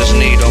hand, I just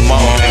need a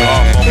moment.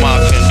 Off of my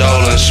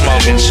condolence,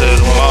 smoking till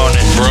the morning.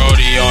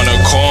 Brody on the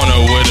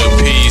corner with a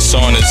piece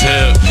on his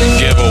hip.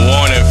 Give a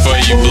warning for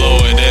you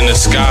blow it in the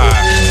sky.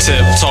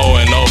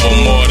 Tiptoeing over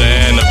mortar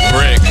and a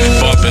brick.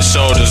 Bumping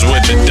shoulders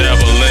with the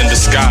devil in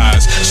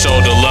disguise.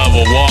 Shoulder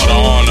level water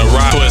on the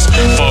ride. Twist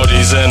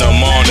 40s in the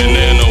morning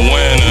in the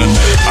winter.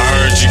 I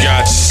heard you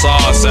got your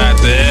sauce at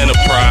the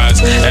Enterprise.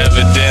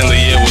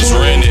 Evidently it was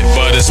rented,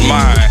 but it's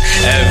mine.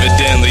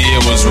 Evidently it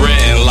was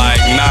written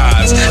like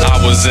Nas. I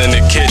was in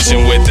the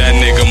kitchen with that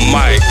nigga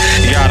Mike.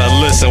 You gotta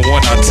listen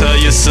when I tell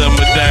you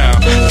simmer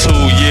down.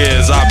 2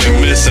 years I've been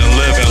missing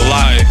living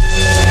life.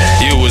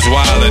 You was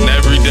wildin',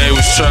 every day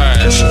was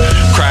trash.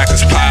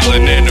 Crackers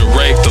piling in to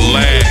rape the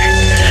land.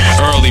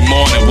 Early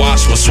morning,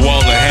 wash my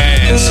swollen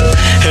hands.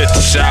 Hit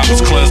the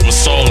showers, cleanse my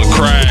soul and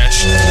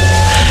crash.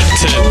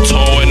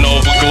 Tiptoeing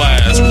over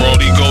glass,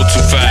 Brody go too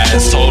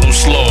fast. Told him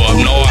slow up,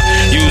 no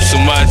I use too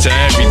much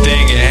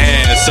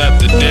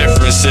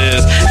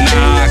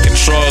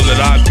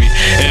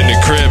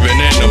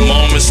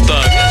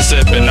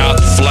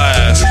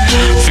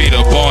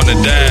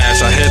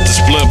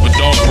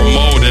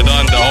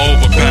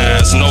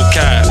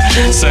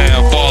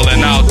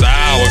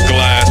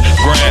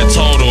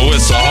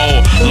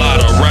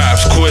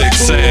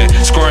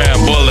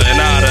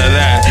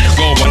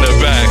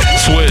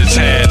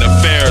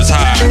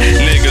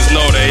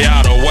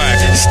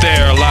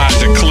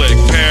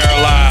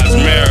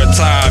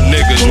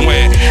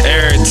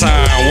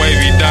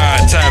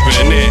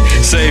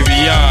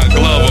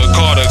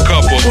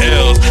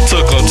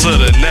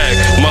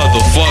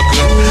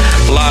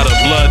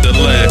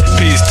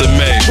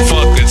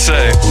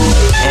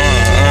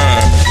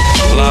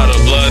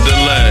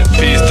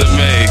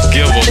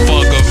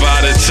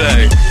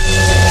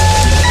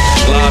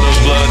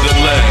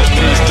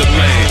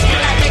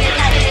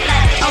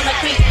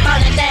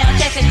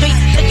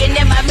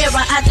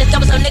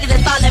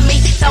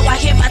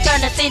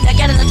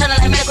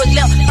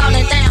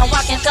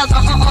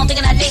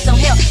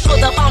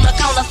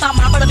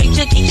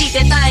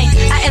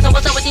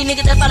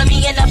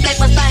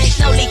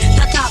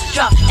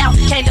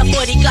came to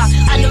 40 Glock.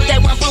 I knew they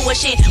weren't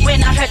bullshit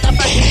when I heard the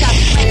first shot.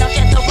 Man, I'm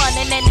just a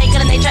running and they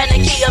couldn't, they trying to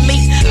kill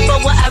me.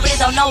 But what I really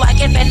don't know, I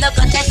get back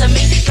knuckle test of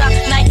me. Drop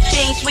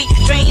 19 sweet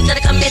dreams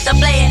that I commit to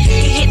playing.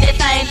 He hit that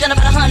thing, done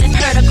about 100,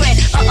 heard a grand.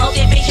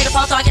 That bitch hit a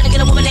phone, so I gotta get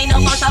a woman, ain't no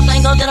phone. Stop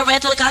playing, go, then I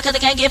ran to the car, cause I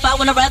can't get far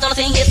when I ride on the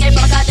thing. He escaped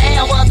from the car,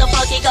 damn, what the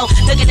fuck he go?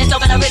 Look at this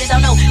dope and I really don't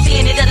know.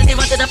 Seeing it doesn't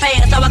run to the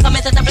past, so I come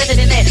into the blizzard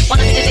in that.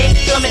 Wanna be the dick,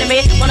 kill him in the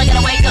mid, wanna get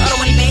away, the other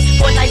one he big.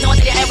 Four nights, knowing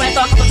that he ain't ran,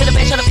 so I come up to the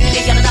bitch, shut up, and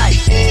you gonna die.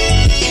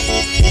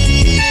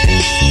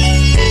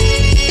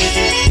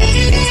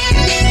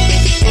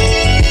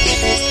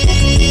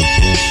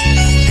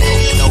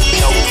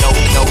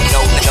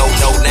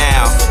 No,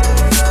 now,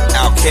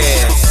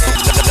 Outkast.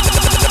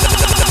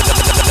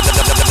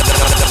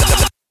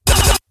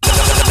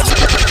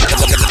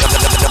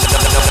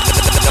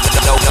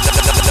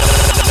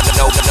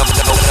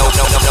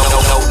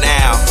 No,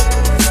 now,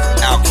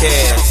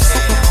 Outkast.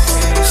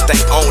 Stay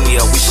on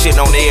ya, we shitting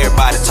on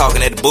everybody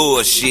talking that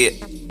bullshit.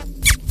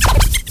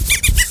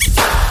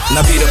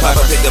 Now Peter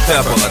Piper picked the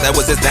pepper, that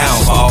was his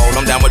downfall.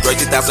 I'm down with Dre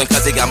 2000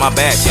 cause he got my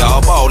back, y'all.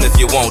 Ball if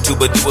you want to,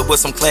 but do it with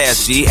some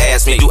class, G.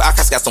 Ask me, do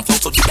Outkast got some flow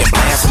so you can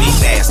blast me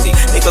nasty.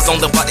 Niggas on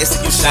the block, they see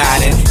you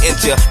shining.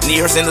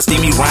 Engineers in the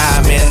steamy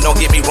rhyming. Don't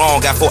get me wrong,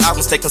 got 4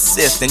 albums, stay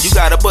consistent. You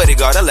got a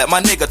bodyguard, I let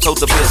my nigga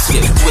toast the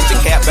biscuit. Twist your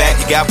cap back,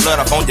 you got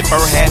blood up on your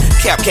fur hat.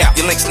 Cap,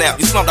 your link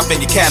snap, you slumped up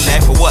in your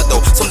Cadillac. For what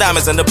though? Some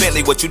diamonds in the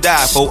Bentley, what you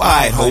died for?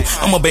 Alright ho,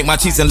 I'ma bake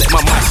my cheese and let my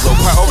mic flow.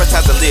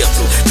 Prioritize to live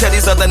to. Tell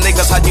these other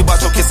niggas how you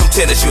about your kids some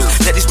tennis shoes.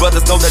 Let these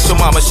brothers know that your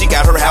mama, she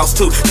got her house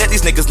too. Let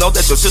these niggas know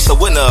that your sister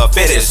winner a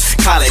fetish.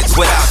 College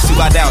without you,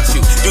 I doubt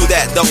you. Do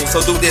that though,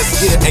 so do this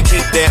here and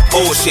keep that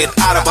bullshit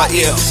out of my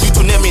ear. You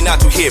too near me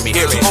not to hear me.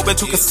 Too open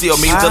to conceal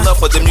me. The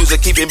love for the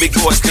music, keeping big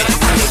boys getting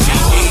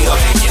real.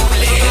 You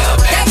live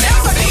and they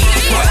see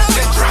what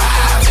you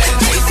drive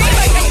and they say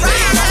they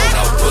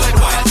wanna put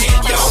one in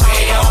your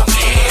hell,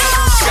 man.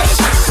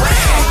 Cause you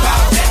brag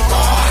about that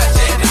boys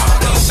and all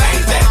the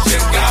things that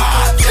you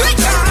got. Just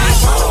turn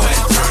it on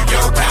and turn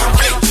your round.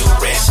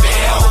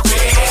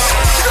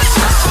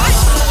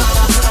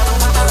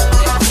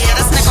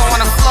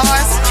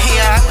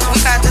 We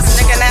got this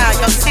nigga now,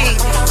 yo T.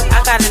 I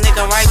got a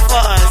nigga right for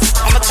us.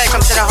 I'ma take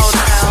him to the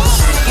hotel.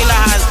 You know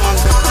how it's gonna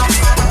go.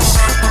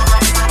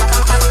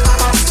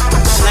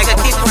 Nigga,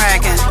 keep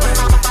bragging.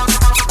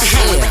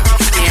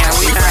 Yeah,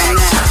 we done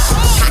now.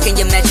 How can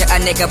you measure a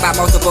nigga by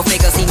multiple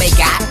figures he may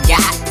got?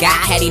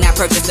 Had he not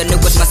purchased the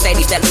newest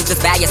Mercedes that loses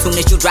value as soon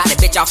as you drive the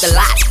bitch off the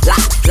lot.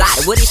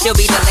 Would he still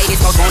be the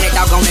latest most wanted?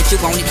 Doggone it,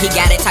 you want it. He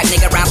got it, type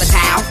nigga around the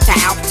town.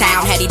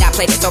 Had he not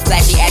played it so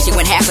flashy, ashy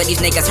when half of these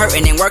niggas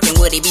hurting and working,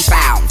 would he be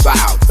found?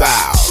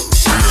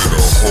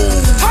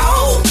 In a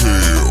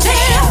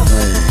hotel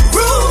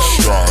room,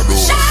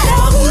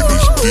 shadow with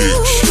his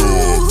dick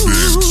shoved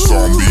in.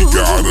 Zombie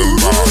got a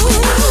lot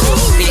of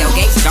Bill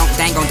Gates don't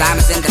dang on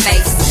diamonds in the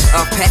face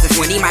of peasants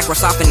when he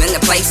Microsoft in the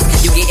place.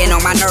 You getting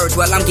on my nerves,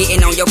 well I'm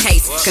getting on your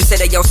case.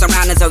 Consider your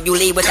surroundings or you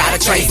leave without a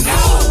trace. They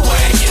know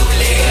where you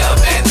live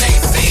and they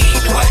see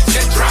what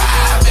you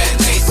drive and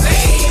they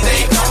say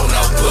they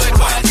gonna put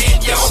one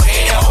in your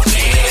hell,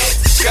 man.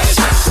 Cause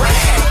you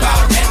brag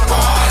about that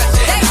boys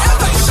and all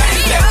the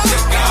things that you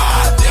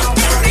got. Them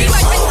dirty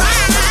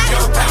boys in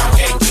your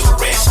pound and you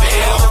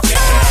rebel.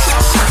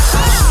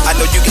 I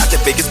know you got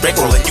the biggest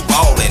bankroll and you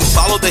ballin'.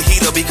 Follow the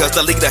heater because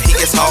the leader he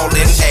is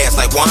hauling ass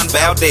like Juan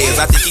Valdez.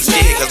 I think he's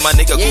scared cause my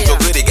nigga Gujo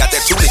Goody got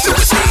that tunic to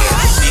his head.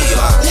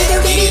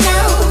 Little did he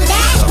know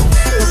that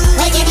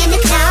waking in the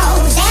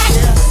closet,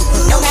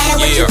 no matter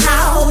what you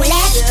call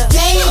it,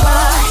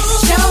 Playboy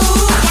show.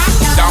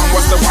 Don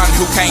was the one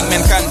who came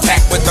in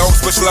contact with those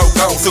with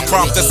logos who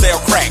prompt to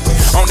sell crack.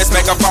 On this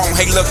megaphone,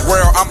 hey look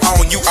world, I'm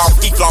on you off.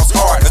 He floss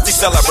hard as he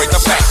celebrate the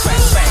fact.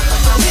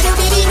 Little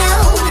did he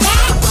know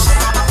that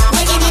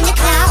waking in the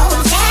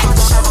closet,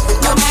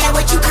 no matter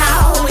what you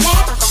call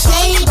it,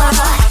 Playboy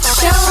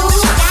show.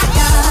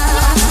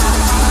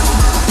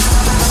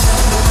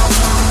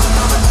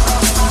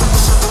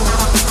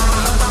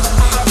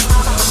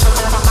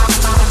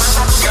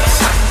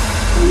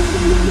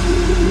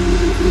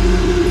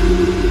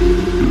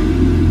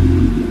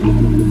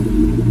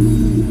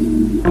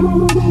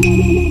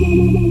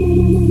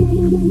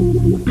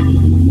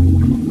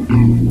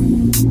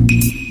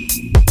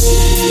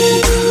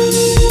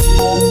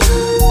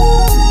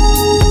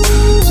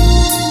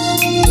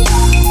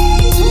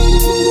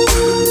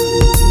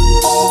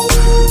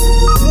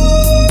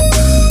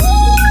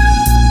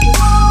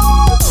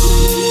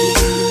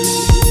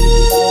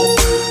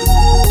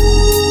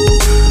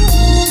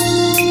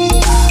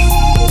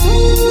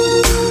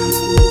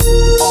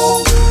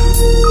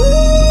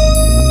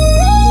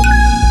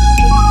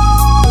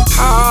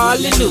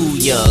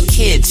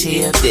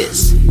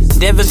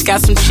 brothers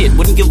got some shit.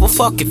 Wouldn't give a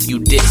fuck if you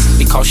diss.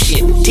 Because shit,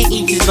 to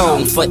each his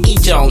own, for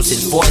each owns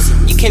his voice.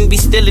 You can be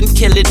stealing,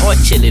 killing, or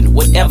chilling,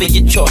 whatever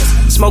your choice.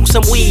 Smoke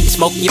some weed,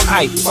 smoke your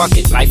pipe, fuck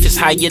it, life is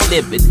how you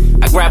live it.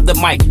 I grab the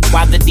mic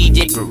while the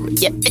DJ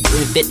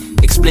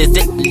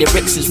explicit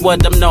lyrics is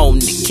what I'm known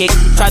to kick.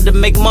 Try to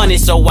make money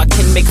so I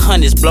can make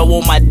honeys blow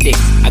on my dick.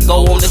 I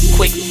go on a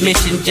quick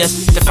mission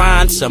just to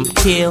find some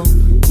kill.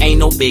 Ain't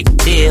no big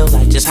deal,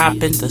 I just hop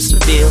in the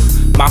Seville.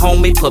 My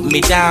homie put me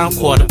down,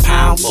 $quarter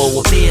pound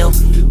for a meal.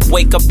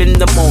 Wake up in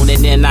the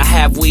morning and I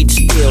have weed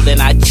still,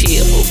 and I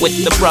chill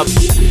with the brother,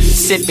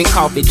 sipping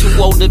coffee. Too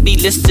old to be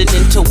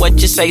listening to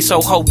what you say, so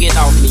ho, get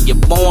off me. You're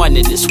born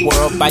in this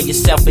world by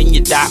yourself and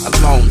you die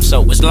alone.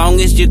 So as long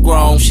as you're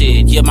grown,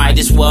 shit, you might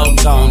as well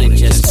go on and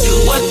just do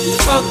what the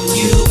fuck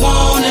you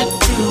wanna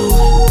do.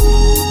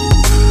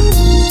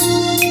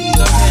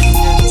 Go ahead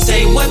and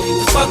say what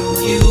the fuck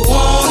you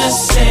wanna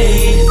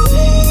say.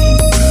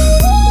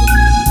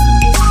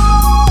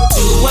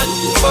 Do what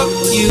the fuck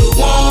you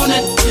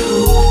wanna do.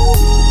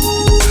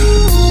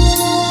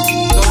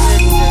 Go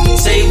ahead and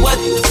say what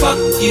the fuck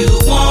you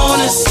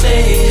wanna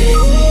say.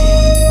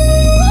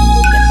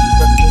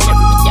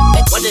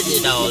 What does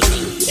it all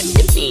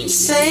mean?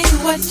 Say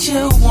what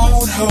you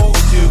want, hold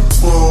you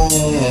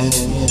wrong.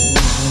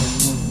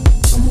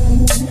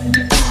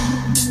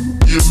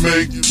 You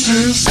make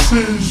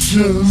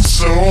decisions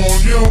on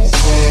your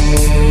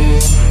own.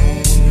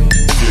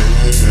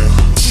 Yeah.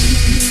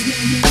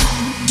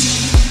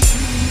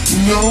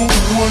 No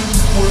one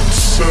would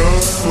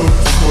suffer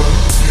but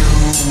you.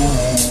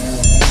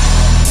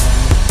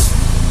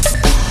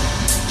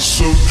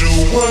 So do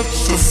what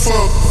the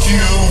fuck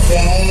you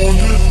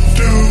wanna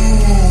do.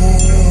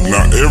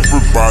 Now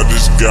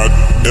everybody's got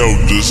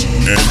elders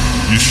and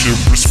you should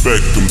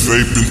respect them.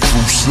 They've been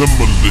through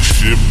similar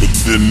shit, but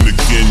then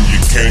again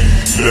you can't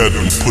let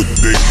them put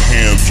their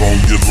hands on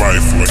your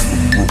life like a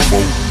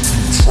remote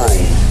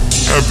control.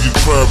 Have you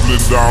traveling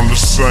down the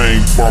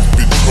same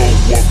bumpy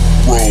toe-up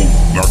road?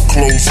 Now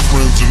close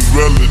friends and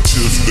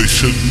relatives, they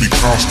should be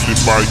constantly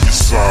by your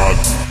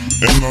side.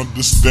 And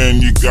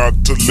understand you got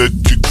to let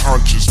your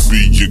conscience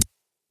be your.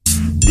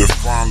 There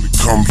finally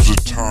comes a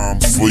time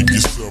for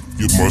yourself,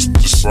 you must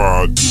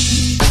decide.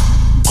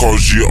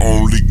 Cause you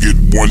only get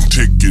one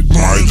ticket,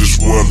 might as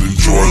well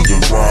enjoy the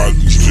ride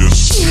and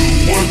just do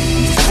what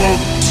the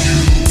fuck you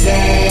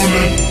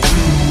wanna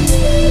do.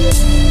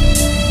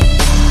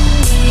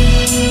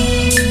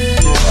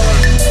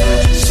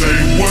 Say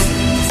what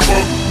the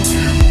fuck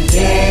you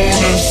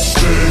wanna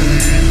say.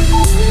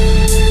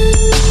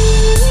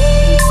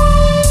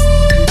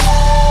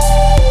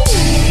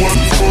 Do what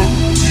the fuck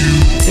you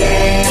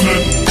wanna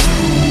do.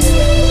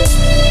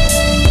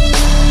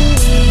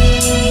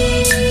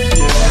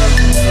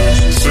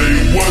 Say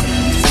what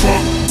the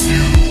fuck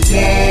you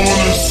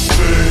wanna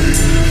say.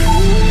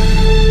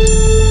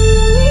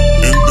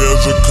 And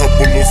there's a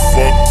couple of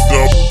fucked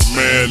up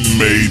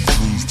man-made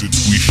rules that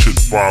we should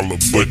follow,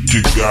 but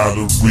you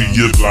gotta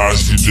realize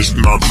you just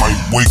not might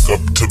wake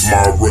up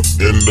tomorrow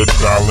and the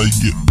dollar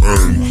you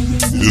earn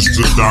is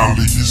the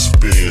dollar you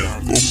spend.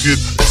 Go get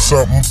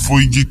something for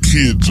your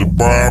kids or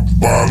buy a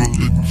bottle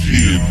of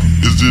gin.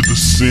 Is it a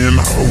sin?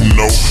 I don't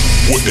know.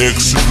 We're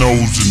X and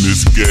O's in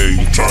this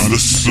game, trying to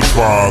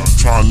survive,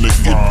 trying to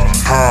get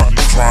high,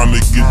 trying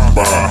to get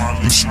by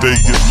and stay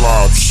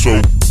alive.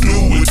 So do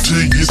it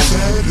till you're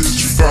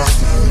satisfied,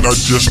 not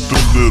just a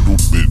little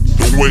bit.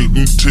 Don't wait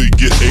until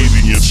you're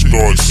 80 and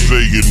start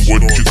saying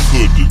what you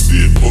coulda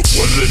did. But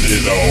what did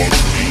it all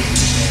mean?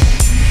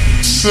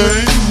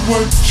 Say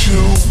what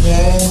you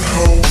want,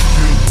 hope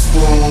you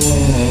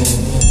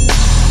wrong.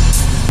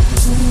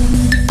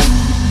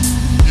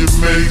 You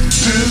make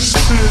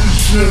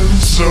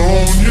decisions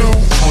on your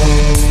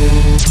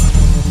own.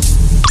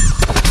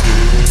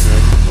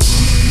 Yeah.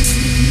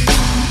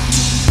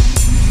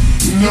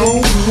 No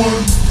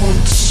one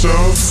would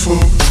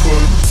suffer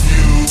but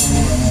you.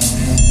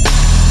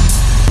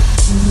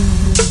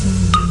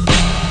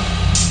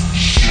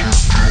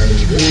 So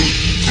do what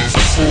the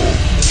fuck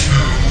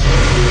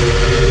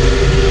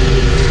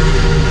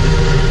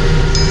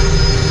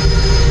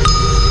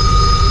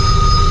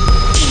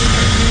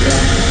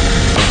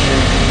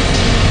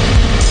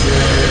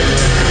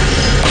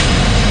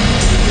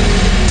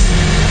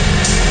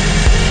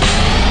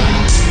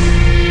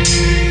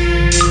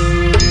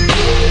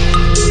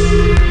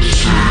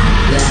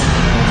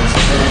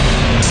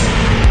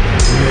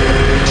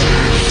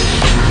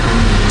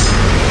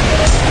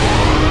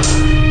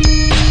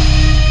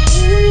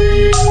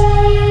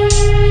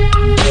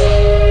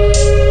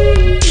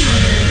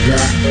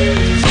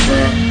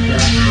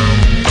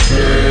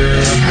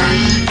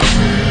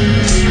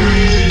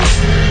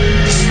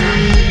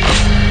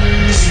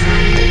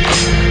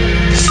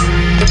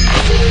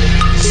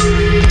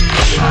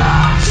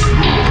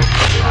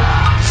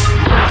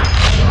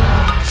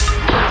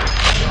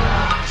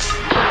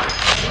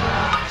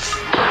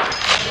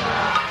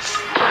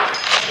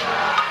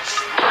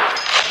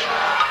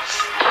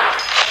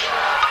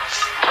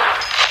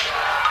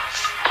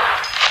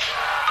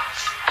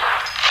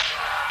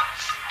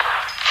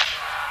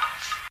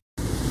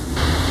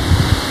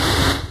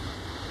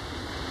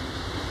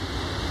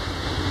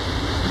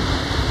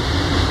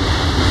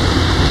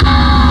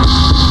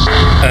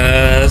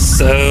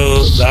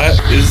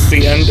is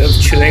the end of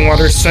Chewing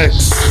Water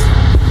 6.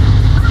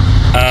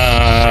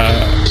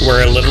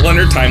 We're a little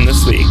under time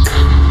this week.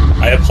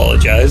 I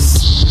apologize.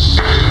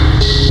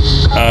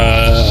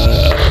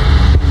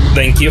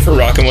 Thank you for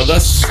rocking with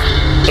us.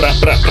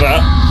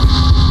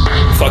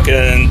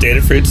 Fucking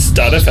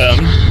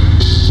Datafruits.fm.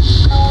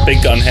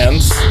 Big gun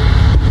hands.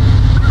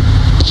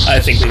 I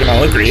think we can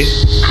all agree.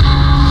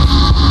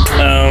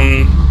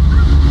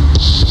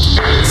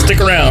 Stick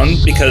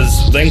around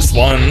because Lynx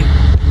 1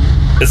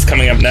 is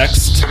coming up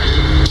next.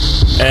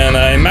 And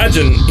I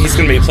imagine he's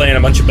going to be playing a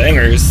bunch of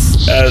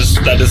bangers, as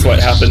that is what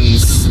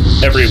happens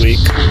every week.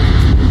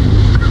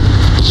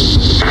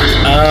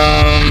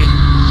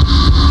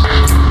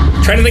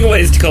 Trying to think of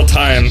ways to kill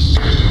time.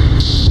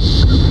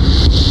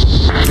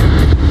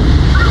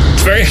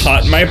 It's very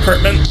hot in my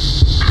apartment,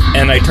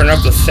 and I turn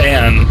off the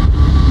fan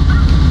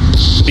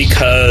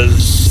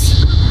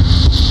because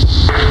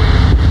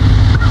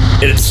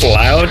it's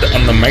loud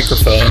on the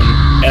microphone.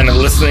 And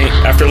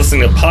after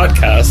listening to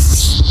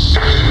podcasts,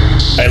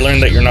 I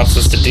learned that you're not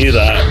supposed to do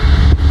that.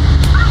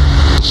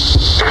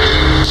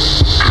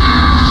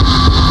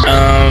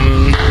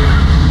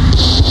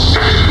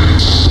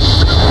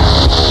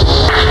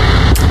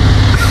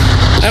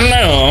 I don't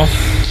know.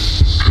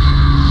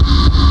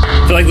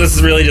 I feel like this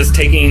is really just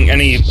taking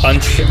any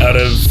punch out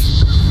of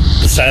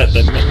the set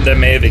that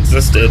may have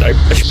existed. I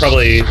should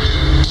probably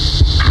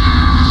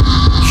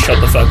shut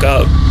the fuck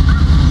up.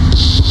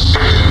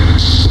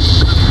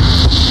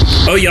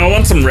 Oh, y'all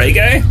want some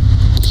reggae?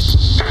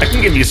 I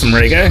can give you some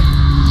reggae.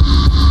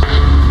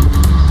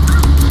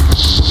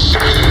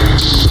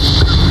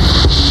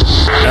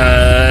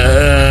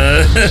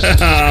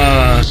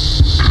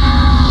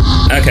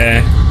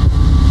 Okay.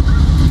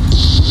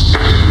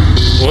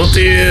 We'll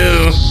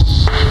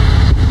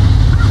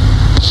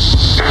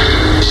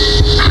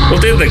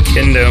do the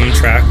Kingdom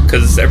track,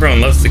 because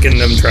everyone loves the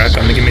Kingdom track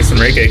on the Give Me Some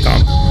Reggae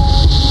comp.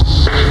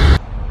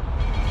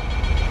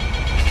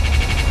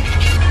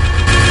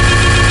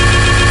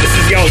 This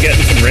is y'all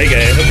getting some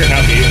reggae. I hope you're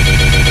happy.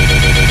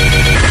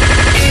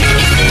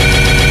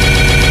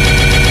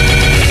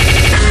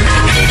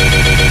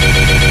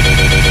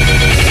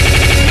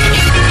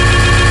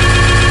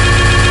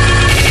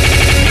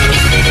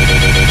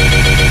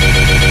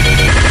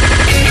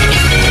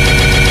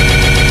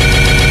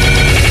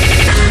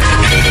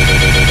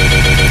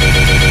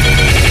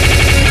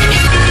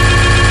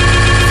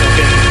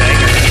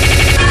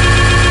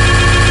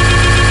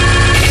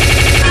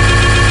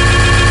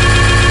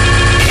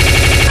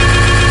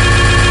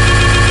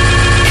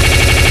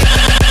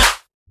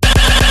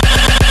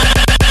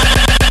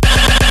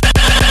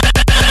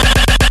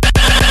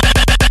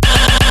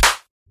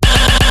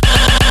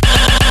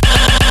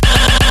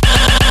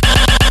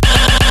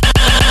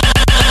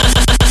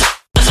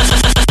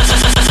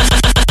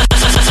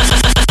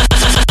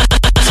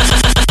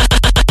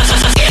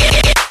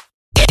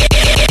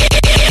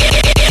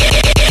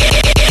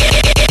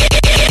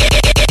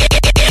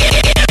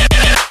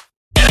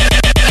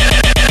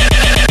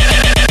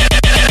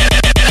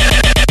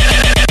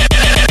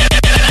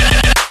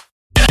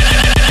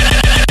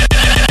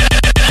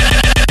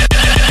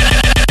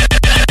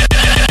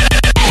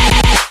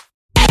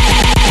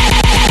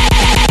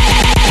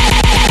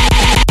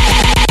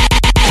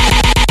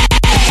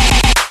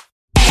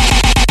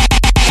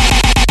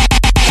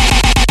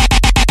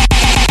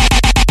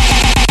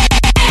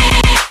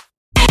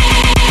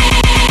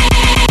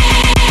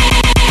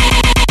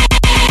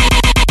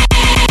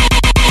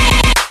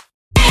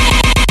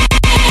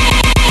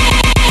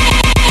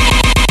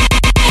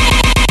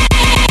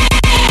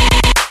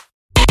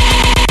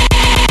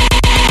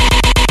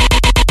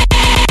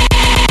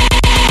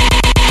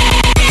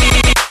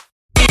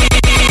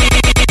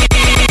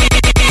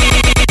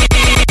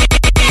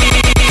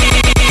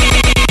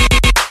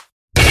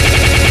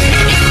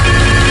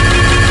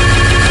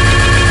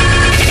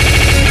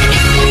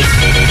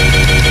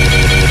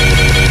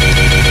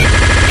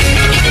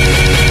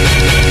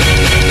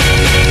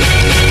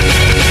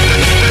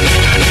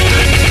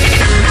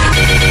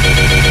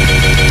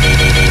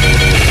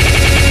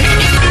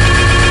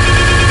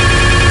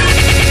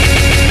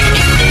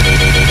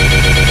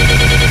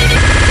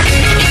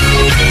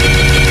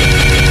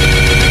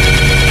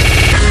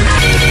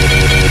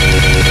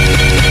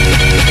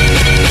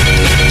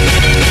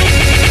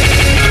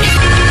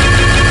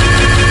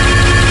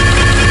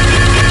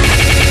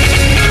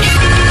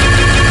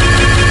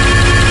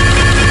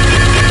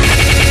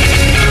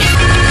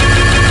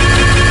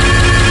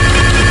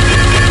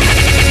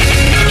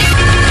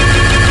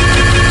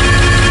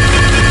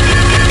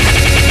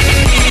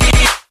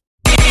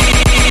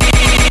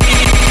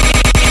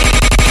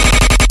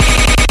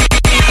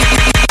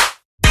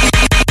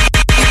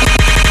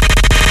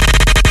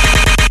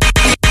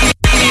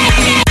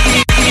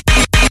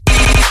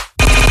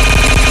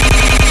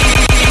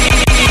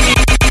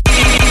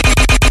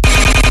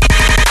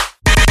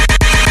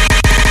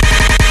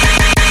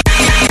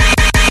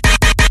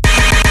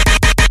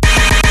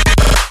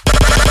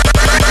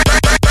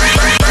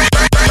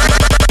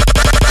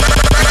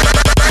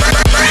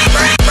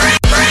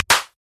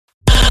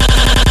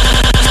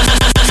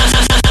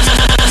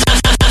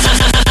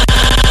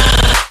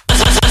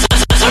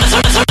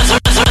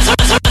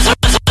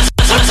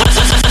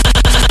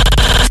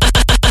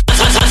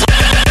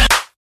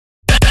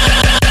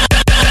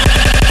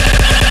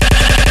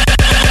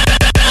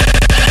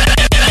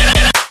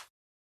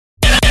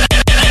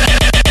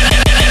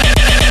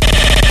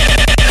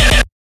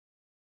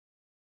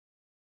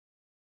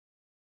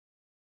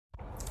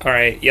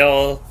 Alright,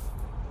 y'all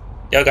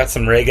got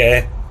some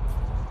reggae.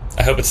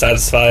 I hope it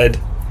satisfied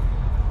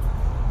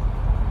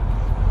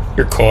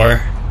your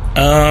core.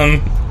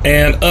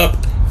 And up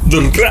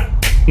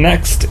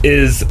next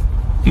is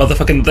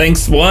motherfucking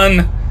Thanks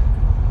One,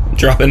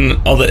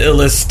 dropping all the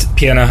illest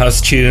piano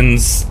house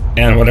tunes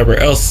and whatever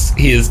else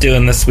he is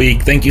doing this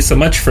week. Thank you so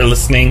much for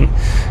listening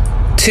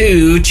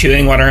to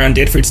Chewing Water on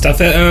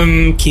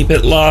Datafruits.fm. Keep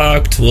it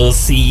locked. We'll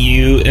see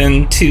you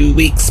in 2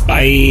 weeks.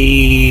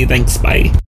 Bye. Thanks. Bye.